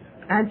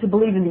 and to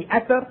believe in the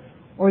athar,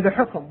 or the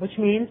hukm, which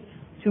means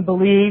to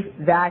believe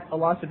that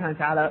Allah subhanahu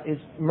wa ta'ala is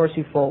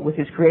merciful with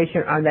His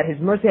creation and that His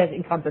mercy has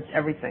encompassed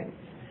everything.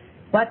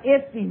 But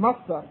if the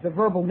masdar, the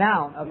verbal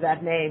noun of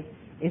that name,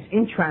 is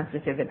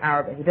intransitive in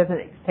Arabic, it doesn't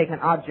take an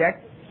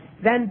object,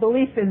 then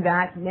belief in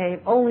that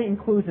name only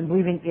includes in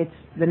believing it's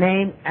the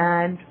name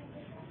and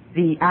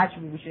the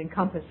attribute which it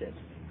encompasses.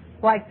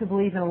 Like to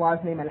believe in Allah's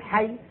name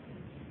Al-Hayy,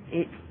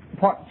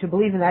 to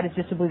believe in that is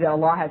just to believe that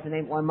Allah has a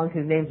name, one among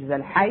His names is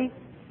Al-Hayy,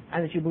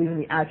 and that you believe in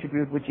the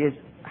attribute which is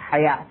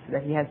Hayat,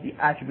 that He has the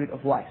attribute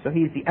of life. So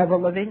He is the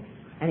ever-living,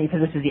 and He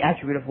possesses the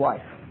attribute of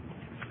life.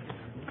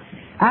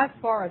 As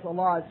far as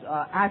Allah's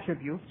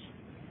attributes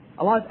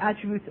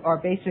are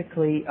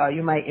basically,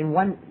 in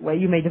one way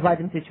you may divide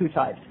them into two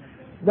types.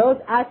 those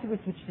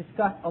attributes which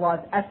discuss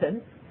Allah's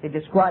essence, they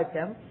describe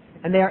Him,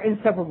 and they are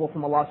inseparable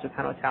from Allah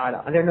subhanahu wa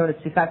ta'ala. And they're known as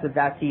sifat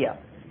al-dhatiyah,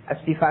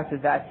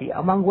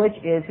 among which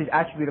is His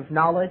attribute of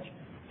knowledge,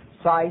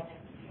 sight,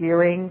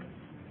 hearing.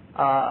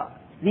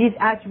 These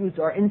attributes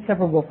are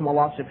inseparable from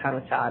Allah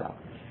subhanahu wa ta'ala.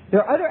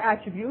 There are other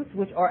attributes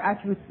which are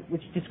attributes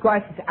which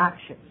describe His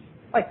actions,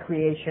 like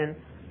creation,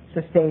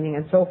 sustaining,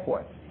 and so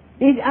forth.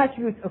 These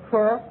attributes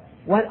occur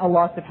when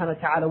Allah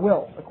subhanahu wa ta'ala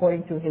wills,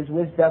 according to His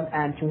wisdom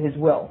and to His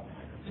will.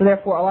 So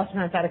therefore Allah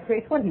subhanahu wa ta'ala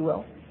creates when He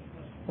will,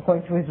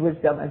 according to His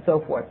wisdom and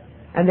so forth.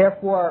 And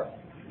therefore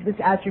this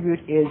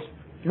attribute is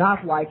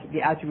not like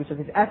the attributes of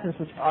His essence,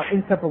 which are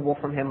inseparable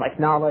from Him, like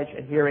knowledge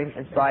and hearing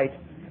and sight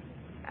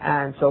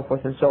and so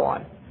forth and so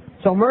on.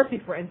 So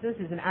mercy, for instance,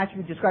 is an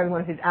attribute describing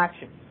one of His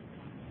actions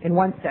in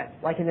one sense,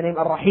 like in the name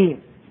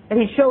Ar-Rahim. And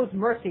He shows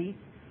mercy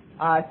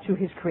to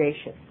His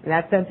creation. In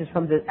that sense, is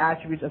from the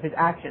attributes of His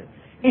action.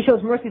 He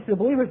shows mercy to the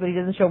believers, but He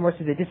doesn't show mercy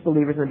to the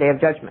disbelievers in the Day of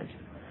Judgment.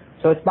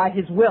 So it's by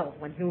His will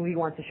who He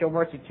wants to show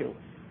mercy to.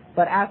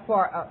 But as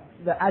for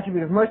the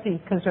attribute of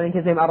mercy concerning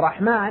His name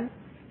Ar-Rahman,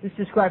 this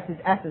describes His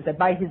essence, that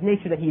by His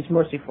nature that He is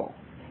merciful.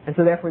 And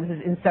so therefore this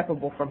is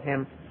inseparable from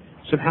Him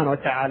subhanahu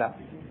wa ta'ala.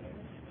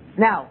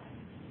 Now,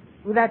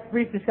 with that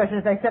brief discussion,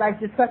 as I said, I've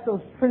discussed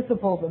those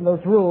principles and those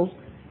rules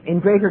in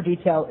greater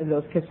detail in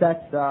those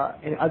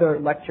cassettes in other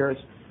lectures,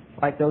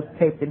 like those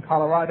taped in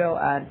Colorado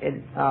and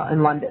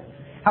in London.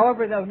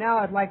 However, though, now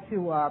I'd like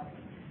to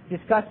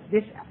discuss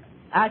this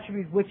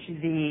attribute which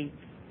the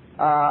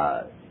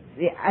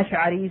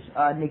Ash'aris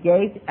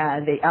negate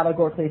and they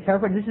allegorically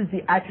interpret. This is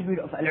the attribute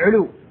of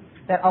al-ulu,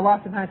 that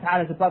Allah subhanahu wa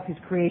ta'ala is above His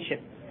creation.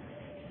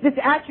 This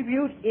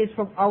attribute is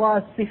from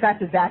Allah's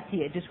sifat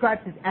al-dhatiyah. It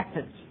describes His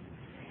essence,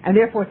 and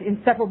therefore it's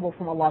inseparable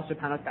from Allah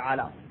subhanahu wa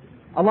ta'ala.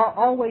 Allah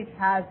always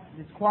has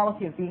this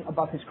quality of being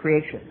above His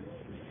creation.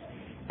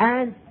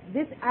 And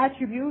this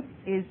attribute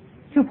is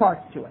two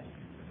parts to it.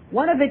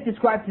 One of it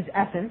describes His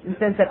essence in the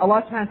sense that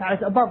Allah subhanahu wa ta'ala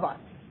is above us,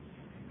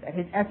 that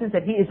His essence,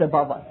 that He is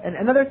above us. And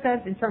another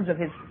sense in terms of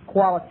His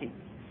quality,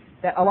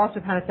 that Allah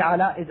subhanahu wa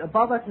ta'ala is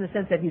above us in the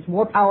sense that He's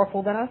more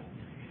powerful than us,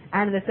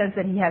 and in the sense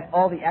that He has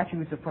all the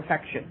attributes of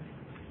perfection.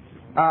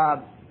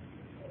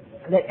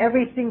 That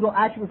every single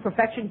attribute of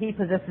perfection, He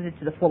possesses it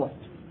to the fullest.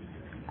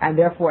 And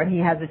therefore He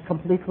has it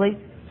completely.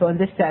 So in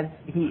this sense,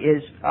 He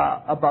is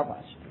above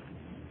us.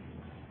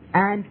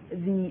 And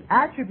the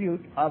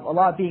attribute of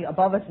Allah being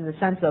above us in the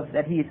sense of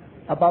that He is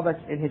above us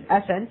in His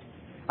essence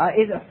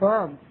is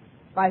affirmed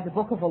by the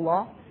Book of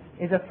Allah,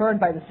 is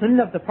affirmed by the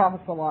Sunnah of the Prophet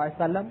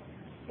ﷺ,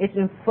 it's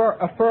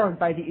affirmed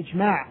by the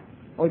ijma'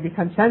 or the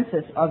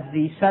consensus of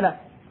the Salaf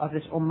of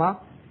this Ummah,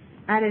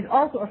 and is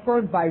also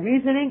affirmed by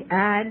reasoning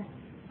and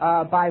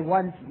by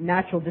one's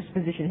natural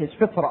disposition, his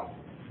fitrah.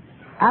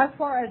 As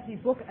far as the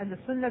Book and the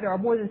Sunnah, there are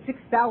more than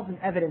 6,000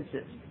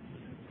 evidences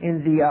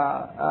in the,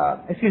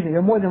 there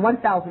are more than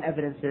 1,000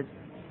 evidences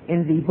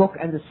in the Book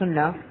and the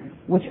Sunnah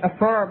which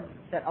affirm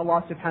that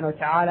Allah subhanahu wa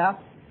ta'ala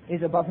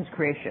is above His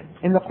creation.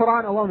 In the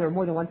Quran alone, there are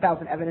more than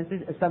 1,000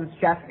 evidences, as some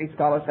Shafi'i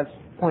scholars have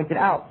pointed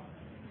out.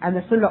 And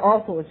the Sunnah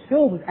also is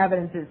filled with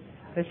evidences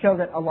that show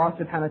that Allah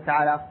subhanahu wa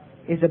ta'ala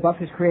is above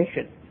His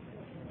creation.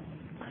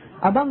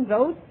 Among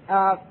those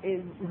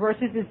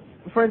verses is,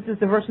 for instance,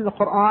 the verse in the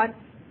Quran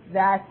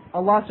that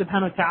Allah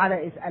subhanahu wa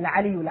ta'ala is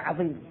al-Aliyyul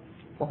Azim.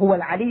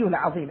 وَهُوَ الْعَلِيُّ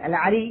الْعَظِيمُ.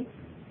 Al-Ali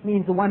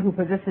means the one who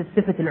possesses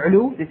sifat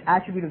al-ulu, this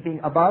attribute of being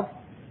above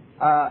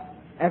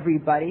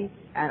everybody,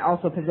 and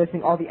also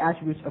possessing all the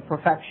attributes of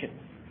perfection.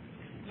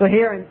 So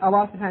here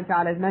Allah subhanahu wa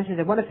ta'ala has mentioned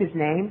that one of His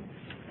names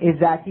is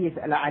that He is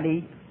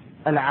al-Ali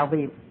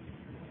al-Azim.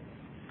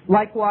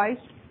 Likewise,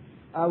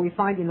 we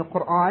find in the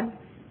Quran,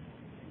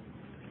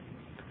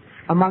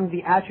 among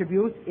the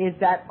attributes is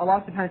that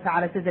Allah subhanahu wa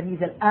ta'ala says that He's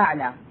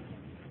al-A'la.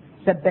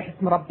 سَبِّحْ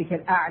اسْمَ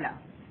رَبِّكَ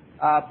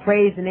الْأَعْلَى.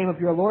 Praise the name of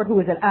your Lord who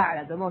is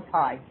al-A'la, the Most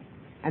High.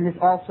 And this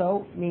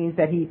also means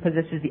that He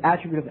possesses the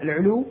attribute of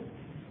al-ulu,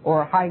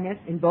 or highness,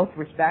 in both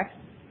respects,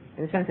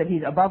 in the sense that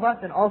He's above us,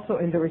 and also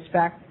in the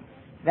respect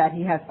that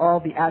He has all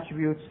the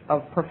attributes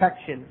of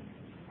perfection,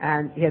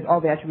 and He has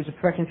all the attributes of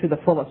perfection to the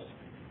fullest.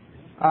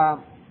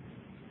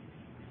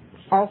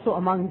 Also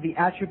among the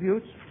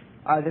attributes,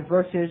 the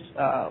verses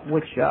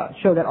which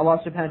show that Allah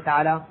subhanahu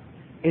wa ta'ala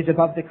is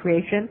above the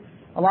creation.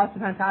 Allah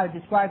subhanahu wa ta'ala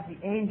describes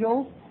the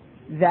angels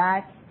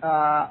that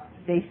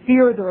they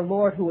fear their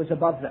Lord who is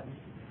above them.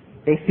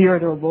 They fear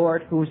their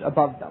Lord who is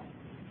above them.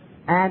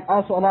 And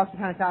also Allah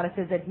subhanahu wa ta'ala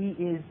says that He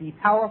is the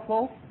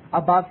powerful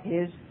above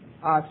His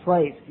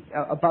slaves,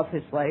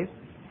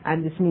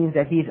 and this means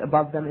that He is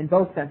above them in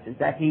both senses,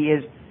 that He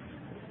is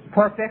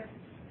perfect,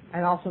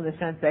 and also in the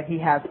sense that He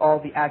has all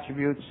the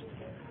attributes,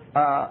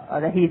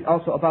 that He is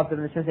also above them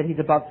in the sense that He's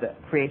above the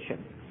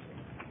creation.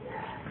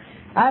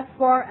 As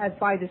far as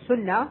by the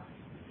Sunnah,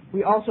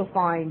 we also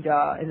find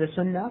in the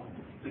Sunnah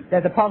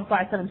that the Prophet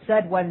ﷺ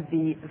said when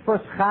the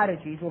first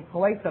Kharijis or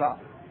Khawaisra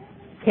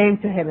came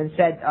to him and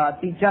said,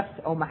 "Be just,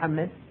 O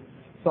Muhammad,"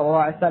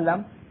 sallallahu alaihi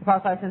wasallam, the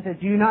Prophet ﷺ said,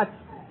 "Do you not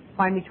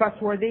find me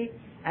trustworthy?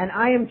 And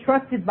I am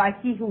trusted by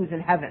He who is in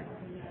heaven,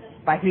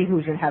 by He who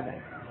is in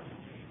heaven."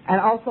 And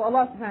also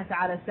Allah subhanahu wa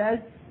ta'ala says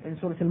in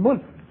Surah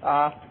Al-Mulk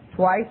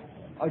twice,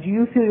 do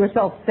you feel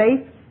yourself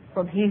safe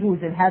from he who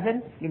is in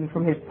heaven, meaning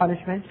from his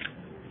punishment?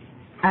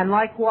 And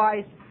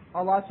likewise,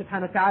 Allah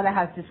subhanahu wa ta'ala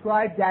has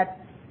described that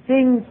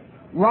things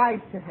rise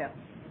to him.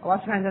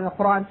 Allah subhanahu wa ta'ala in the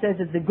Quran says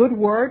that the good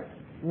word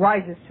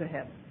rises to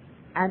him.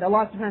 And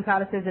Allah subhanahu wa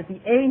ta'ala says that the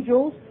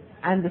angels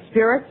and the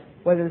spirits,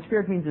 whether the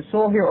spirit means the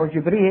soul here or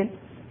Jibreel,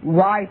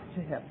 rise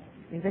to him.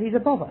 It means that he's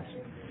above us.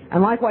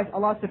 And likewise,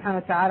 Allah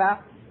subhanahu wa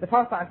ta'ala, the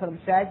Prophet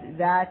said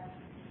that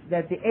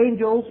the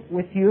angels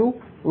with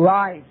you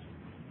rise.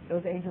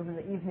 Those angels in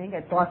the evening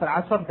at Salat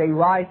al-Asr, they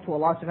rise to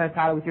Allah subhanahu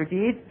wa ta'ala with your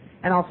deeds.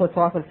 And also at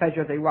Salat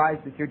al-Fajr, they rise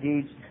with your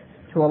deeds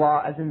to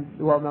Allah, as in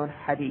the well-known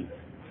hadith.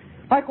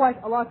 Likewise,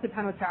 Allah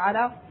subhanahu wa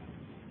ta'ala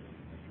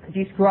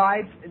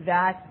describes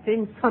that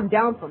things come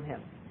down from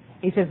him.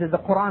 He says that the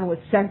Quran was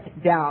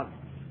sent down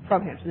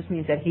from him. So this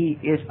means that he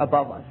is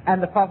above us.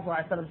 And the Prophet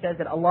ﷺ says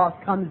that Allah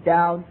comes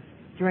down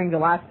during the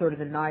last third of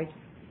the night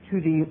to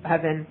the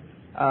heaven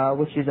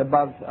which is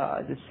above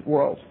this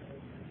world.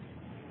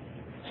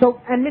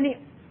 So, and many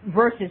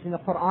verses in the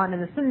Quran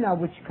and the Sunnah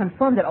which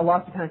confirm that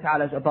Allah subhanahu wa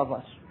ta'ala is above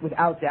us,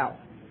 without doubt.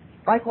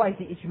 Likewise,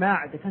 the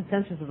ijma', the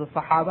consensus of the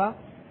Sahaba,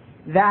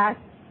 that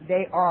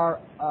they are,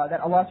 that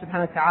Allah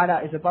subhanahu wa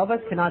ta'ala is above us,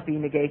 cannot be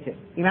negated.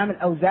 Imam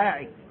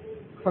al-Awza'i,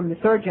 from the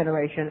third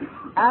generation,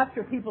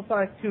 after people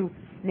started to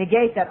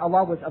negate that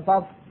Allah was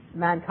above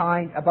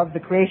mankind, above the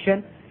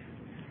creation,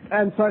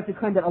 and started to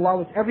claim that Allah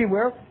was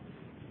everywhere,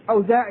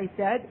 Awza'i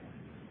said,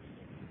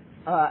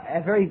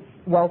 a very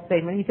well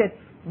statement, he said,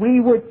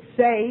 we would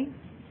say,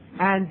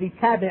 and the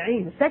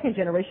Tabi'een, the second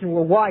generation,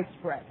 were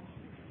widespread.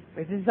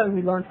 This is something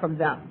we learned from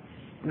them,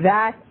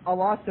 that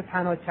Allah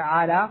subhanahu wa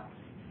ta'ala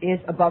is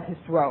above his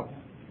throne.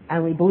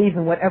 And we believe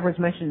in whatever is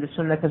mentioned in the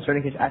Sunnah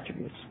concerning his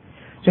attributes.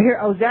 So here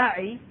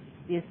Awza'i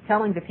is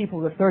telling the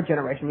people of the third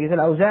generation, because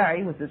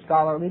Awza'i was the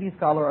scholar, leading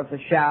scholar of the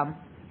Sham,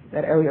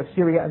 that area of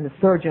Syria, and the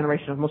third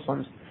generation of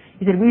Muslims.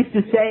 He said, we used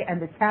to say, and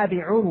the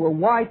Tabi'un were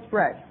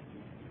widespread,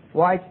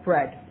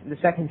 in the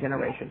second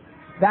generation,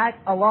 that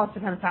Allah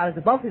subhanahu wa ta'ala is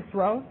above his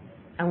throne,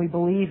 and we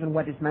believe in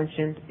what is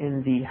mentioned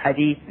in the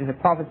hadith, in the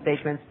Prophet's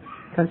statements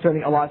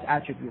concerning Allah's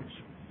attributes.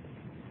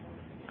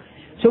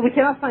 So we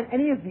cannot find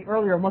any of the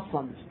earlier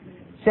Muslims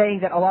saying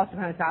that Allah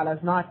subhanahu wa ta'ala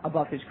is not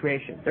above his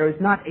creation. There is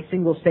not a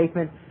single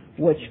statement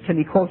which can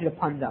be quoted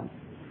upon them.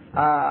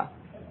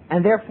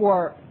 And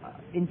therefore,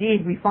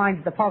 indeed, we find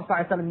that the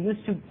Prophet ﷺ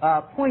used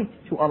to point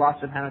to Allah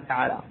subhanahu wa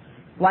ta'ala,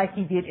 like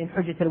he did in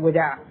Hujjat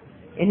al-Wada'.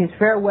 In his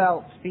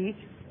farewell speech,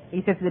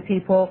 he said to the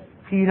people,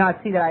 do you not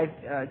see that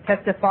I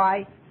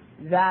testify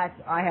that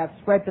I have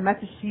spread the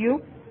message to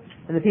you?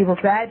 And the people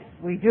said,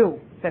 we do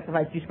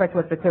testify, you spread to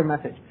us the clear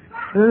message.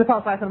 And then the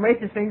Prophet ﷺ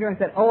raised his finger and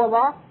said, oh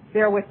Allah,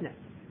 bear witness.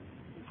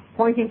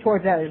 Pointing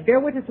towards that, bear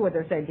witness to what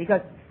they're saying,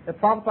 because the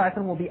Prophet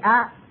ﷺ will be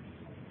asked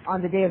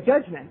on the Day of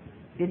Judgment,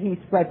 did he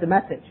spread the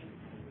message?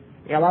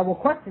 Allah will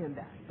question him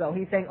that. So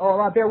he's saying, oh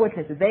Allah, bear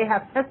witness, that they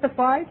have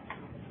testified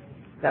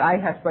that I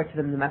have spread to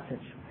them the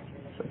message,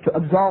 so to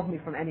absolve me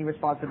from any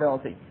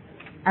responsibility.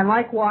 And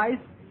likewise,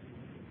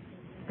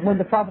 when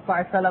the Prophet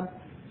ﷺ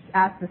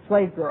asked the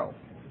slave girl,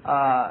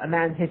 a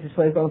man takes a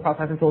slave girl, the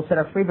Prophet ﷺ told her to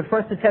set her free, but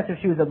first to test if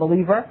she was a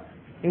believer,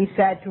 he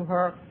said to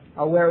her,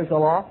 where is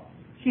Allah?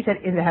 She said,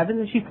 in the heavens,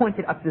 and she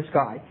pointed up to the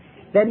sky.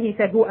 Then he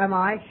said, who am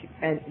I?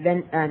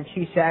 And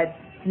she said,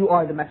 you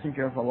are the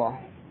messenger of Allah.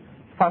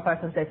 The Prophet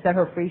ﷺ said, set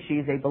her free, she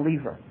is a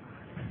believer.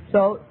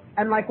 So,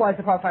 and likewise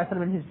the Prophet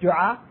ﷺ in his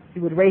dua, he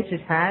would raise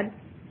his hand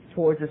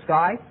towards the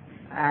sky,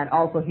 and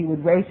also he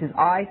would raise his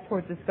eyes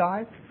towards the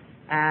sky.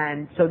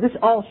 And so this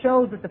all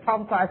shows that the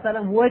Prophet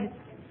ﷺ would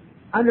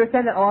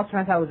understand that Allah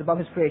subhanahu wa ta'ala was above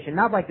his creation,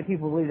 not like the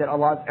people who believe that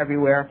Allah is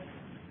everywhere,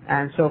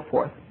 and so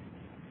forth.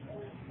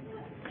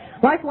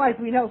 Likewise,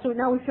 we know, so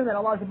now we've shown that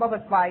Allah is above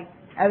us by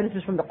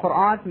evidences from the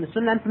Quran, from the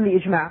Sunnah, and from the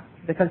Ijma',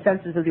 the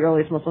consensus of the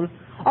earliest Muslims,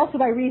 also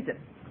by reason.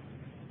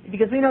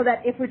 Because we know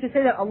that if we're to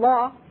say that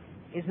Allah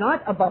is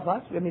not above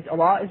us, it means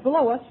Allah is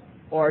below us,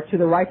 or to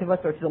the right of us,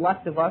 or to the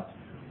left of us,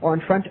 or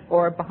in front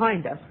or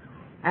behind us.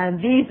 And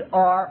these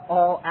are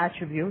all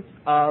attributes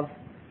of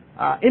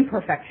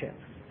imperfection.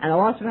 And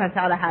Allah subhanahu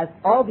wa ta'ala has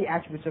all the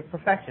attributes of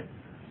perfection.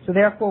 So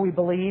therefore we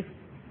believe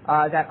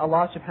that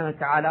Allah subhanahu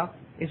wa ta'ala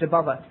is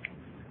above us.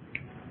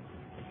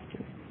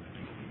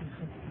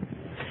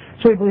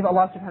 So we believe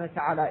Allah subhanahu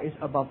wa ta'ala is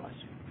above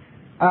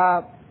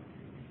us.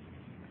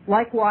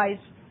 Likewise,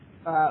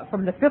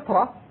 from the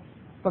fitrah,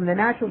 from the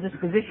natural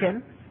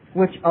disposition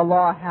which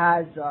Allah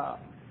has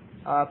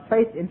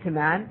placed into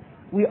man,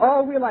 we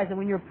all realize that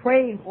when you're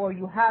praying or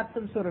you have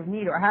some sort of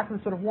need or have some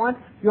sort of want,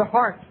 your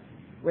heart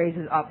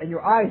raises up and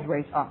your eyes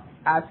raise up,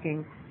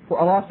 asking for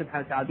Allah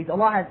subhanahu wa ta'ala, because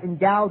Allah has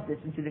endowed this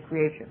into the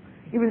creation.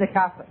 Even the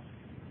Catholics.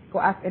 Go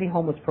ask any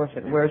homeless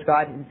person, where is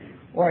God?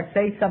 Or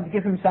say something,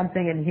 give him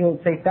something and he'll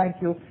say thank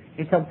you.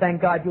 He said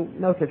thank God, you'll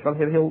notice from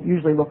him, he'll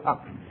usually look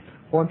up.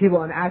 Or when people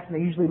are in accident,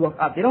 they usually look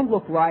up. They don't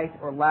look right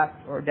or left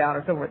or down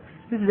or so forth.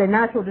 This is a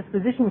natural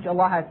disposition which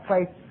Allah has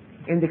placed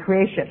in the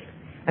creation.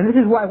 And this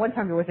is why one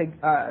time there was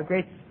a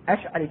great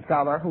Ash'ari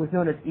scholar who was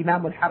known as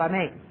Imam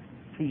al-Haramain.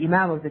 the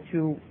Imam of the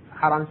two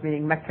Harams,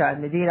 meaning Mecca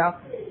and Medina,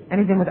 and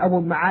his name was Abu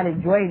al-Ma'ali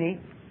al-Juwayni,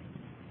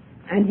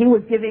 and he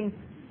was giving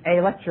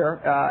a lecture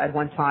at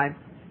one time,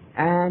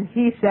 and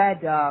he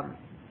said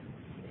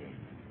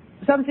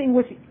something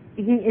which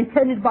he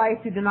intended by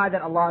it to deny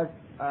that Allah is,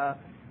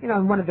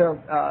 in one of their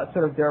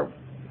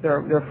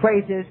their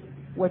phrases,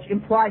 which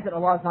implies that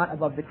Allah is not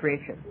above the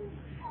creation.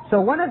 So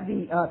one of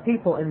the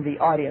people in the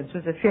audience,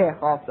 who's a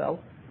sheikh also,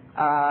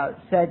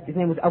 said, his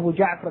name was Abu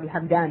Ja'far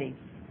al-Hamdani.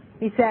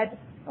 He said,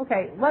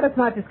 okay, let us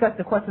not discuss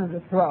the question of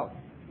the throne,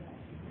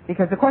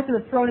 because the question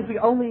of the throne is we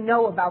only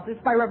know about this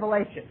by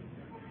revelation.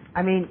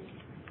 I mean,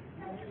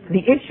 the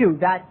issue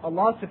that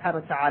Allah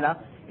subhanahu wa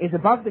ta'ala is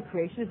above the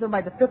creation is known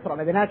by the fitrah,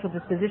 by the natural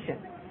disposition.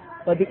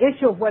 But the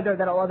issue of whether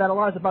that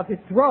Allah is above His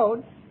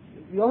throne,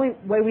 the only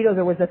way we know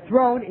there was a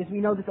throne is we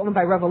know this only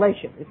by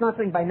revelation. It's not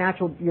something by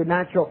your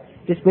natural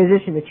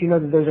disposition that you know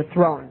that there's a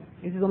throne.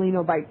 This is only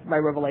known by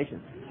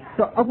revelation.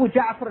 So Abu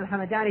Ja'far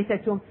al-Hamadani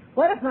said to him,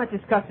 let us not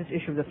discuss this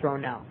issue of the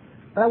throne now.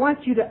 But I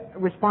want you to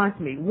respond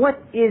to me.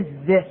 What is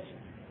this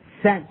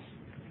sense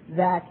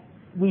that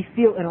we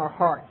feel in our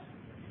hearts?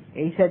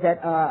 And he said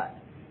that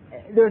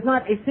there's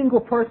not a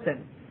single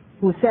person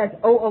who says,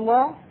 "Oh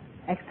Allah,"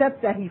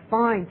 except that he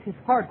finds his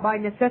heart by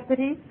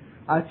necessity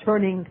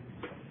turning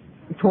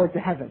towards the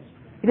heavens.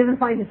 He doesn't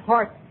find his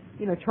heart,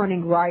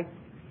 turning right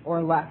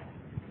or left.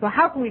 So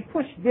how can we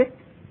push this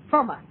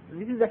from us?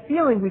 And this is a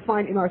feeling we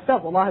find in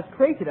ourselves. Allah has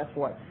created us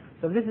for it.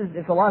 So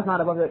if Allah is not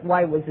above it,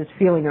 why was this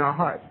feeling in our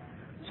heart?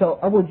 So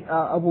Abu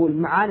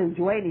al-Ma'ali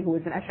al-Juwayni, who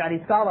was an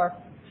Ash'ari scholar,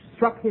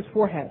 struck his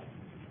forehead.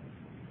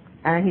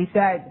 And he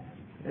said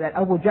that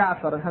Abu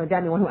Ja'far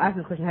al-Hamadani, the one who asked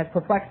this question, has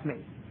perplexed me.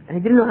 And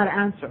he didn't know how to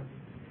answer.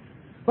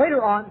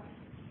 Later on,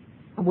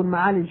 Abu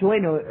al-Ma'ali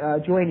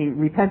al-Juwayni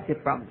repented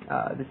from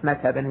this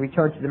madhab and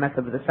returned to the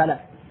madhab of the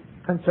Salaf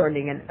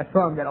concerning and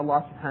affirmed that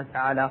Allah subhanahu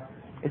wa ta'ala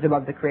is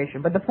above the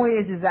creation. But the point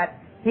is that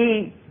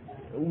we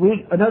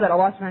know that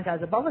Allah subhanahu wa ta'ala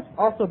is above us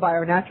also by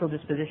our natural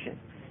disposition.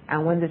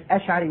 And when this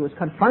Ash'ari was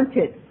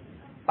confronted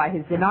by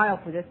his denial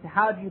for this,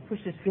 how do you push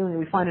this feeling that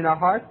we find in our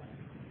heart?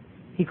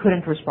 He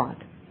couldn't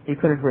respond.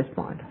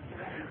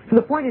 So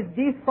the point is,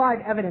 these 5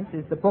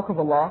 evidences, the Book of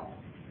Allah,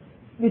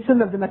 the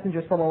Sunnah of the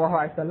Messenger sallallahu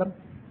alaihi wasallam,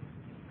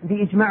 the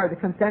ijma', the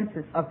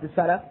consensus of the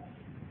Salaf,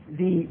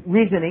 the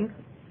reasoning,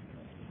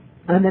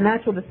 and the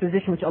natural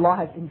disposition which Allah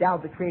has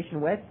endowed the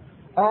creation with,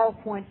 all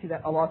point to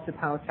that Allah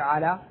subhanahu wa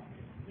ta'ala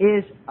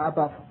is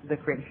above the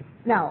creation.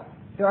 Now,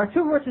 there are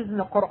 2 verses in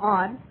the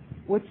Quran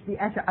which the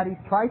Ash'aris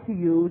try to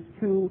use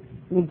to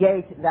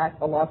negate that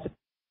Allah subhanahu